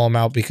 I'm gonna call them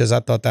out because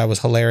I thought that was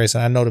hilarious,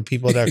 and I know the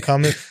people that are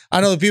coming.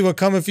 I know the people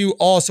coming for you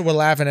also were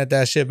laughing at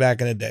that shit back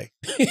in the day.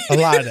 A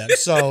lot of them.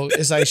 So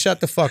it's like, shut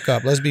the fuck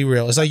up. Let's be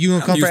real. It's like you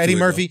gonna come for Eddie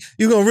Murphy.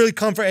 You gonna really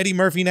come for Eddie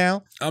Murphy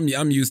now? I'm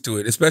used to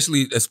it,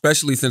 especially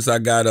since I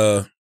got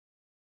into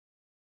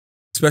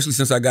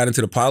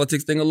the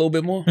politics thing a little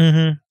bit more.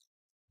 Mm-hmm.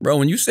 Bro,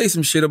 when you say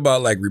some shit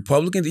about like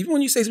Republicans, even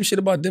when you say some shit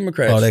about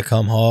Democrats, they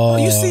come hard.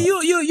 You see,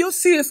 you'll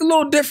see it's a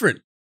little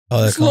different.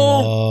 Oh, they come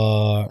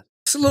hard.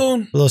 It's a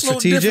little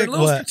strategic. A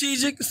little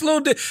strategic. It's a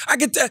little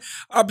different.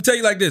 I'll tell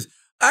you like this.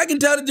 I can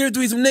tell the difference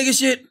between some nigga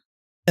shit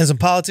and some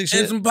politics shit.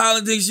 And some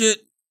politics shit.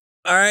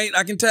 All right,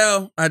 I can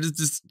tell. I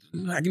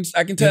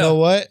can tell. You know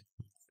what?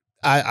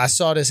 I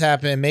saw this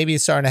happen. Maybe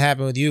it's starting to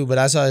happen with you, but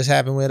I saw this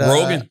happen with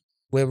Rogan.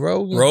 With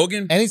Rogan.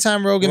 Rogan.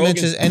 Anytime Rogan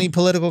mentions any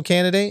political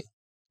candidate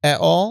at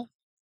all,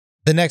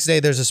 the next day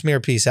there's a smear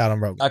piece out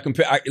on Rogan.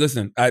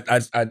 Listen,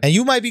 and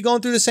you might be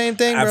going through the same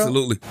thing, bro.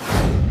 Absolutely.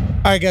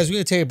 All right, guys, we're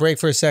going to take a break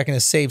for a second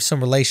and save some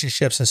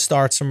relationships and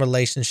start some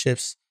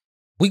relationships.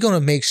 We're going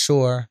to make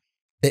sure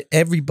that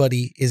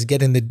everybody is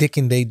getting the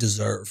dicking they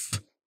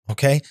deserve,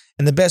 okay?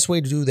 And the best way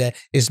to do that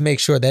is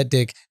make sure that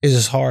dick is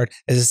as hard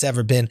as it's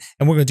ever been,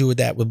 and we're going to do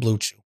that with Blue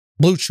Chew.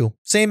 Blue Chew,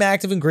 same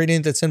active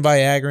ingredient that's in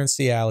Viagra and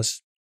Cialis.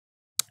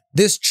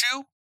 This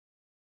chew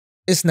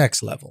is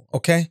next level,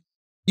 okay?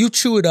 You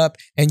chew it up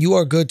and you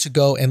are good to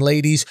go. And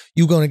ladies,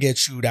 you're going to get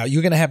chewed out.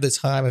 You're going to have the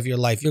time of your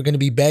life. You're going to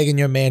be begging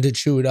your man to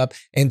chew it up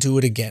and do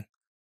it again.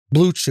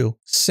 Blue Chew,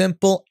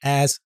 simple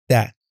as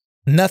that.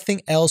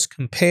 Nothing else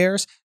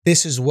compares.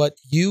 This is what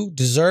you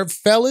deserve,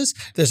 fellas.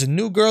 There's a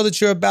new girl that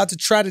you're about to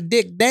try to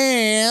dick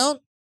down.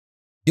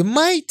 You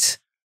might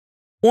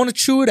want to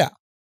chew it out.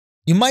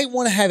 You might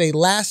want to have a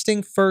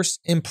lasting first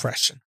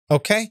impression,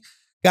 okay?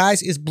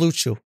 Guys, it's Blue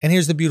Chew. And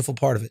here's the beautiful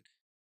part of it.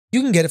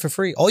 You can get it for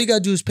free. All you got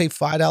to do is pay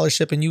 $5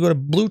 shipping. You go to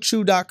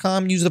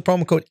bluechew.com, use the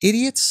promo code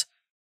IDIOTS.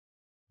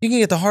 You can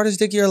get the hardest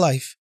dick of your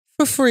life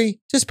for free.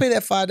 Just pay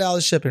that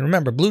 $5 shipping.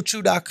 Remember,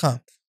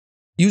 bluechew.com.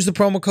 Use the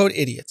promo code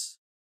IDIOTS.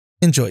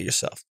 Enjoy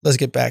yourself. Let's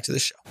get back to the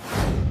show.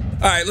 All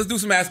right, let's do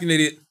some Ask an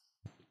Idiot.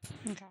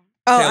 Okay.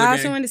 Oh, I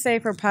also wanted to say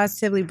for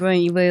Positively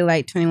Brilliant, you really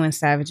like 21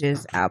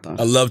 Savage's album.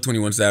 I love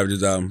 21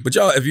 Savage's album. But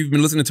y'all, if you've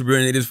been listening to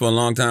Brilliant Idiots for a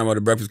long time or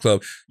The Breakfast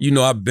Club, you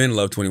know I've been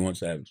loved 21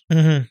 Savage.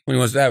 Mm-hmm.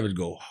 21 Savage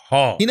go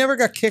hard. He never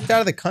got kicked out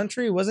of the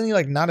country? Wasn't he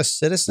like not a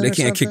citizen? They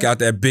can't kick out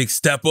that big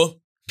stepper.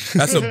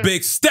 That's a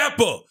big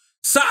stepper.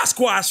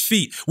 Sasquatch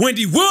feet.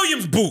 Wendy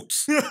Williams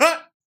boots.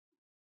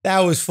 That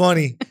was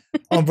funny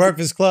on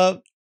Breakfast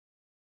Club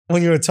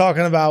when you were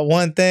talking about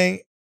one thing.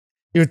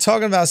 You were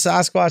talking about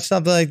Sasquatch,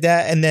 something like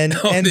that, and then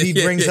Envy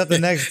brings up the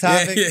next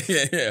topic.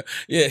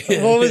 Yeah.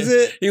 What was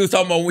it? He was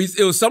talking about,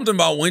 it was something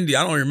about Wendy.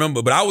 I don't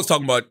remember, but I was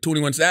talking about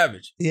 21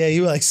 Savage. Yeah,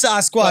 you were like,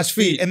 Sasquatch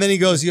feet. And then he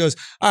goes, all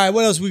right,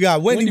 what else we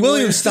got? Wendy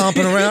Williams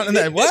stomping around. And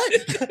then,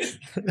 what?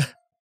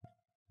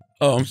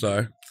 Oh, I'm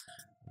sorry.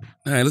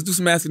 All right, let's do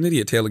some Ask an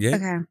Idiot, Taylor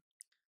Gang.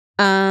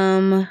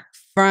 Okay.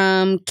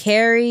 From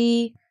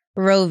Carrie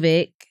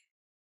Rovick,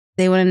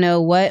 they want to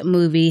know what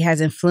movie has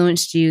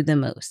influenced you the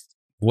most.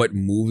 What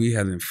movie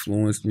has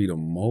influenced me the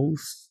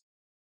most?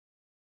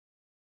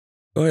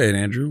 Go ahead,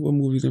 Andrew. What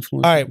movie's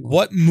influenced All right, me the most?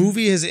 what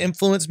movie has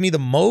influenced me the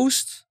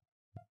most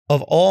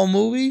of all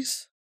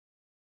movies?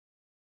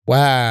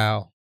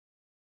 Wow.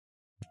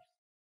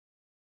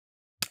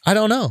 I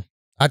don't know.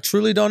 I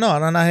truly don't know. I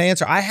don't know how to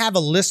answer. I have a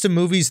list of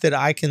movies that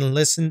I can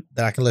listen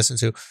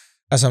to.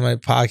 That's on my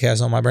podcast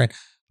on my brain.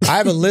 I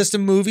have a list of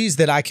movies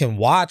that I can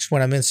watch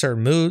when I'm in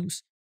certain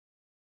moods.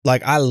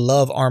 Like, I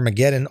love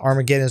Armageddon.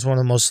 Armageddon is one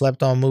of the most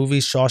slept on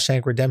movies.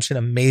 Shawshank Redemption,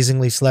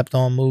 amazingly slept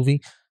on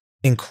movie.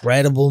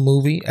 Incredible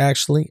movie,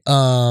 actually.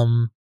 Let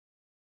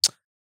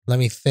Let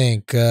me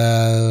think.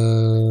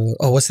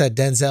 What's that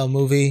Denzel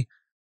movie?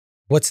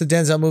 What's the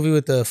Denzel movie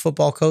with the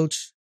football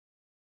coach?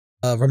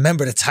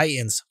 Remember the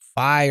Titans.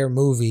 Fire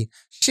movie.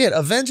 Shit,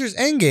 Avengers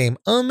Endgame.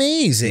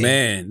 Amazing.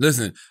 Man,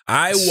 listen,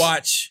 I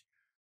watch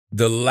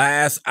the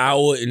last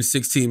hour and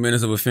 16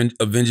 minutes of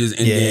Avengers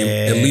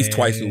Endgame at least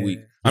twice a week.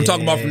 I'm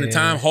talking about from the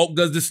time Hulk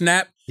does the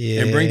snap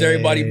and brings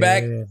everybody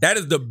back. That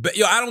is the best.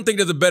 Yo, I don't think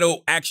there's a better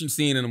action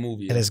scene in a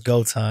movie. And it's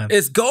go time.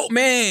 It's go,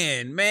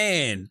 man.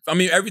 I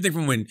mean, everything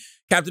from when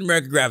Captain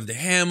America grabs the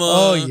hammer.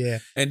 Oh, yeah.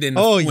 And then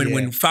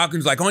when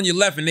Falcon's like on your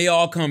left and they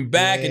all come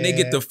back and they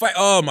get to fight.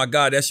 Oh, my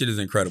God. That shit is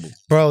incredible.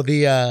 Bro,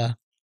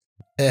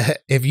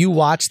 if you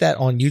watch that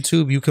on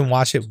YouTube, you can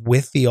watch it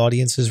with the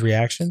audience's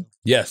reaction.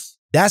 Yes.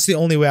 That's the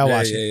only way I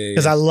watch it.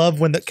 Because I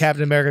love when the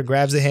Captain America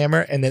grabs the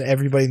hammer and then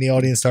everybody in the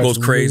audience starts goes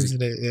crazy.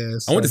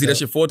 I went to see that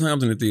shit 4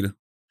 times in the theater.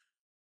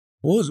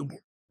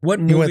 What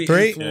movie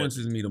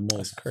influences me the most?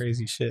 That's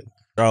crazy shit.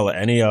 Charlotte,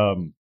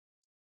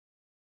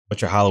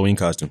 what's your Halloween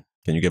costume?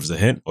 Can you give us a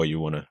hint, or you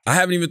want to? I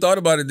haven't even thought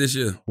about it this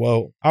year.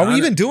 Whoa, are we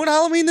even doing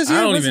Halloween this year?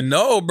 I don't even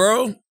know,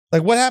 bro.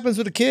 Like, what happens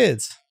with the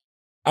kids?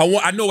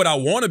 I know what I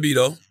want to be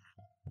though.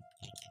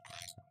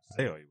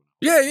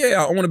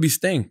 Yeah. I want to be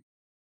Sting.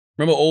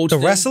 Remember the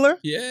Sting? Wrestler?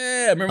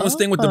 Yeah, remember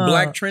Sting with the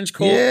black trench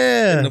coat?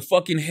 Yeah, and the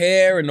fucking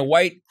hair and the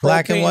white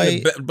black and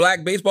white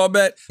black baseball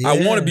bat. Yeah.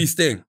 I want to be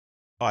Sting.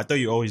 Oh, I thought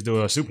you always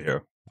do a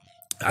superhero.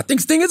 I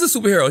think Sting is a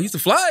superhero. He's to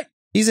fly.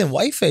 He's in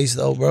whiteface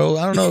though, bro.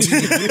 I don't know if you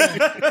could do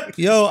that.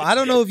 Yo, I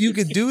don't know if you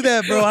could do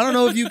that, bro. I don't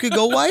know if you could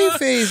go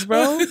whiteface,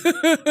 bro.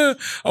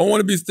 I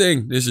want to be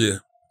Sting this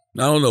year.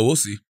 I don't know. We'll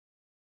see.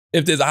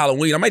 If there's a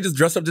Halloween, I might just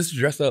dress up just to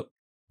dress up.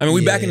 I mean,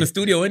 we back in the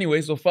studio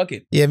anyway, so fuck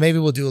it. Yeah, maybe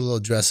we'll do a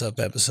little dress up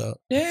episode.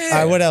 Yeah. All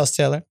right, what else,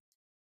 Taylor?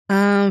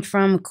 From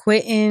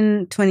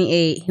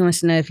Quentin28, he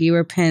wants to know, if you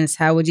were Pence,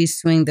 how would you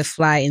swing the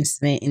fly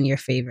incident in your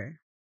favor?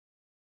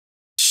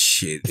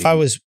 Shit. If I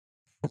was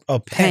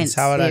Pence,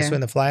 how would I swing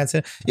the fly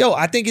incident? Yo,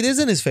 I think it is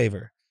in his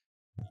favor.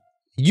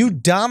 You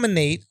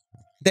dominate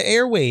the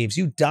airwaves.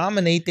 You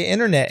dominate the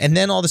internet. And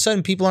then all of a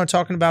sudden, people aren't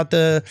talking about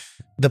the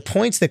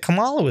points that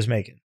Kamala was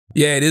making.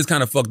 Yeah, it is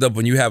kind of fucked up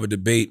when you have a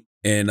debate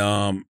and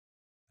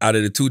out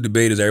of the 2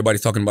 debaters,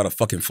 everybody's talking about a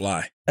fucking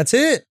fly. That's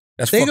it.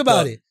 Think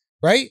about it,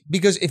 right?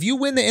 Because if you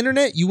win the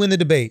internet, you win the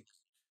debate.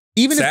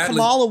 Even if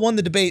Kamala won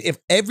the debate, if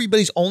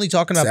everybody's only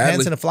talking about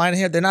Pence and a fly in the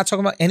hair, they're not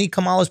talking about any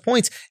Kamala's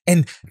points.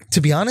 And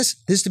to be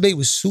honest, this debate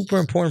was super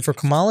important for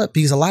Kamala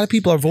because a lot of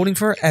people are voting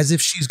for her as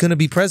if she's going to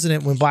be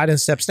president when Biden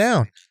steps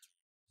down.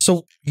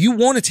 So you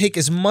want to take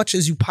as much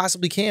as you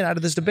possibly can out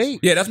of this debate.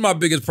 Yeah, that's my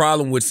biggest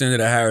problem with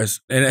Senator Harris.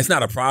 And it's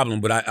not a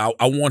problem, but I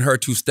want her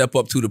to step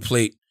up to the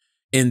plate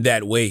in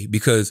that way,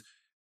 because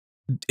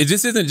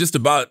this isn't just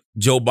about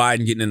Joe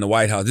Biden getting in the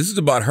White House. This is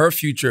about her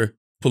future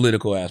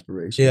political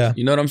aspirations. Yeah.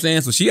 You know what I'm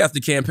saying? So she has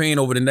to campaign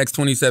over the next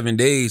 27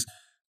 days.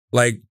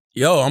 Like,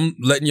 yo, I'm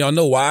letting y'all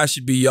know why I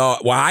should be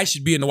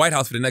in the White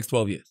House for the next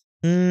 12 years.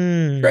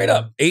 Straight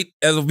up. 8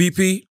 as a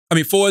VP.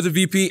 4 as a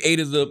VP, 8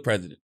 as a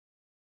president.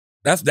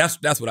 That's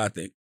what I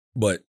think.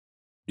 But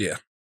yeah.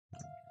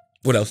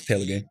 What else,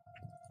 Taylor Gang?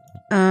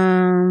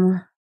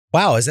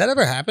 Wow, has that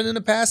ever happened in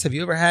the past? Have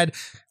you ever had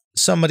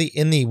somebody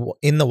in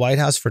the White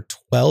House for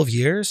 12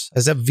 years?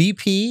 Has a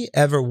VP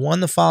ever won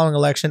the following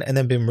election and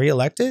then been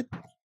reelected?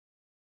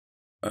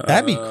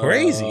 That'd be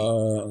crazy.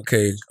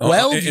 Okay.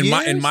 12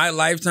 years? In my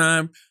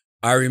lifetime,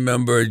 I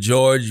remember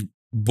George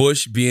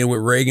Bush being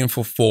with Reagan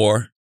for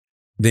 4,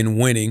 then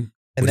winning.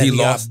 And then he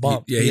lost. got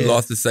bumped. He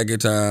lost the second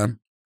time.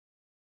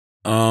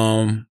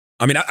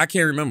 I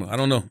can't remember. I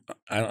don't know.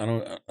 I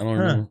don't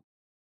remember.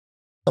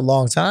 A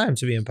long time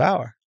to be in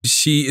power.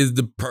 She is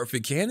the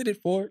perfect candidate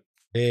for it.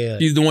 Yeah.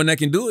 She's the one that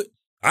can do it.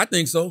 I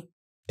think so.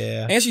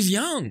 Yeah. And she's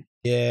young.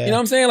 Yeah. You know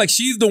what I'm saying? Like,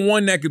 she's the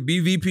one that could be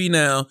VP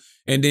now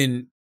and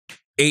then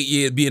 8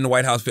 years, be in the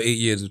White House for 8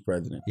 years as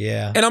president.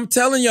 Yeah. And I'm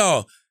telling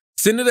y'all,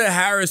 Senator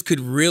Harris could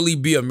really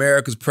be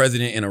America's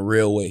president in a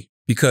real way,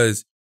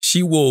 because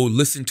she will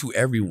listen to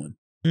everyone.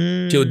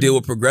 She'll deal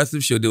with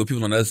progressives. She'll deal with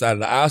people on the other side of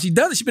the aisle. She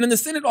does it. She's been in the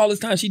Senate all this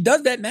time. She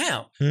does that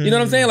now. You know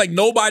what I'm saying? Like,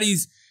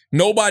 nobody's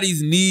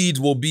needs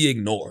will be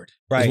ignored.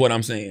 Right. Is what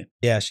I'm saying.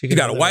 Yeah. She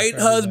got a white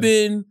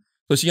husband,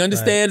 so she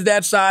understands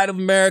that side of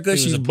America.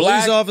 She's a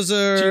black. police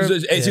officer.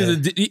 She was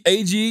an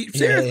AG.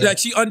 Seriously, like,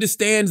 she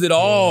understands it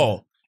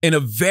all in a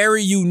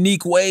very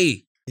unique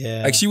way.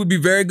 Yeah. Like, she would be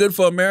very good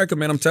for America,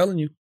 man. I'm telling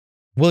you.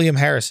 William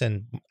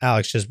Harrison,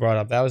 Alex just brought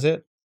up. That was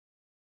it?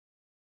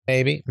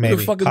 Maybe. Who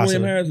the fuck is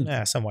William Harrison?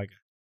 Yeah, some white guy.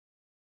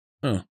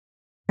 All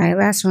right,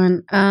 last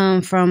one.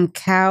 From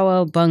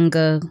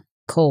Cowabunga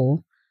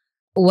Cole.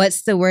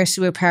 What's the worst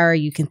superpower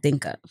you can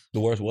think of?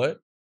 The worst what?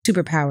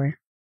 Superpower.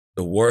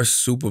 The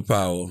worst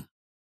superpower.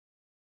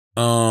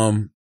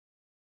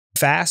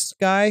 Fast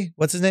guy?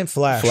 What's his name?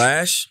 Flash.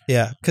 Flash?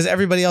 Yeah, because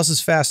everybody else is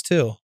fast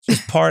too.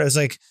 Just it's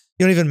like,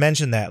 you don't even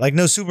mention that. Like,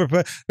 no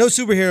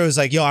superhero is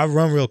like, yo, I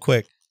run real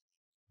quick.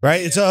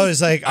 Right? It's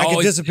always like, I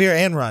can disappear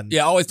and run.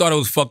 Yeah, I always thought it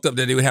was fucked up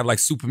that they would have like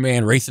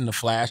Superman racing the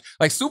Flash.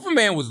 Like,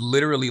 Superman was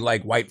literally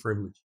like white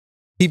privilege.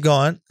 Keep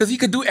going. Because he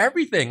could do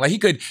everything. Like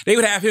they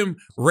would have him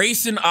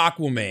racing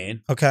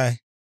Aquaman. Okay.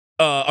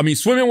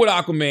 Swimming with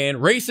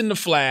Aquaman, racing the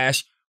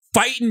Flash,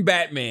 fighting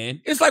Batman.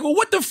 It's like, well,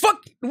 what the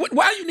fuck?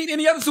 Why do you need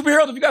any other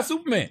superheroes if you got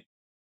Superman?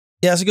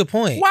 Yeah, that's a good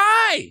point.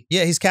 Why?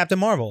 Yeah, he's Captain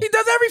Marvel. He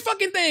does every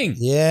fucking thing.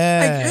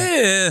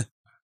 Yeah.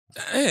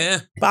 Yeah.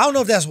 But I don't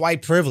know if that's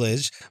white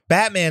privilege.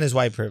 Batman is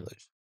white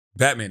privilege.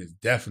 Batman is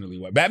definitely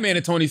white. Batman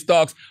and Tony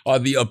Stark are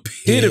the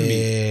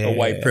epitome of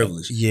white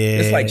privilege. Yeah.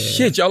 It's like,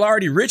 shit, y'all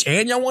already rich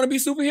and y'all want to be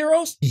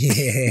superheroes?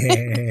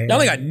 Yeah.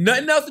 Y'all ain't got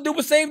nothing else to do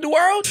but save the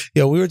world?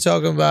 Yo, we were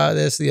talking about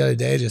this the other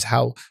day, just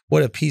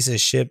what a piece of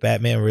shit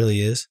Batman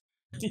really is.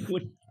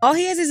 All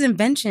he has is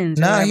inventions.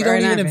 Nah, he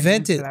don't even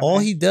invent it. All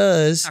he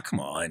does. Oh, come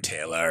on,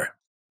 Taylor.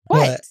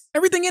 What?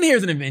 Everything in here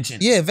is an invention.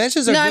 Yeah,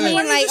 inventions are No, good. I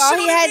mean, like, all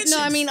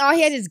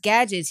he has is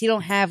gadgets. He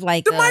don't have,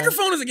 like, the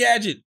microphone is a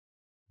gadget.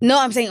 No,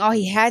 I'm saying all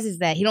he has is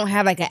that. He don't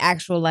have, like, an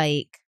actual,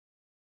 like,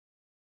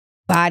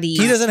 body.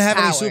 He doesn't have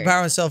power. any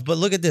superpower himself, but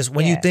look at this.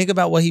 When you think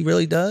about what he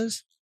really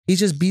does, he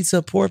just beats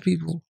up poor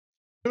people.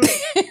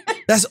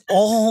 That's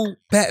all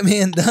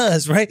Batman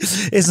does, right?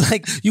 It's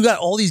like you got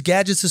all these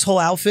gadgets, this whole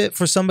outfit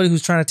for somebody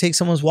who's trying to take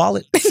someone's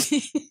wallet.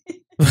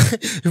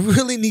 You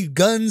really need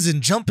guns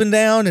and jumping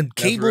down and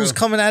cables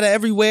coming out of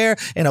everywhere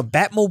and a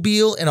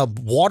Batmobile and a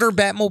water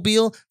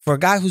Batmobile for a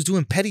guy who's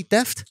doing petty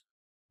theft.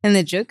 And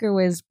the Joker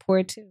was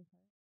poor too.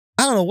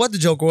 I don't know what the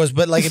Joker was,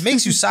 but like it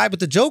makes you side with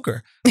the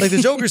Joker. Like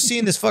the Joker's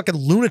seeing this fucking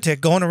lunatic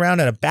going around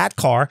in a bat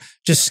car,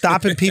 just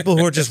stopping people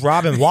who are just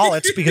robbing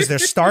wallets because they're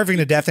starving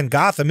to death in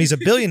Gotham. He's a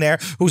billionaire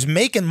who's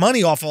making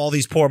money off of all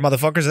these poor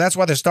motherfuckers, and that's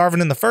why they're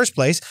starving in the first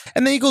place.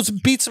 And then he goes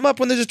and beats them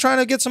up when they're just trying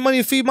to get some money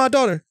to feed my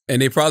daughter.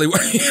 And they probably were.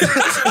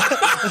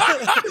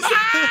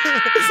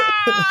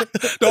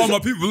 All my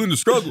people in the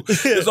struggle.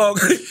 It's all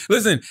good.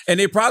 Listen, and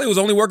they probably was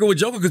only working with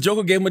Joker because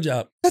Joker gave him a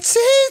job. That's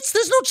it.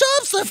 There's no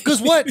jobs left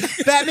because what?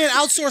 Batman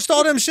outsourced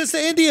all them shits to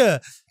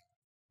India.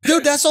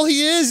 Dude, that's all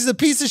he is. He's a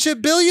piece of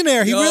shit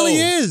billionaire. He really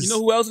is. You know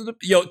who else is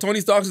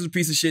Tony Stark is a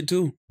piece of shit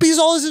too. He's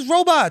all his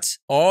robots.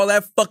 All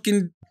that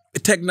fucking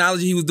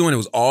technology he was doing, it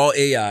was all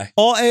AI.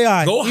 All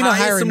AI. Go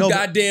hire some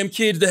goddamn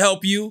kids to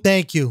help you.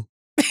 Thank you.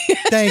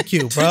 Thank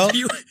you, bro.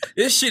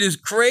 This shit is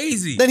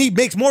crazy. Then he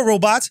makes more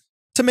robots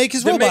to make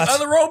his robots. Make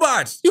other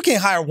robots. You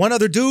can't hire one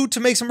other dude to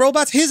make some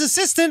robots. His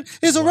assistant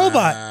is a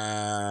robot.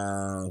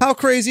 How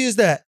crazy is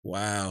that?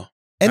 Wow.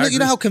 And you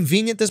know how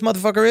convenient this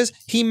motherfucker is?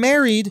 He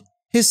married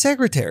his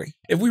secretary.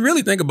 If we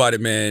really think about it,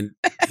 man,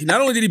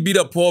 not only did he beat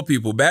up poor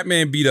people,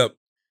 Batman beat up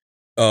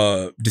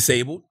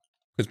disabled.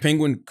 Because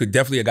Penguin could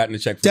definitely have gotten a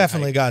check for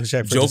Definitely gotten a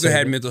check for Joker disabled.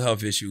 had mental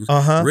health issues.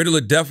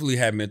 Riddler definitely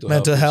had mental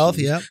health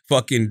issues. Yeah.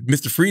 Fucking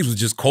Mr. Freeze was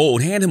just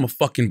cold. Hand him a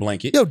fucking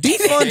blanket. Yo,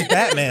 defund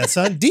Batman,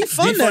 son.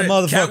 Defund that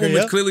motherfucker.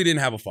 Catwoman clearly didn't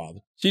have a father.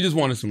 She just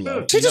wanted some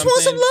love. She just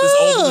wants some love. This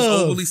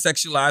was overly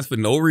sexualized for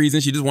no reason.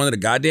 She just wanted a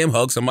goddamn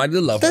hug, somebody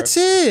to love her. That's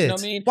it. You know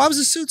what I mean? Why was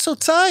the suit so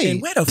tight?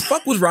 And where the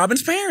fuck was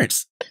Robin's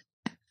parents?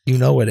 You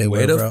know where they were,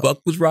 Where the bro. fuck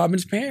was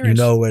Robin's parents? You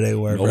know where they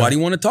were, Nobody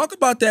want to talk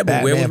about that, but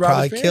Batman where was Robin's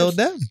probably parents? killed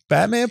them.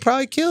 Batman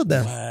probably killed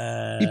them.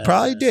 Wow. He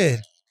probably did.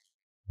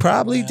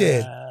 Probably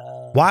did.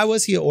 Why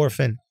was he an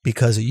orphan?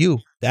 Because of you.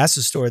 That's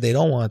the story they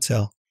don't want to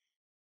tell.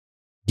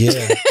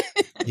 Yeah.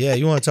 Yeah,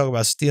 you want to talk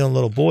about stealing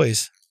little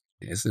boys.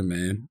 Listen,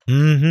 man.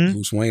 Mm-hmm.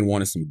 Bruce Wayne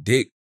wanted some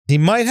dick. He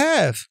might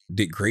have.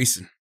 Dick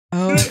Grayson.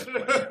 Oh.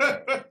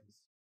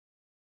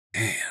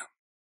 Damn.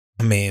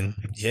 I mean,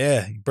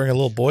 yeah. You bring a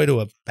little boy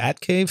to a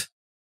bat cave?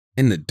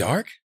 In the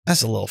dark?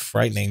 That's a little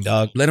frightening,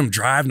 dog. Let him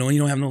drive knowing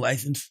you don't have no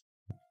license.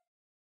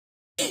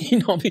 You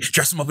know what I mean?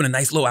 Dress him up in a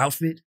nice little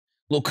outfit.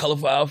 Little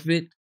colorful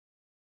outfit.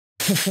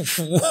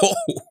 Whoa.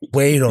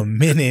 Wait a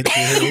minute,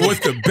 dude.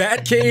 What's the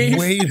bat cave?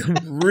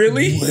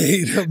 Really?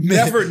 Wait a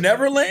minute.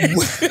 Neverland?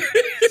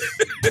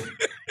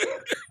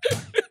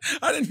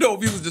 I didn't know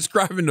if he was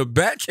describing the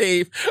bat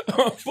cave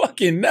or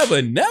fucking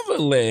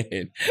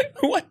Neverland.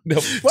 What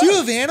the fuck? Do you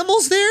have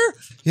animals there?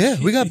 Yeah,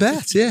 we got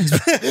bats, yeah.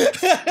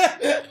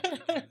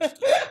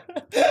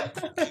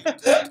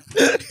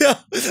 Yo,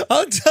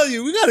 I'll tell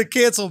you, we gotta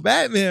cancel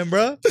Batman,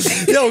 bro.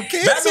 Yo,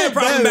 cancel Batman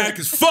problematic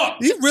as fuck.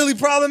 He's really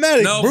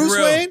problematic. No, Bruce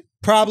Wayne,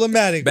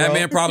 problematic, bro.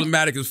 Batman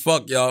problematic as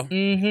fuck, y'all.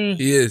 Mm-hmm.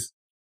 He is.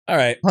 All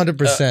right.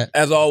 100%.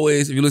 As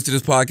always, if you listen to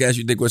this podcast,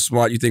 you think we're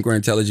smart, you think we're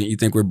intelligent, you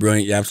think we're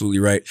brilliant, you're absolutely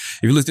right. If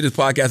you listen to this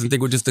podcast and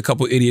think we're just a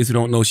couple idiots who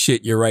don't know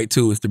shit, you're right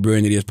too. It's the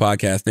Brilliant Idiots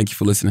Podcast. Thank you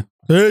for listening.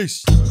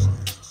 Peace.